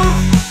ideal,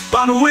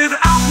 but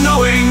without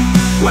knowing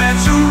where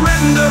to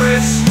render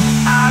its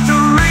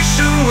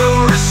adoration,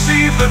 will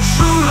receive the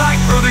true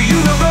light through the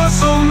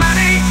universal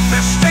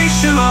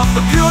manifestation of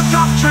the pure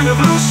doctrine of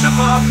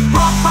Lucifer,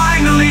 brought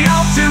finally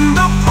out in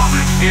the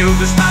public view.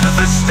 This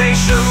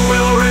manifestation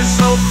will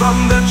result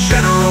from the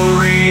general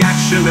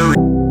reactionary.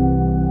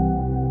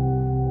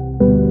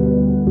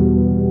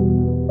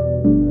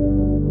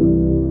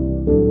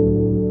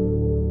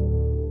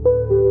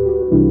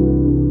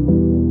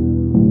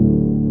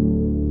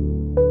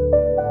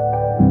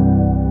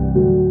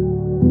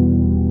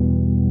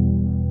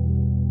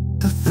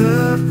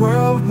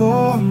 World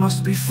War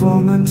must be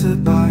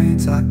fomented by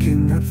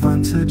taking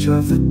advantage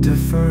of the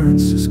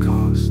differences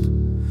caused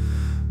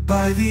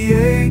by the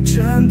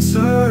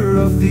agenthood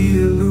of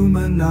the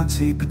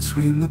Illuminati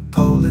between the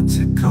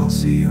political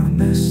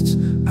Zionists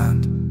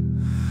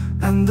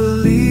and the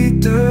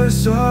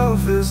leaders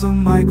of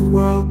Islamic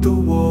world. The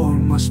war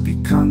must be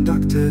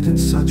conducted in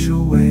such a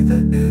way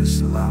that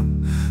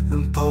Islam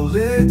and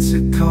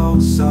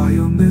political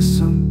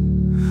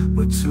Zionism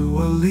were to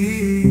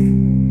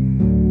alleviate.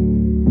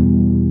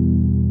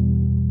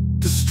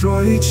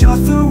 Destroy each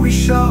other, we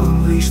shall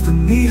unleash the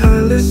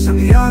nihilists and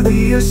the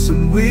atheists,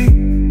 and we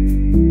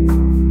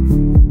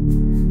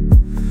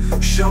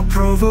shall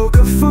provoke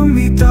a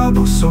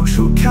formidable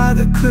social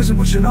cataclysm,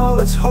 which in all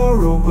its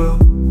horror will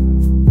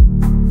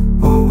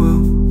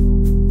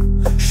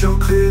show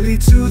clearly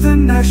to the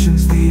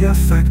nations the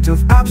effect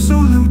of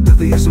absolute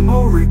atheism,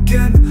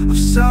 origin of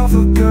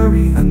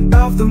savagery, and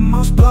of the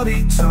most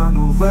bloody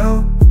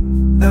turmoil.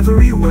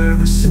 Everywhere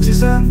the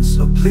citizens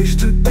are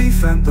obliged to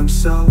defend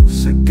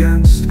themselves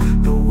against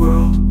the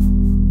world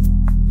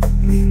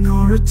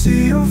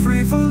minority of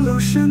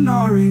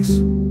revolutionaries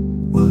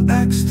will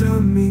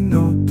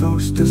exterminate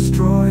those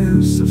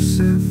destroyers of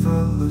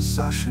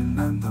civilization,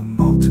 and the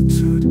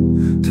multitude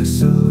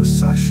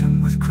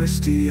disillusion with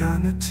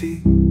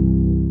Christianity,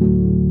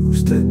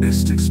 whose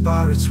deistic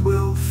spirits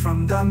will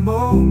from that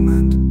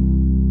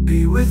moment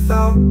be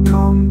without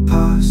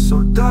compass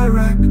or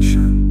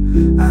direction,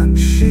 and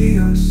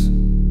anxious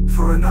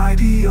for an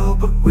ideal,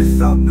 but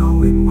without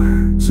knowing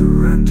where to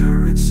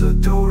render its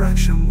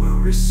direction, will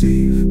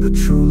receive the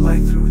true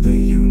light through the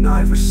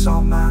universal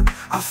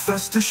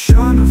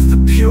manifestation of the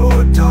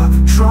pure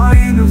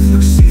doctrine of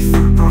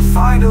Lucifer, brought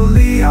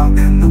finally out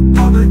in the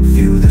public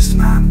view. This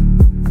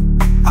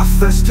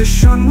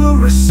manifestation will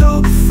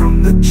result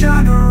from the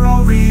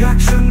general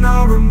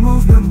reactionary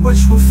movement,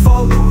 which will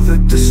follow the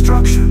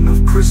destruction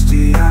of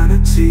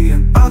Christianity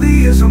and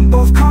atheism,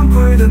 both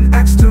conquered and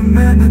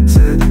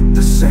exterminated at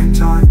the same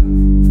time.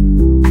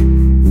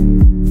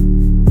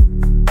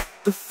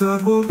 The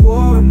Third World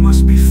War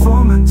must be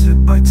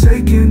fomented by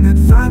taking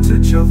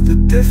advantage of the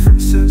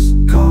differences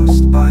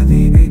caused by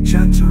the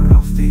agenthood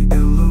of the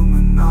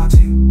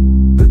Illuminati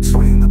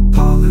between the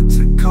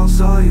political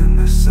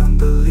Zionists and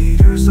the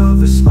leaders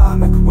of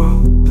Islamic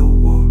world. The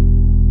war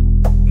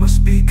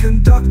must be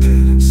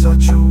conducted in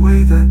such a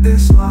way that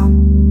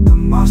Islam, the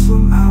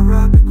Muslim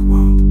Arabic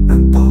world,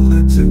 and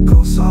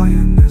political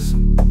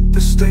Zionism, the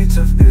state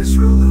of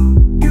Israel,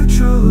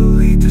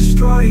 mutually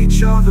destroy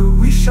each other.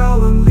 We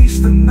shall unleash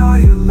the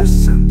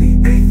nihilists and the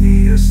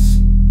atheists,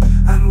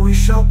 and we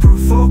shall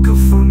provoke a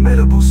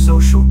formidable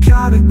social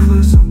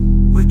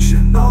cataclysm, which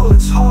in all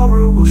its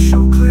horror will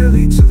show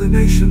clearly to the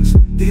nations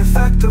the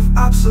effect of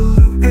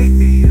absolute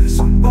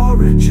atheism,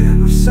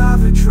 origin of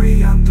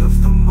savagery, and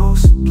of the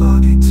most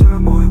bloody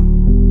turmoil.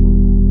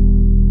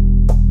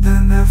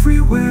 Then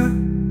everywhere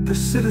the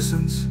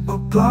citizens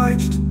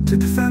obliged to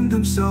defend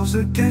themselves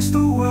against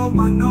the world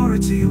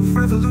minority of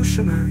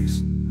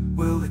revolutionaries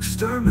will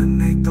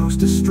exterminate those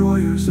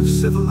destroyers of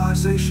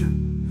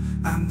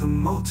civilization and the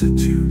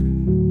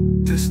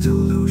multitude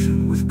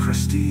disillusioned with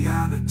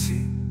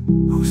Christianity,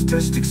 whose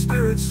testic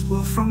spirits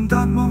will from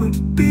that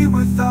moment be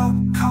without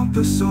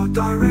compass or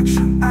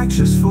direction,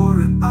 anxious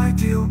for an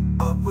ideal,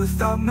 but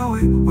without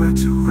knowing where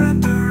to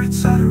render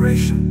its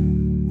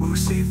adoration, will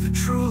receive the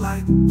true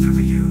light through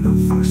the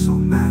universal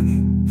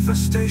manifestation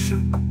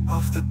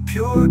of the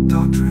pure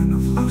doctrine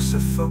of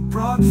Lucifer,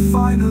 brought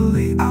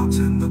finally out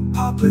in the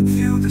public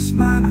view. This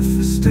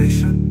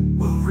manifestation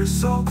will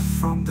result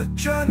from the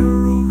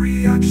general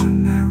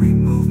reactionary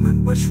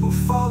movement, which will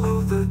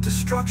follow the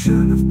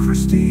destruction of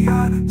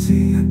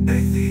Christianity and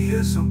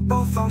atheism,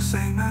 both on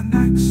same and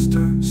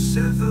exter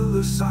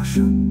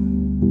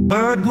civilization.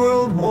 Third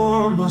World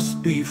War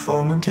must be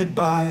fomented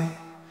by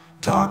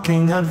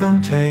taking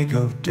advantage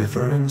of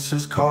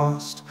differences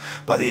caused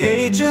by the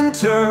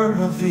agenter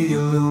of the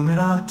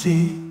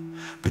Illuminati,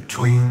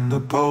 between the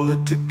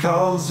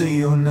political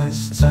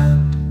Zionists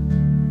and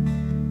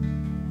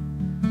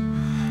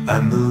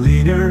the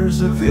leaders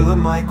of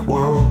Islamic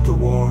world. The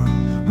war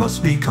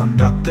must be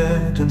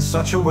conducted in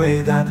such a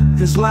way that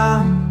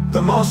Islam,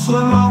 the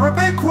Muslim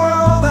Arabic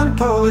world, and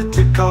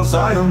political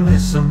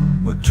Zionism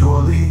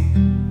mutually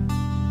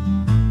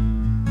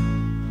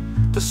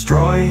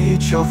destroy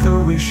each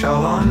other. We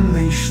shall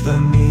unleash the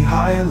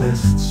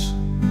nihilists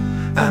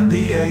and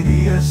the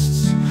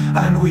atheists,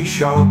 and we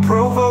shall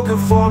provoke a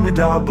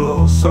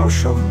formidable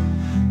social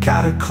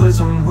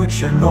cataclysm,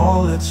 which in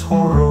all its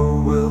horror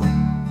will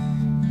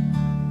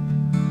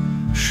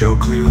show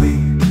clearly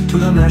to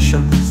the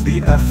nations the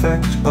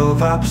effect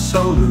of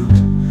absolute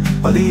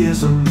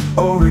atheism,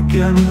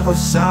 origin of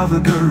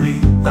savagery,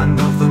 and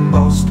of the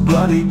most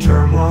bloody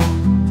turmoil.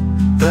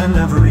 Then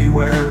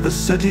everywhere the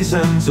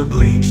citizens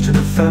obliged to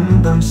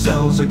defend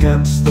themselves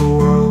against the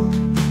world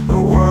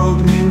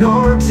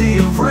minority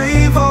of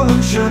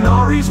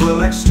revolutionaries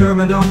will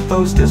exterminate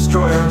those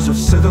destroyers of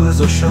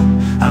civilization,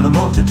 and the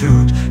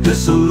multitude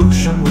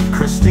disillusioned with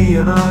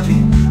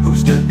Christianity,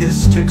 whose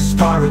deistic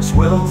spirits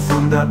will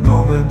from that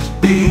moment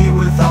be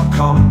without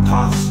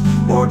compass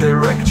or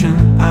direction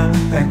and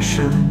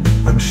action,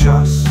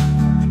 anxious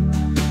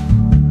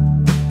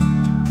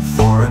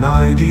for an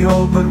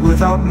ideal, but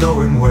without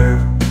knowing where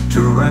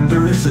to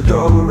render its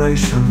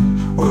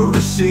adoration, will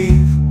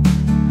receive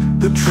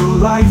the true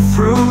light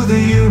through the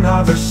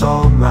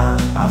universal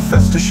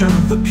manifestation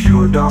of the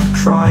pure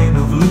doctrine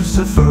of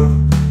Lucifer,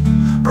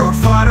 brought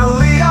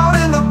finally out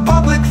in the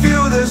public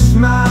view. This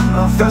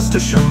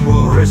manifestation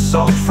will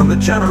result from the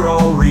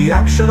general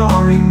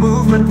reactionary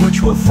movement,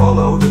 which will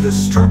follow the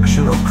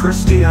destruction of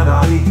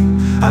Christianity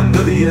and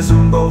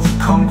atheism, both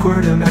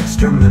conquered and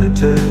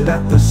exterminated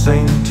at the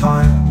same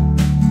time.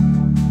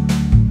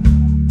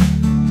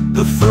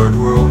 The Third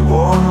World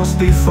War must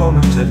be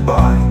fomented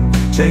by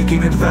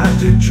taking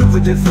advantage of the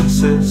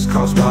differences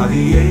caused by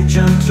the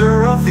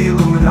agenter of the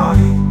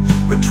Illuminati,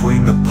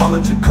 between the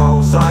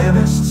political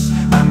Zionists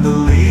and the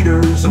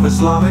leaders of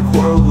Islamic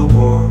world. The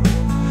war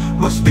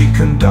must be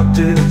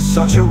conducted in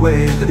such a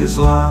way that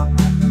Islam,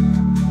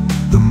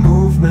 the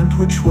movement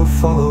which will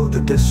follow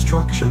the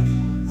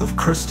destruction of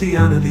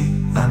Christianity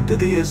and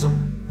atheism,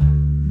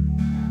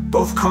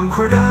 both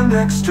conquered and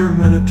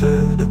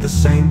exterminated at the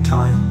same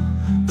time.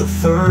 The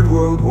Third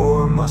World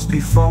War must be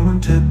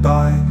fomented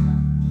by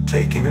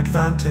taking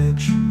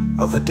advantage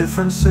of the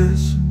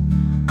differences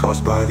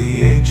caused by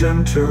the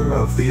agenter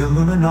of the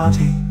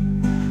Illuminati,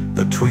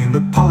 between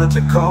the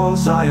political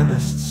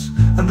Zionists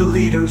and the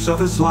leaders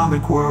of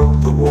Islamic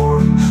world. The war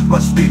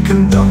must be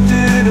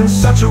conducted in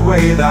such a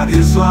way that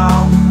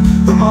Islam,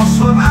 the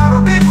Muslim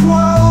Arabic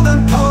world,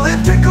 and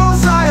political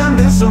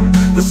Zionism,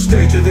 the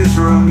state of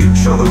Israel,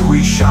 each other.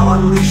 We shall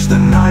unleash the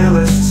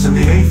nihilists and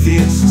the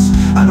atheists,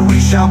 and we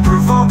shall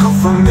provoke a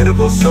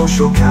formidable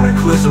social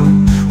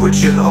cataclysm,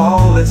 which in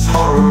all its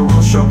horror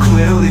will show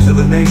clearly to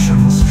the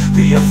nations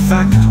the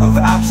effect of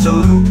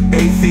absolute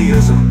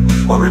atheism,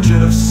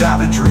 origin of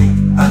savagery,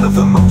 and of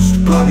the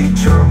most bloody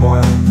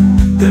turmoil.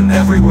 Then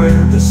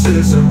everywhere the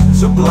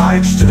citizens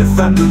obliged to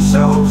defend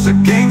themselves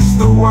against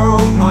the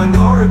world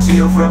minority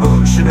of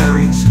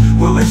revolutionaries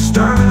will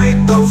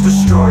exterminate those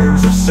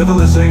destroyers of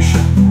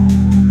civilization,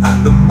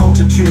 and the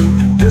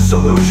multitude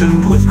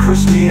disillusioned with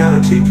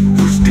Christianity,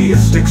 whose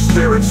deistic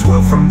spirits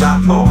will from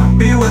that moment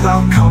be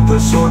without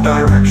compass or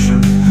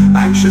direction,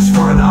 anxious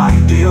for an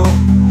ideal,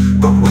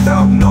 but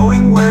without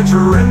knowing where to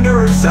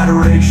render its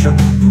adoration,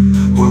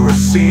 will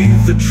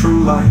receive the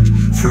true light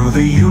through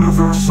the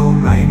universal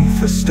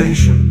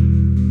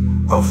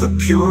manifestation of the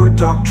pure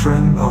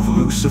doctrine of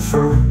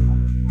Lucifer,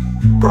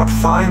 brought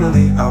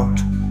finally out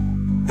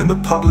in the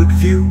public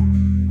view.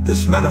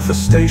 This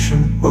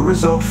manifestation will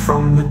result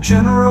from the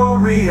general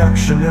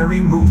reactionary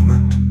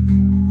movement,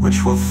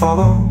 which will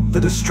follow the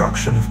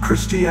destruction of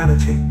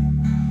Christianity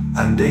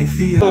and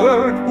atheism.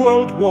 Third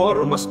World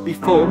War must be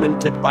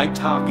fomented by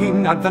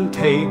taking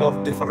advantage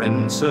of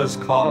differences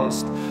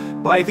caused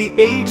by the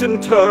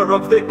agenter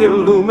of the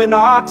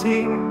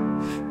Illuminati,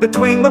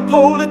 between the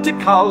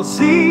political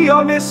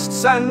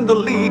Zionists and the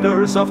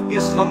leaders of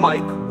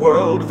Islamic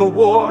world. The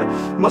war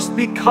must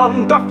be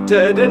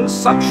conducted in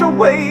such a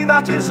way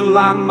that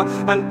Islam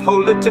and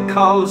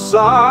political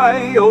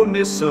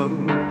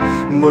Zionism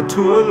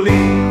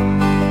mutually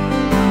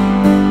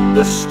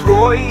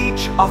destroy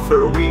each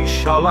other. We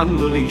shall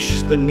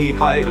unleash the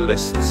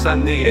nihilists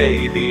and the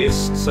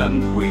atheists,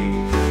 and we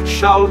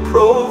shall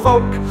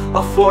provoke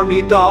a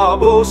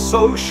formidable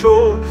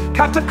social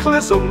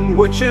cataclysm,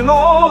 which in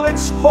all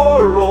its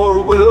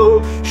horror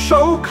will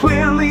show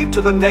clearly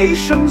to the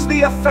nations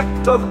the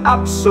effect of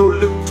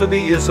absolute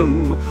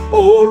theism,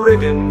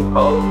 origin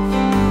of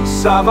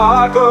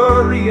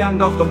savagery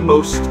and of the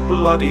most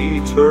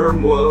bloody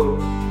turmoil.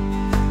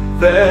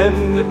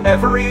 Then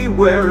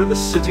everywhere the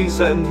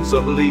citizens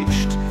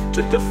unleashed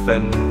to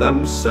defend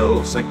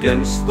themselves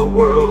against the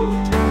world.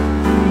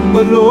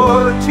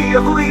 Minority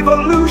of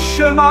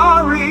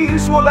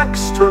revolutionaries will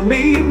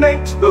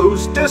exterminate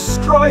those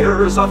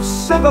destroyers of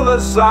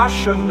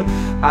civilization,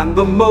 and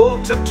the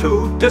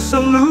multitude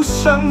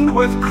disillusioned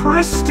with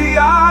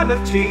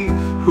Christianity,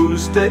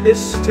 whose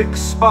deistic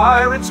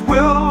spirits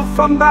will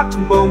from that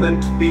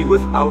moment be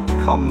without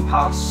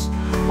compass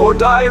or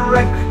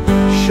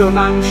direction,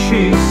 and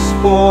she's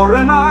for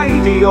an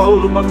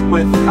ideal but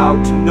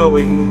without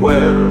knowing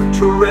where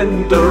to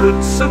render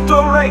its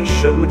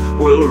adoration,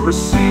 will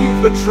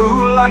receive the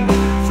true light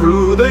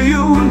through the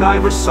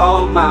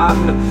universal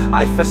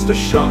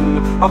manifestation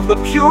of the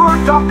pure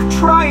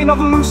doctrine of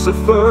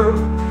Lucifer,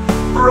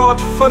 brought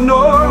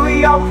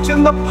finally out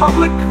in the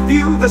public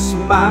view. This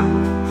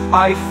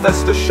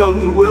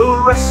manifestation will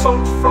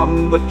result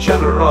from the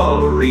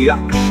general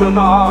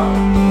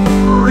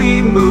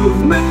reactionary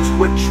movement,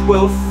 which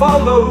will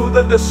follow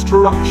the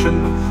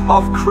destruction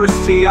of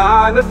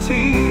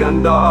Christianity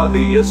and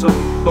atheism,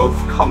 both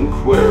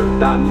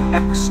conquered and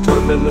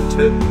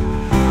exterminated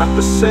at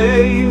the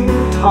same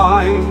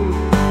time.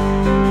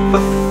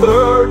 The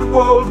Third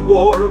World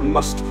War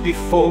must be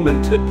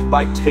fomented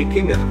by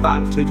taking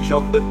advantage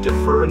of the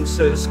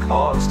differences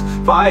caused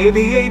by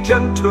the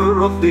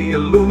agenter of the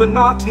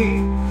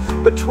Illuminati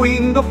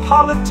between the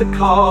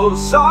political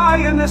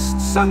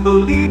Zionists and the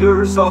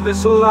leaders of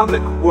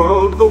Islamic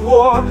world. The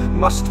war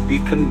must be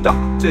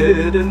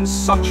conducted in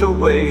such a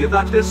way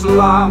that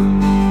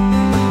Islam,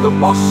 the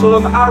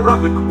Muslim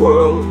Arabic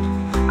world,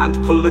 and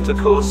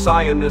political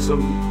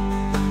Zionism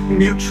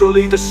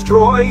mutually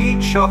destroy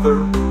each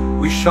other.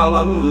 We shall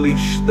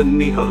unleash the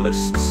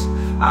nihilists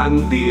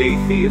and the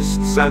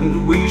atheists,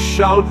 and we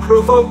shall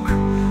provoke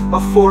a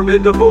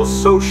formidable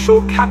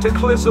social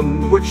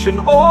cataclysm, which in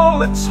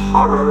all its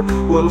horror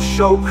will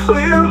show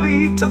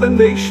clearly to the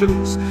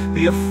nations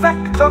the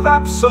effect of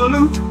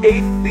absolute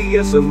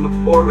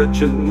atheism,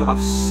 origin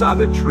of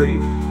savagery,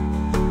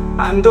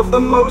 and of the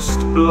most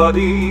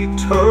bloody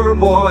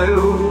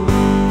turmoil.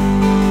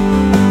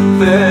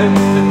 Then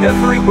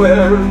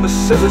everywhere the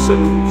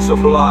citizens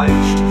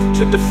obliged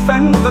to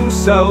defend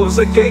themselves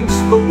against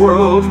the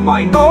world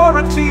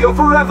minority of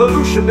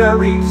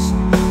revolutionaries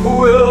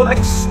will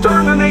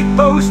exterminate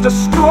those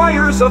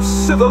destroyers of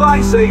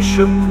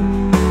civilization,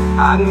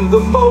 and the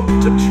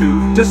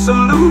multitude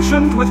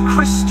disillusioned with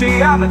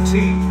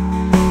Christianity,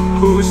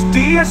 whose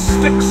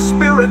deistic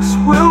spirits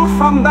will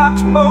from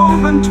that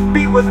moment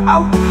be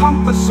without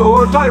compass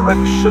or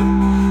direction,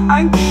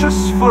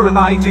 anxious for an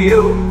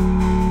ideal,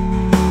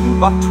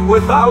 but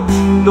without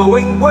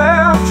knowing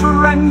where to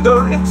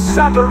render its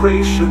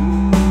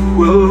adoration,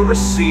 will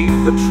receive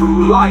the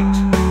true light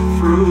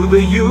through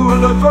the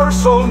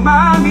universal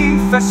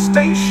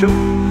manifestation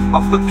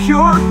of the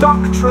pure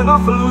doctrine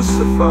of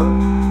Lucifer,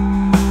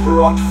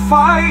 brought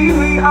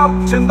finally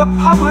out in the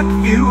public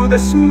view.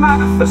 This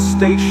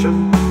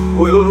manifestation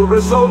will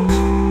result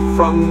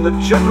from the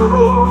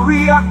general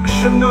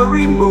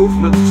reactionary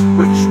movement,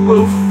 which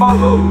will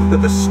follow the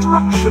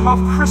destruction of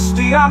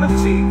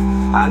Christianity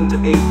and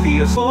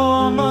atheism.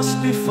 War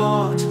must be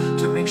fought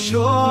to make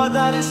sure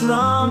that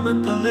Islam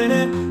and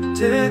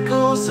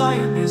political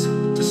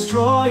Zionism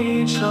destroy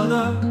each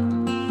other,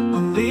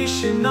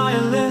 unleashing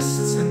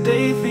nihilists and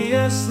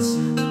atheists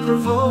to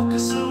provoke a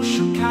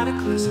social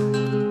cataclysm.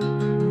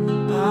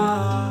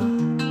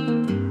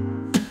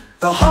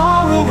 The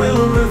horror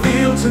will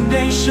reveal to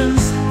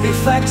nations the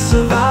effects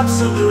of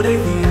absolute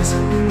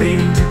atheism,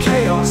 leading to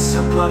chaos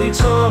and bloody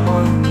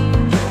turmoil,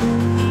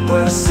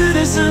 where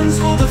citizens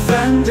will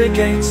defend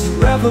against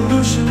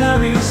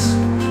revolutionaries.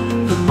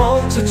 The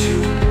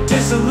multitude,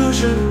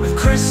 disillusioned with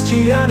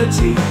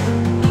Christianity,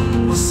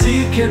 will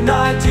seek an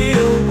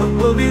ideal but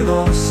will be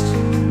lost,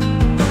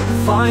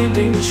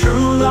 finding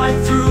true light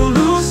through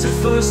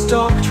Lucifer's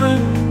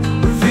doctrine,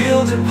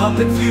 revealed in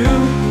public view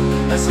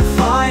as a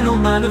final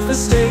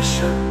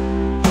manifestation.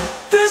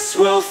 This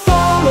will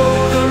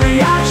follow the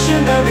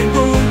reactionary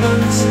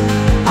movement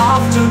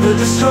after the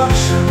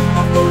destruction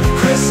of both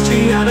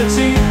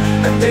Christianity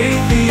and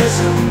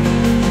atheism,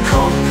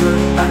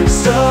 conquered and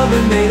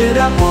exterminated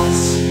at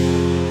once.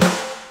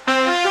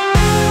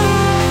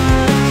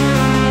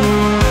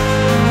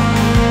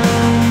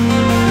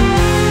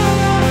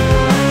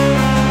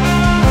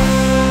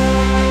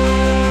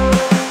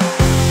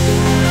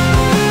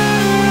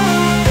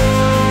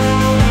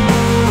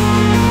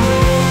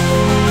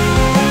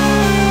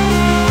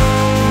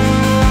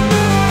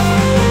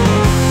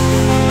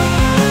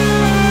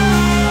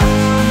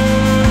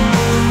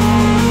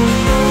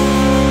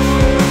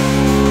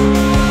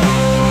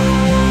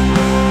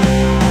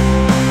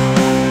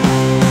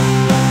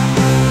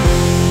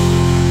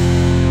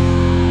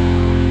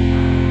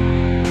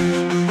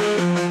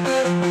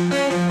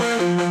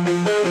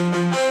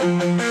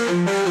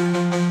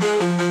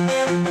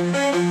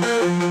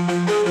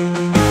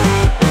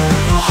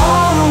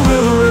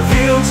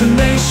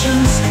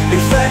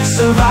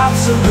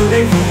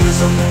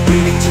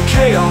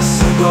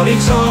 chaos and bloody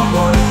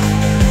turmoil,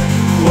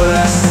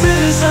 where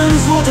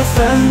citizens will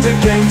defend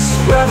against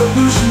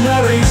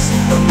revolutionaries.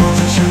 The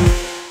multitude,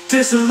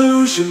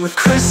 disillusioned with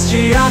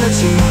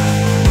Christianity,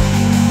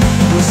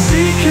 will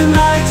seek an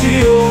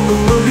ideal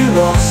that will be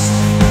lost,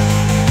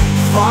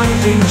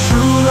 finding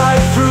true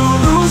light through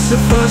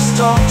Lucifer's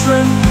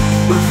doctrine,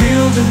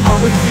 revealed in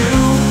public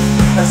view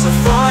as a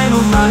final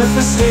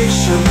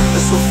manifestation.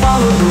 This will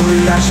follow the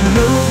reaction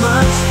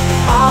movement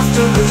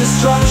after the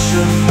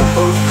destruction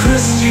of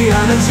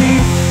Christianity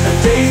and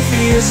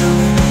atheism,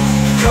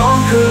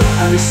 conquered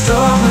and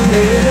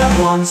exterminated at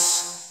once.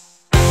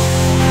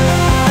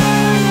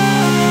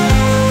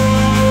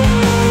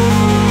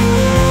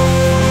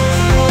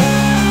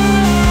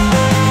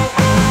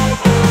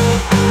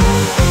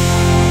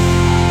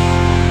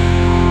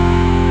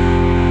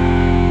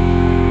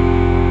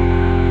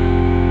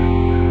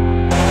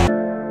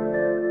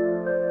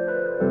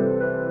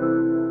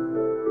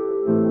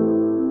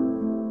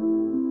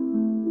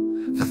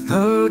 The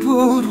Third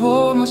World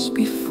War must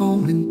be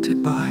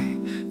fomented by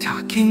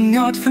talking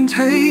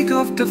advantage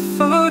of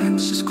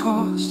differences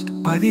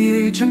caused by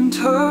the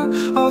agenter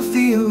of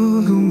the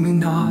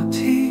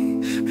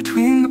Illuminati,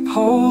 between the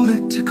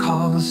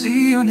political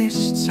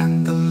Zionists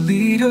and the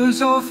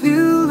leaders of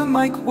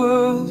Islamic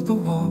world. The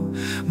war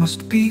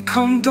must be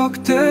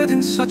conducted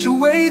in such a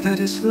way that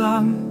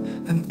Islam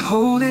and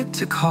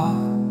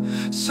political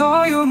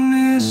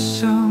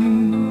Zionism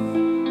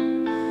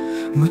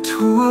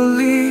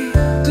mutually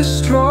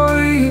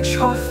destroy each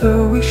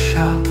other. We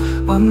shall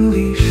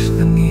unleash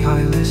the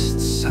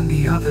nihilists and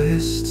the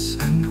otherists,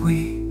 and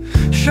we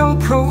shall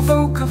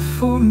provoke a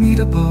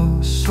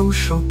formidable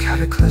social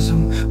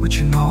cataclysm,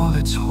 which in all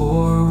its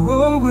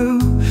horror will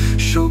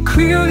show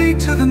clearly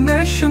to the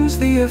nations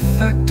the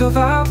effect of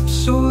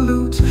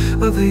absolute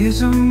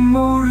atheism,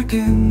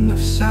 origin of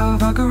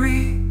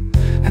savagery,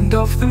 and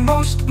of the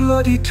most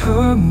bloody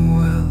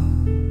turmoil.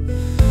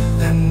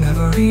 Then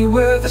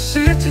everywhere the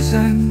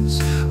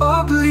citizens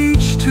are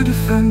obliged to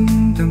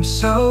defend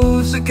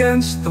themselves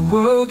against the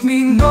world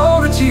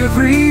minority of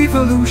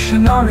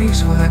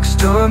revolutionaries will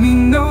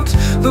exterminate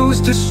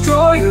those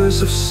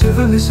destroyers of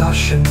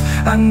civilization,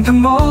 and the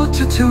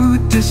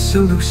multitude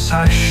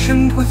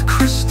disillusioned with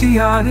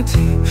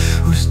Christianity,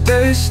 whose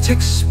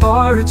deistic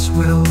spirits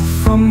will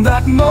from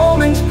that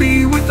moment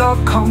be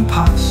without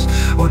compass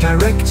or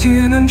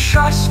direction and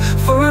choice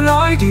for an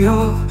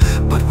ideal,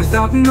 but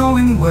without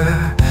knowing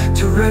where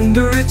to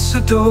render its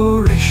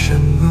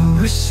adoration, will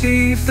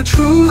receive the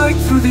true light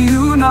through the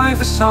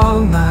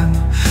universal man,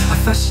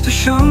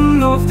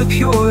 manifestation of the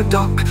pure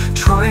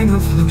doctrine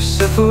of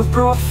Lucifer,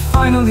 brought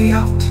finally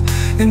out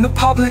in the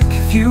public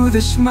view.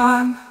 This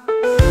man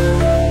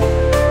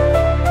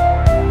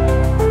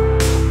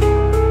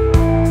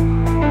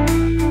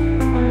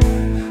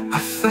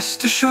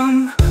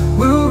manifestation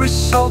will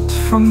result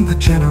from the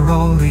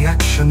general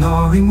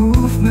reactionary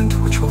movement,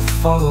 which will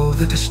follow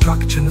the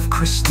destruction of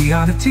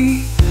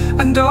Christianity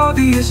and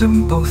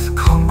atheism, both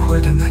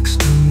conquered and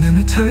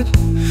exterminated.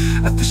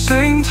 At the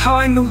same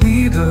time,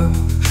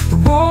 the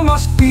war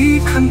must be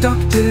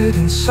conducted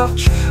in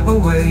such a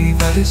way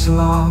that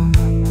Islam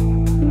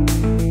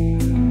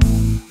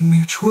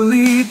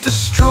mutually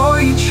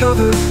destroy each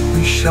other.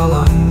 We shall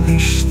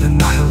unleash the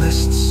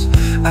nihilists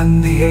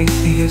and the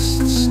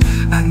atheists,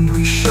 and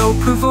we shall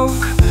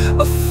provoke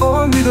a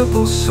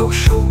formidable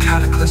social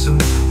cataclysm,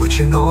 which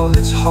in all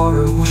its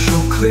horror will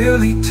show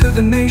clearly to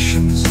the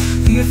nations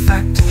the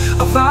effect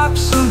of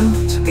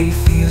absolute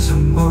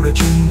atheism,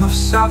 origin of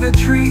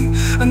savagery,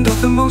 and of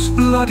the most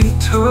bloody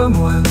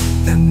turmoil.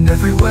 Then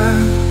everywhere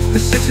the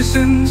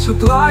citizens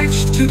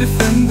obliged to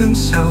defend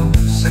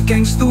themselves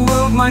against the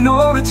world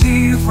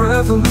minority of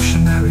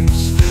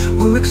revolutionaries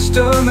will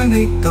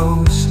exterminate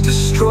those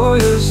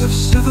destroyers of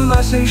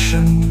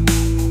civilization,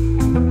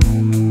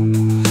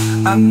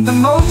 and the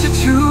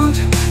multitude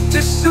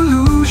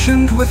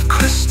disillusioned with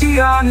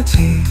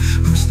Christianity,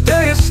 whose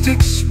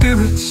deistic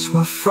spirits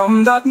will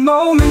from that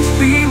moment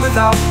be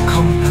without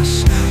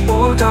compass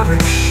or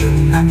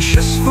direction,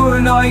 anxious for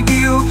an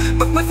ideal,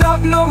 but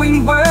without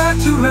knowing where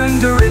to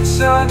render its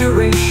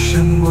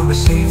adoration, will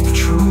receive the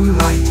true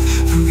light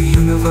through the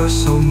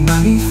universal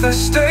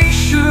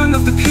manifestation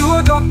of the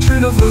pure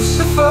doctrine of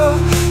Lucifer,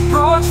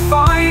 brought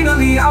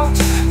finally out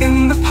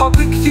in the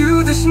public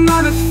view. This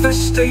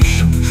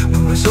manifestation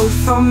will result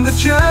from the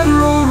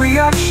general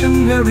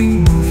reactionary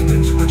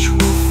movement, which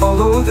will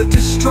follow the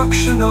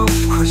destruction of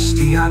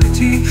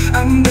Christianity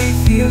and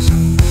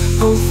atheism,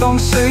 both on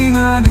same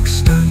and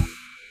extent.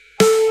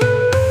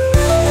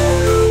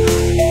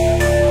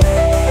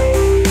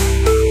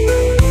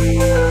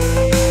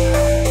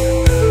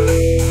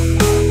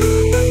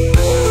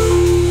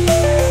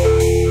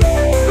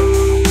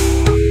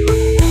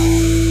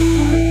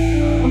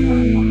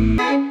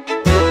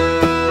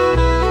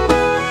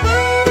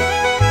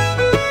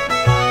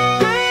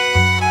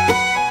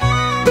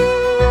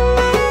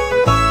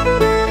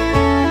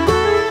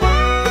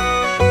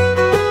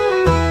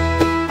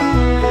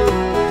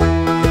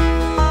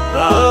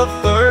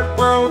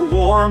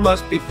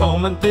 must be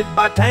fomented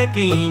by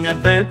taking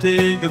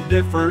advantage of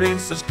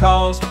differences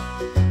caused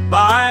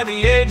by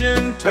the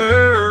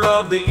agenter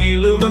of the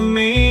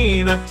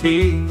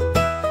Illuminati.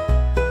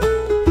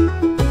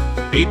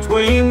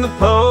 Between the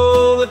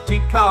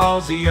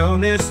political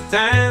Zionists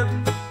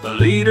and the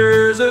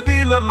leaders of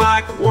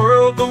Elamite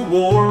world, the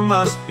war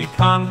must be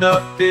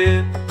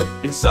conducted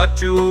in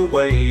such a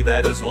way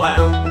that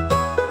Islam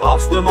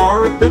lost the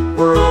morbid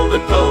world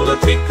and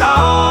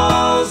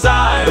political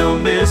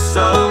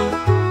Zionism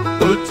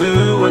put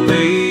to an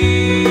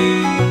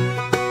end.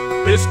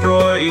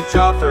 Destroy each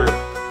other,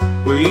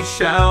 we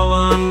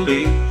shall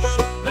unleash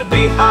the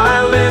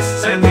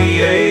nihilists and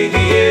the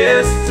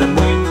atheists, and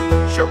we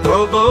shall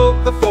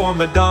provoke the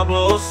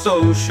formidable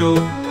social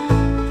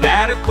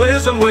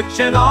cataclysm which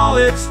in all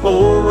its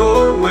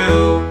horror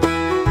will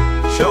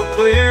show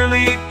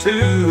clearly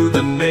to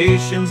the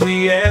nations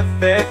the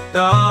effect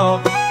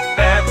of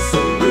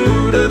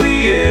absolute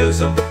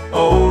theism,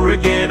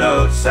 origin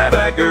of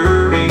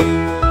savagery,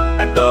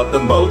 and of the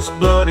most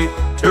bloody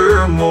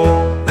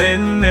turmoil.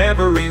 Then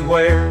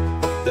everywhere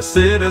the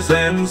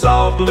citizens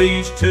are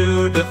obliged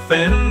to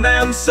defend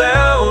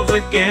themselves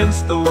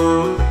against the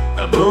world.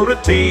 A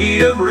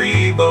multitude of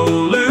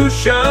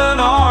revolution,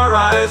 our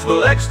eyes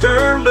will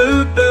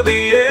exterminate the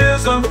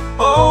theism,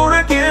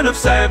 origin of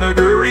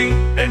savagery,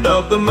 and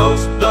of the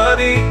most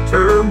bloody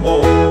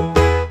turmoil.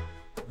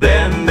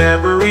 Then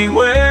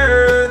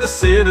everywhere the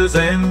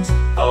citizens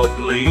are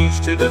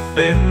obliged to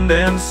defend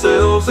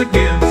themselves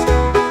against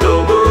the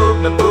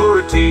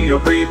minority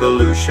of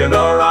revolution,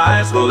 our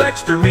eyes will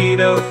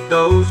exterminate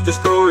those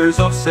destroyers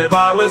of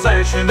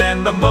civilization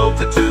and the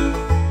multitude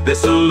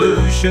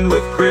dissolution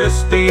with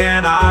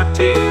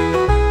Christianity,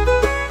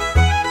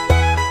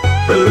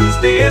 whose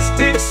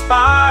deistic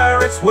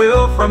spirits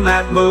will from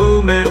that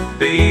moment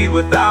be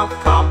without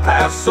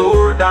compass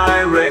or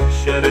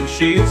direction, and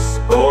she's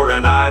for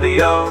an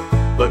ideal,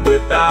 but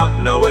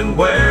without knowing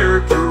where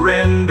to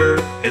render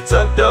its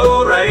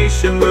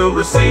adoration, will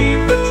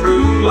receive the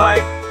true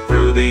light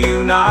through the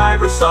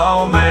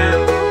universal man.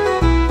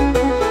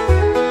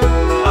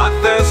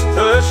 Like the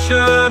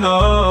discussion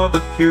of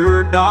the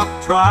pure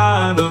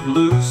doctrine of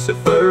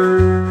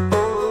Lucifer,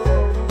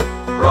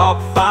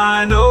 brought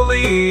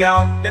finally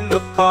out in the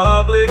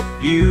public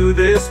view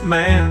this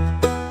man.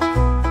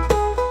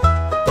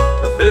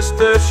 This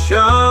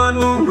discussion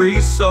will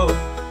result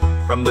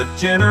from the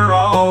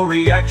general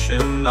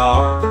reaction,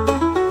 our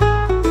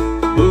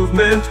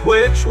movement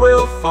which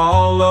will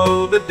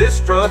follow the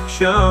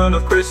destruction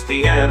of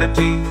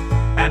Christianity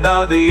and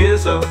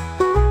atheism,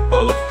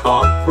 full of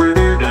comfort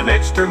and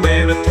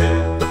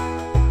exterminative.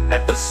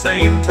 At the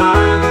same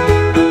time,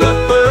 the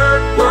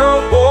Third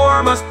World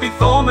War must be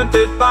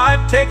fomented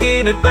by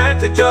taking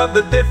advantage of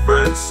the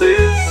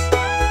differences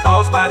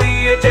caused by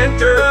the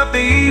agenda of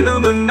the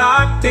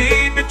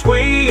Illuminati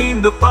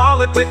between the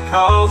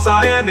political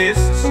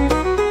Zionists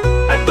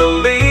and the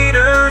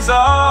leaders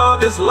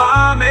of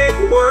Islamic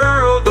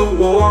world. The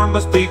war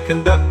must be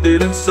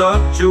conducted in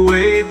such a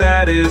way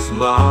that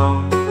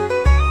Islam,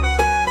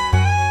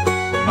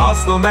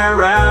 Muslim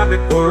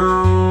Arabic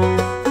world,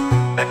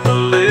 and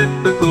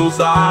political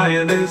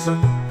Zionism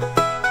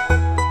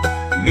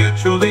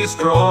mutually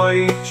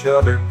destroy each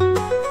other.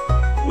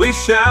 We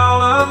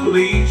shall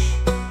unleash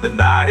the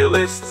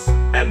nihilists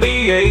and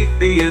the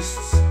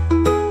atheists,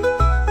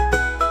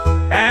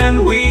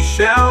 and we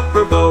shall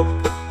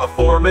provoke a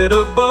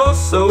formidable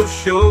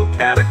social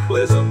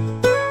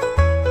cataclysm,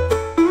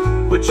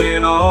 which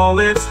in all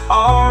its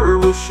horror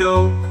will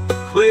show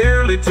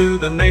clearly to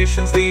the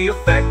nations the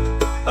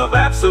effect of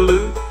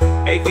absolute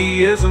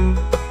atheism,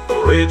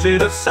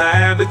 origin of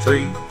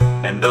savagery,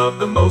 and of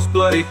the most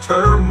bloody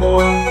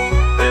turmoil.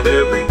 And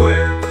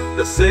everywhere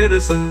the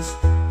citizens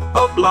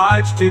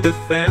obliged to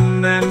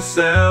defend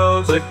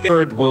themselves against.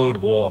 Third World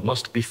War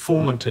must be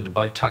fomented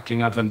by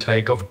taking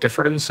advantage of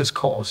differences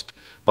caused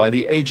by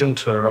the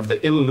agenter of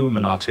the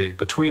Illuminati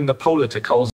between the political